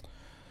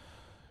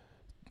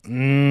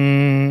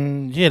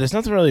 Yeah, there's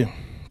nothing really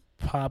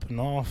popping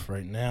off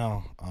right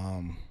now.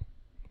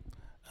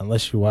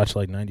 Unless you watch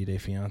like 90 Day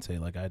Fiance,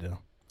 like I do.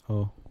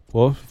 Oh,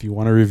 well, if you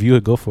want to review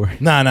it, go for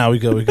it. Nah, we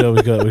good.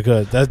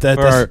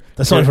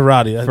 That's only for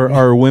Roddy. For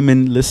our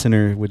women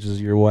listener, which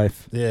is your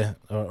wife. Yeah,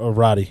 or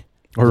Roddy.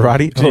 Or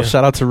Roddy? Oh, Yeah.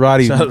 shout out to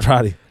Roddy. Shout out to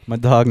Roddy. My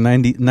dog,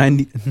 90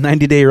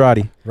 day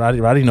Roddy.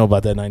 Roddy know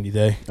about that 90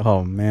 Day.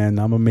 Oh, man,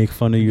 I'm going to make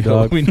fun of you,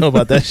 dog. We know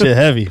about that shit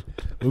heavy.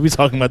 We be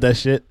talking about that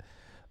shit.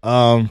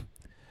 Nah,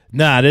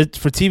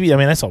 for TV, I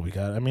mean, that's all we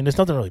got. I mean, there's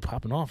nothing really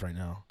popping off right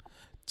now.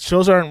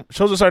 Shows are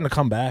starting to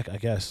come back, I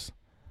guess.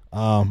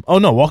 Oh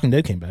no, Walking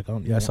Dead came back.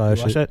 Yeah, I saw that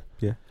shit. That?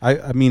 Yeah,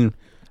 I mean,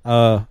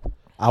 I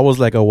was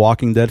like a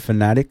Walking Dead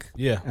fanatic.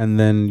 Yeah, and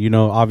then you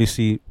know,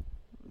 obviously,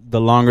 the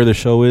longer the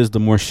show is, the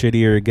more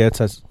shittier it gets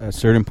at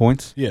certain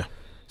points. Yeah,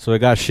 so it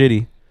got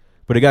shitty,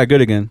 but it got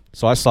good again.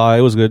 So I saw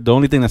it was good. The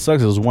only thing that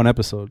sucks is it was 1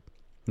 episode.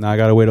 Now I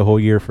gotta wait a whole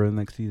year for the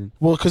next season.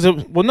 well,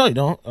 no, you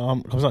don't.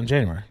 It comes out in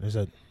January. They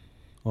said.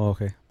 Oh,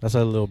 okay, that's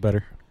a little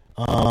better.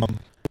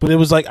 But it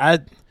was like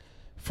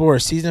for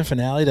a season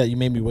finale that you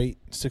made me wait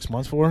 6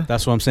 months for.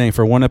 That's what I'm saying.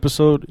 For 1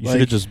 episode, you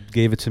should have just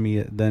gave it to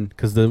me then,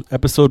 because the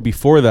episode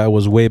before that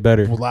was way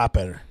better. A lot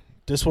better.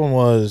 This one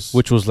was,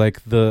 which was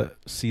like the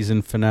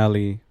season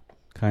finale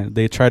kind of.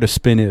 They try to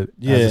spin it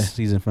as a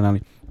season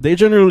finale. They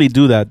generally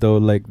do that though.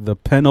 Like the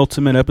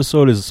penultimate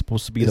episode is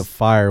supposed to be the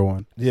fire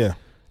one. Yeah,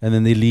 and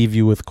then they leave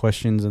you with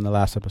questions in the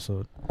last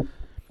episode.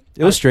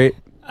 It was straight.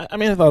 I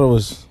mean, I thought it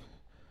was.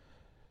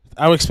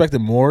 I would expect it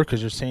more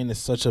because you're saying it's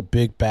such a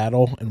big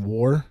battle and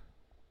war.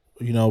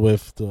 You know,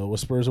 with the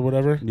Whisperers or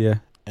whatever. Yeah.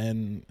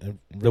 And really,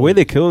 the way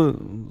they kill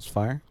it was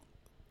fire.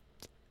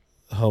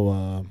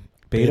 Oh,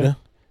 Beta?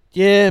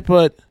 Yeah,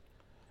 but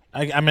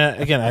I mean,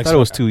 again, I thought it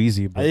was too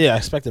easy. But I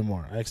expected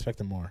more.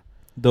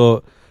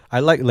 Though I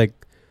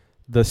like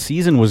the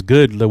season was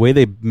good. The way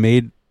they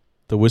made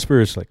the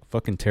Whisperers like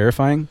fucking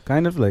terrifying,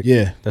 kind of like.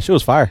 Yeah, that shit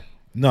was fire.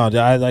 No,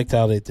 I liked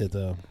how they did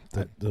the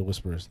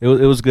Whisperers. It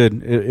was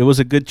good. It was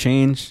a good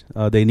change.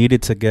 They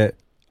needed to get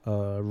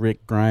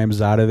Rick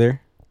Grimes out of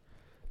there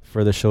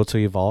for the show to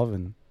evolve,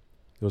 and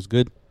it was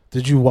good.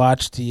 Did you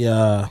watch the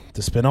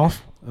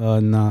spinoff?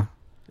 Nah.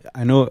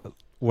 I know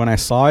when I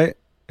saw it,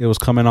 it was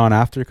coming on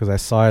after because I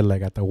saw it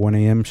like at the 1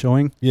 a.m.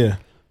 showing. Yeah.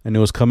 And it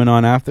was coming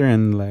on after,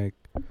 and like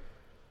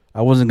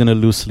I wasn't gonna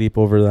lose sleep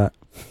over that,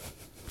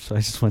 so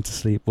I just went to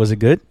sleep. Was it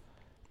good?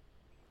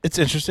 It's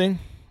interesting.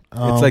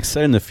 It's like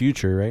set in the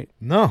future, right?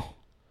 No.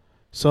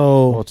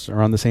 So it's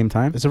around the same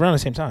time? It's around the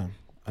same time.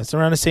 It's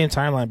around the same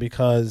timeline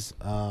because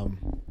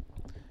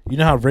you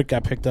know how Rick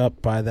got picked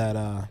up by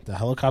that the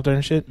helicopter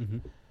and shit? Mm-hmm.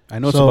 I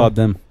know it's about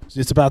them.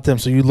 It's about them.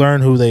 So you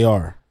learn who they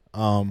are.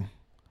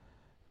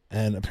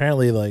 And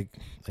apparently, like,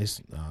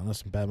 there's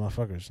some bad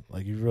motherfuckers.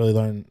 Like, you really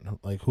learn,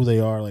 like, who they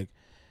are. Like,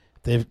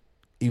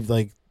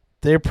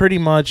 they're pretty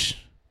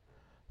much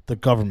the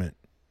government.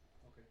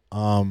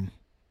 And,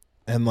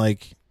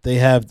 like, they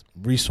have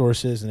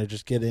resources, and they're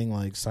just getting,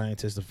 like,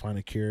 scientists to find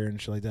a cure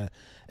and shit like that.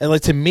 And,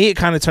 like, to me, it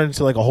kind of turned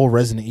into, like, a whole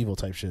Resident Evil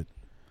type shit.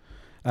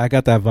 I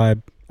got that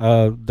vibe.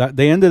 That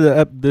they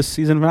ended this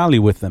season finale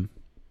with them.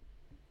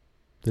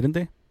 Didn't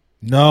they?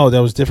 No, that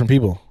was different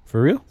people.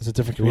 For real? It's a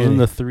different community.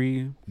 Wasn't the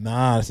 3?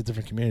 Nah, it's a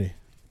different community.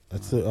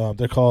 That's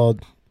they're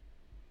called.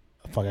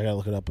 Fuck, I gotta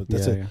look it up. But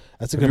that's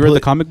that's a. Have you read the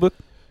comic book?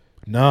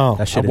 No,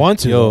 that shit I want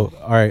to. Yo,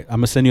 all right, I'm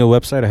gonna send you a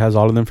website. It has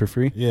all of them for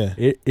free. Yeah,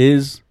 it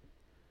is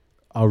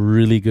a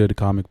really good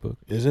comic book.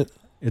 Is it?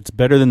 It's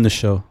better than the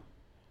show.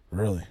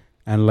 Really?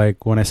 And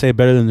like when I say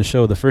better than the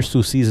show, the first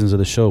 2 seasons of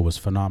the show was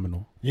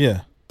phenomenal.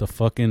 Yeah. The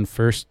fucking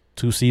first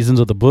 2 seasons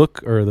of the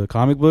book or the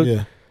comic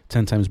book,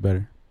 10 times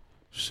better.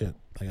 Shit,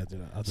 I gotta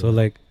do that. So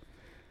like,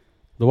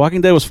 The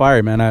Walking Dead was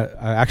fire, man.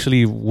 I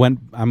actually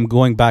I'm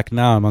going back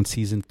now. I'm on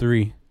season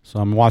 3, so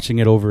I'm watching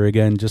it over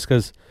again just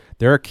because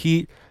there are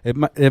key.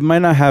 It might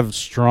not have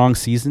strong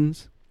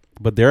seasons,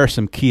 but there are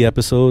some key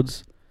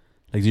episodes.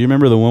 Like, do you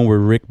remember the one where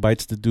Rick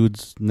bites the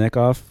dude's neck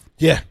off?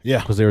 Yeah.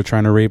 Because they were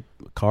trying to rape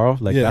Carl.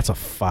 Like, that's a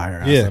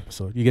fire ass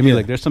episode. You get me?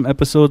 Like, there's some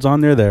episodes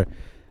on there that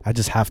I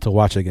just have to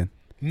watch again.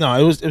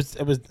 No,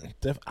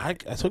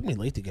 it took me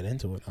late to get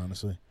into it,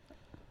 honestly.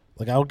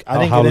 Like I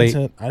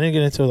didn't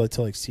get into it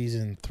until like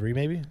season 3,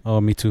 maybe.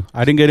 Oh, me too.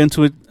 I didn't get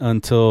into it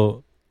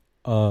until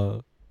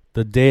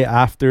the day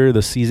after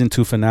the season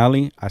 2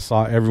 finale. I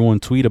saw everyone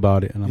tweet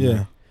about it, and I'm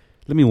like,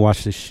 let me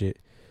watch this shit.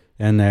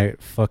 And I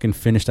fucking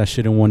finished that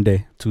shit in one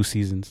day, 2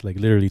 seasons, like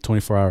literally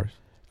 24 hours.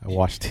 I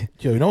watched it.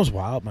 Yo, you know what's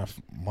wild? My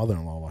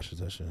mother-in-law watches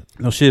that shit.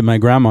 No shit, my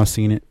grandma's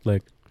seen it.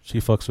 Like, she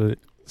fucks with it.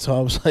 So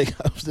I was like,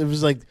 it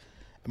was like,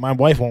 my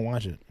wife won't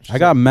watch it. I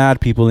got mad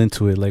people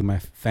into it, like my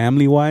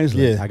family-wise.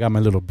 Like, Yeah. I got my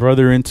little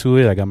brother into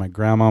it. I got my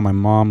grandma, my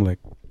mom. Like,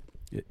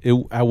 it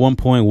at one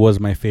point was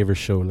my favorite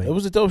show. Like, It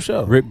was a dope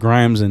show. Rick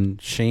Grimes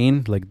and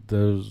Shane, like,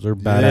 they're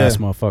badass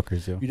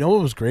motherfuckers, yo. You know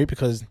what was great?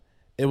 Because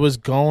it was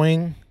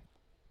going,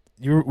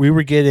 we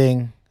were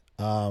getting,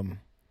 I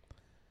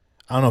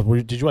don't know,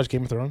 did you watch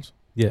Game of Thrones?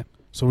 Yeah.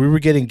 So we were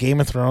getting Game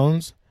of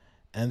Thrones,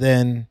 and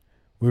then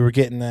we were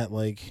getting that,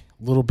 like,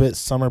 little bit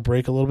summer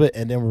break a little bit,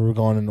 and then we were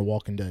going into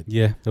Walking Dead.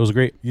 Yeah, it was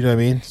great. You know what I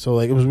mean? So,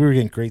 like, we were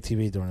getting great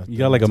TV during it. You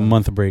got like a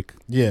month break.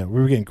 Yeah,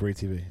 we were getting great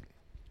TV.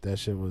 That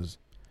shit was...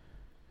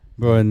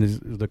 Bro, and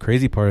the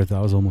crazy part is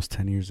that was almost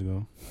 10 years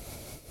ago.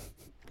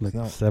 Like,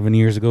 No. 7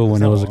 years ago when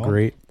That's it not was wild.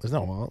 great. It's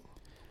not wild.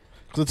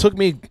 Because it took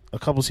me a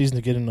couple seasons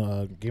to get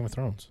into Game of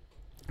Thrones.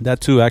 That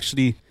too,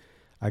 actually,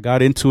 I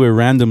got into it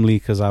randomly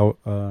because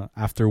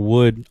after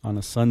Wood on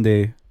a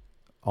Sunday,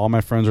 all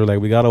my friends were like,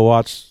 we got to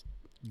watch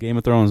Game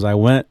of Thrones. I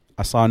went,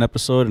 I saw an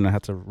episode, and I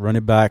had to run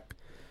it back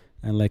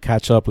and like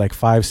catch up like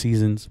 5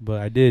 seasons.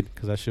 But I did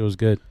because that shit was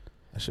good.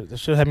 That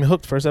should have me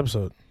hooked first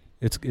episode.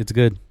 It's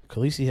good.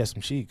 Khaleesi has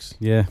some cheeks.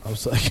 Yeah. I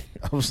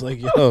was like,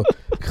 yo,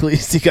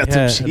 Khaleesi got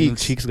Yeah, some and the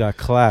cheeks. cheeks got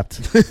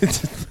clapped.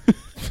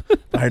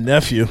 Our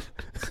nephew.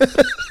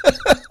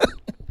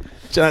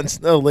 Jon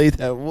Snow laid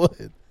that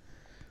wood.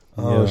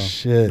 Oh, Yeah.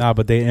 shit. Nah,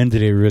 but they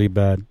ended it really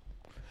bad.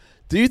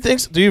 Do you think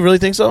so? Do you really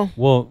think so?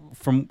 Well,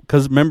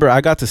 because remember,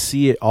 I got to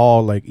see it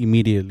all like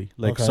immediately.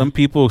 Like Okay. some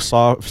people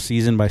saw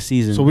season by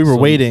season. So we were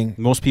waiting.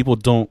 Most people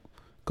don't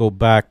go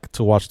back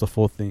to watch the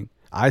full thing.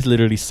 I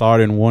literally saw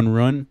it in one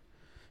run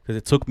because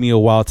it took me a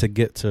while to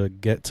get to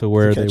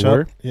where they catch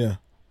were. up? Yeah.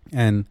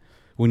 And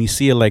when you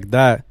see it like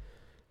that,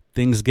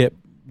 things get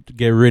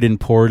written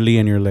poorly,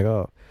 and you're like,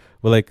 oh.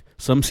 But like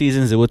some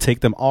seasons, it would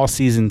take them all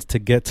seasons to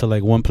get to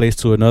like one place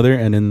to another,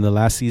 and in the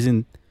last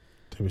season,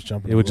 It was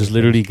jumping. it would just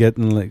literally get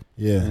in like.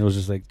 Yeah. It was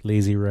just like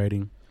lazy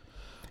writing.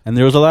 And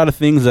there was a lot of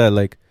things that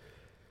like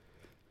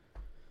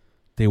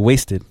they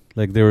wasted.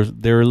 Like there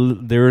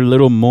were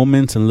little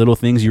moments and little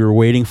things you were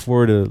waiting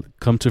for to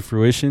come to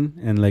fruition,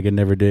 and like it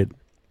never did.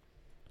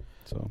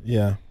 So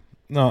Yeah.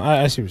 No,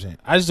 I see what you're saying.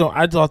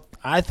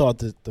 I thought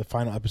that the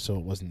final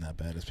episode wasn't that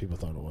bad as people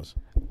thought it was.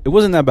 it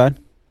wasn't that bad.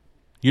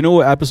 You know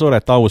what episode I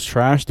thought was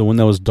trash? The one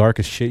that was dark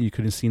as shit. You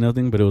couldn't see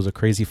nothing, but it was a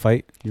crazy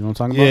fight. You know what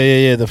I'm talking about?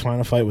 Yeah. The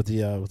final fight with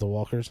the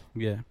walkers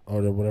Yeah.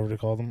 or the whatever they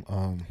call them.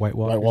 White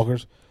Walkers. White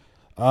walkers.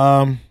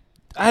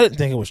 I didn't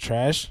think it was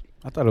trash.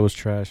 I thought it was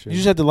trash. Yeah. You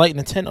just had to lighten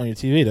the tent on your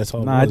TV. That's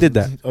all. Nah, it was. I did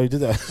that. Oh, you did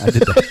that. I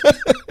did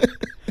that.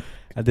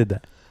 I did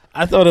that.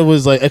 I thought it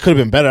was like it could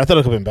have been better. I thought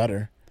it could have been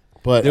better,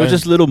 but There were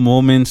just little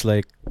moments,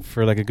 like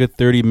for like a good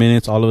 30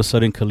 minutes. All of a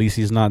sudden,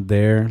 Khaleesi's not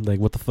there. Like,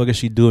 what the fuck is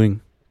she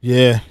doing?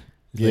 yeah.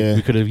 Like, Yeah.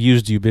 we could have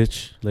used you,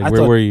 bitch. Like, I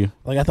where thought- were you?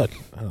 Like I don't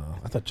know.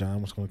 I thought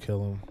John was gonna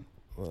kill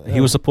him. He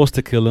was supposed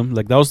to kill him.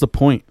 Like, that was the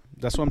point.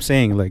 That's what I'm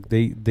saying. Like,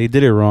 they did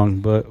it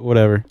wrong, but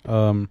whatever.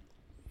 all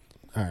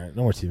right.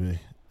 No more TV.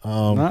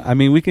 I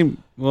mean, we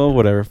can. Well,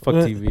 whatever. Fuck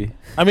Well, TV.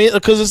 I mean,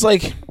 because it's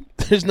like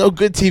there's no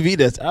good TV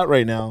that's out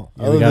right now.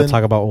 Yeah, other we gotta than-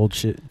 talk about old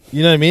shit.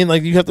 You know what I mean?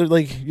 Like you have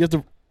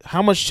to.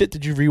 How much shit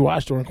did you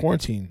rewatch during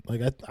quarantine?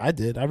 Like I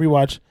did. I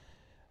rewatched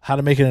How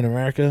to Make It in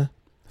America.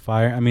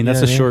 Fire. I mean, Yeah,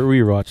 that's a yeah. short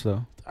rewatch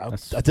though.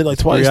 I did like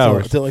 3 twice. Though.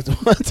 hours. I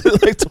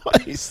did like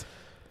twice.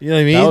 You know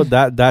what I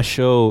mean? That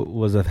show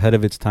was ahead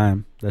of its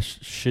time. That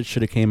shit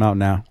should have came out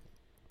now.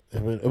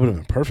 It would have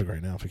been perfect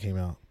right now if it came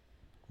out.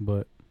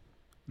 But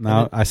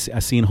now I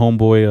seen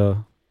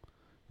Homeboy,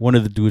 one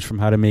of the dudes from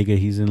How to Make It.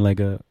 He's in like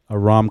a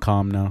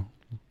rom-com now.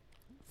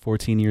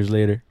 14 years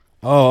later.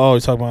 Oh,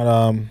 you're talking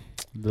about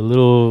The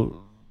little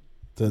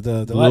the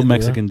little Latin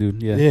Mexican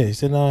dude. Yeah. Yeah,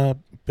 he's in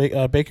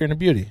Baker and the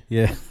Beauty.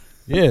 Yeah.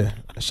 Yeah,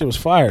 that shit was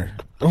fire.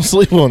 Don't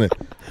sleep on it.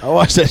 I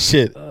watched that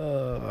shit.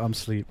 I'm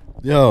asleep.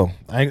 Yo,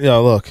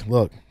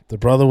 look. The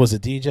brother was a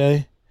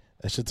DJ.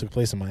 That shit took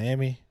place in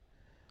Miami.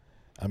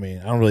 I mean,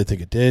 I don't really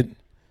think it did.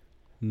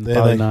 They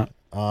Probably like-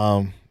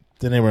 not.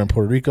 Then they were in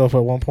Puerto Rico for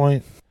at one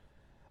point.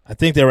 I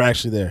think they were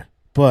actually there.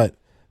 But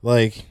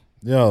like,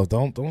 yo,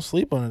 don't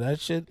sleep on it. That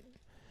shit.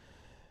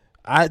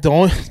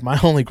 My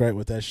only gripe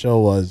with that show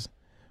was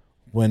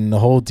when the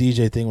whole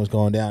DJ thing was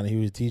going down. He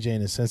was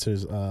DJing his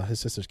sister's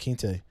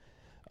Quinte.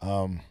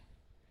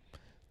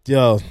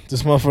 Yo,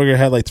 this motherfucker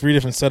had like 3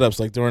 different setups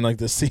like during like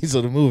the scenes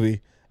of the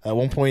movie. At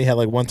one point he had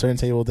like one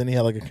turntable, then he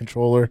had like a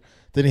controller,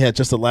 then he had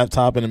just a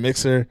laptop and a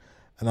mixer,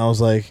 and I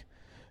was like,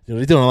 yo,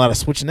 they're doing a lot of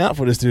switching out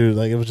for this dude.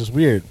 Like it was just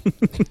weird.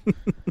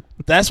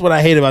 That's what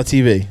I hate about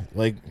TV.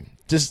 Like,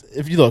 just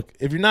if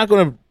you're not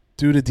gonna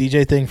do the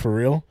DJ thing for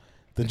real,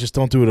 then just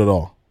don't do it at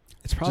all.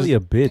 It's probably a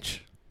bitch.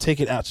 Take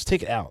it out. Just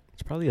take it out.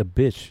 It's probably a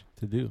bitch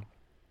to do.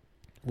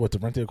 What, to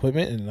rent the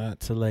equipment and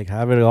not? To like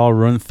have it all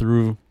run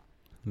through,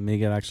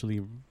 make it actually.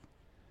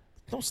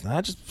 No, it's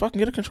not. Just fucking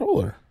get a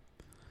controller.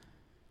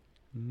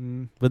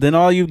 But then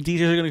all you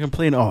DJs are gonna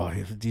complain. Oh,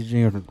 he's a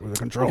DJ with a I don't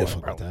controller. give a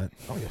fuck about that.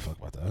 I don't give a fuck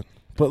about that.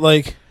 But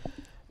like,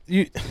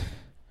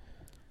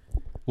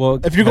 Well,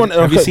 If you're going-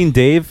 have you okay. seen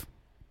Dave?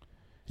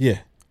 Yeah,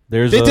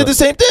 There's they did the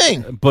same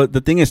thing. But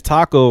the thing is,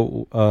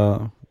 Taco.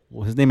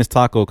 Well, his name is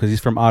Taco because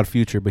he's from Odd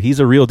Future, but he's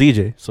a real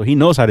DJ, so he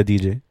knows how to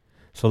DJ.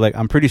 So like,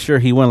 I'm pretty sure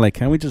he went like,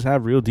 "Can we just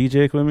have real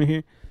DJ equipment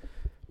here?"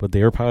 But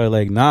they were probably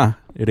like, "Nah,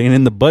 it ain't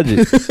in the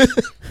budget."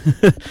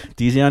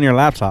 DJ on your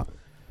laptop.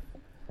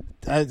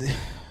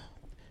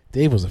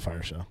 Dave was a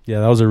fire show. Yeah,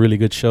 that was a really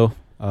good show.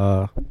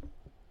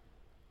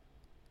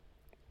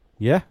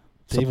 Yeah,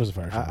 Dave was a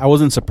fire show. I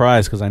wasn't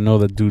surprised because I know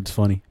the dude's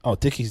funny. Oh,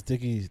 Dickie's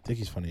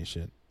funny as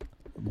shit.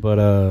 But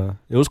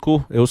it was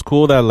cool. It was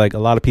cool that like a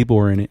lot of people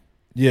were in it.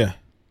 Yeah.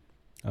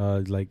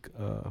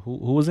 Who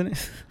was in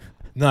it?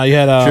 No, you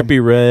had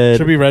Trippie Redd.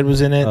 Trippie Redd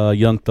was in it.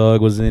 Young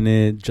Thug was in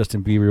it.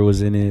 Justin Bieber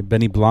was in it.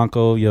 Benny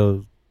Blanco.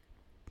 Yo,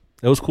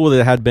 it was cool that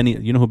it had Benny.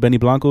 You know who Benny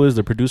Blanco is?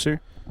 The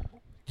producer.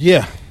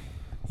 Yeah.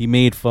 He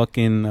made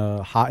fucking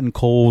Hot and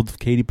Cold,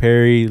 Katy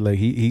Perry. Like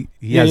he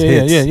has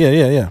hits.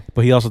 Yeah.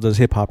 But he also does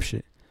hip hop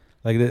shit.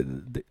 Like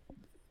that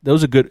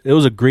was a good. It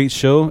was a great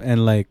show.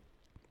 And like,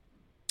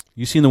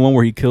 you seen the one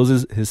where he kills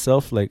his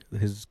self, like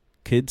his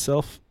kid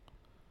self.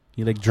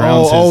 He like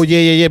drowns.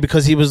 Yeah.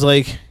 Because he was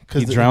like,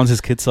 he drowns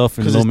his kid self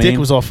in because lo his dick mein.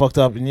 was all fucked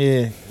up, and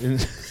yeah,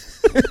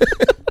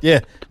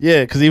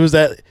 because he was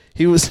at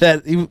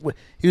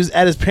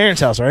his parents'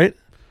 house, right?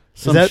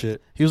 Some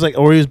shit. He was like,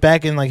 or he was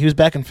back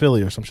in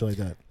Philly or some shit like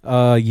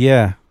that.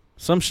 Yeah,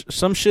 some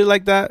shit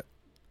like that.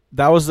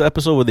 That was the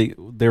episode where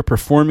they're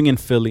performing in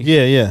Philly.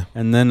 Yeah.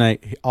 And then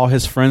all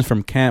his friends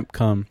from camp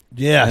come.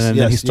 Yes, and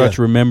then he starts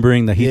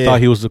remembering that he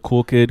thought he was the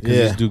cool kid because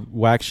he's do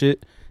whack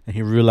shit, and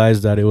he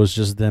realized that it was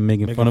just them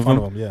making fun of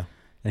him. Yeah.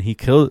 And he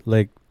killed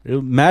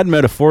mad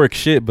metaphoric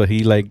shit, but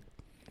he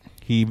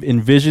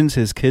envisions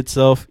his kid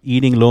self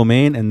eating lo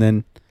mein, and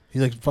then he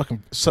like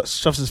fucking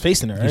shoves his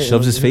face in there. Right? He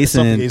shoves his face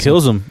in and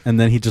kills him, and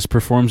then he just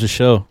performs a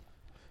show.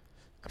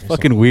 It's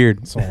fucking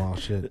weird. Some wild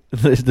shit.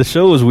 The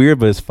show was weird,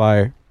 but it's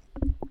fire.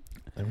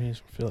 I mean, he's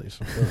from Philly.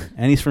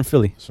 And he's from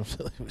Philly. He's from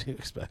Philly. What do you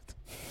expect?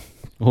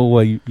 Oh,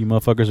 what, you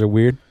motherfuckers are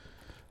weird?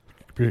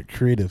 We're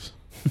creatives.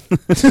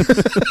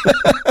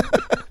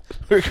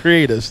 We're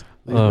creatives.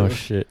 Oh,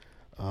 shit.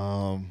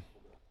 I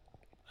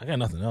got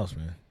nothing else,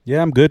 man.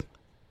 Yeah, I'm good.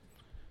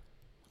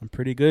 I'm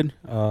pretty good.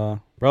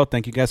 Bro,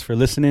 thank you guys for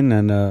listening,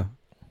 and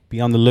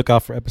be on the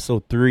lookout for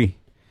episode 3.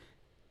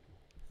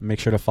 Make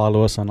sure to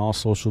follow us on all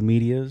social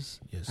medias.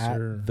 Yes, at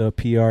sir. The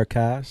PR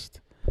Cast.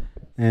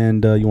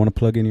 And you want to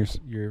plug in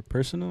your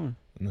personal?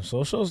 In the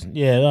socials?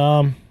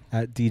 Yeah.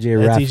 At DJ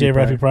Raffy DJ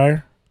Raffy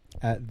Pryor.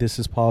 At This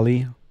Is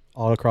Paulie,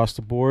 all across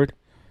the board.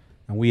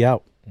 And we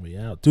out. We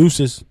out.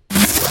 Deuces.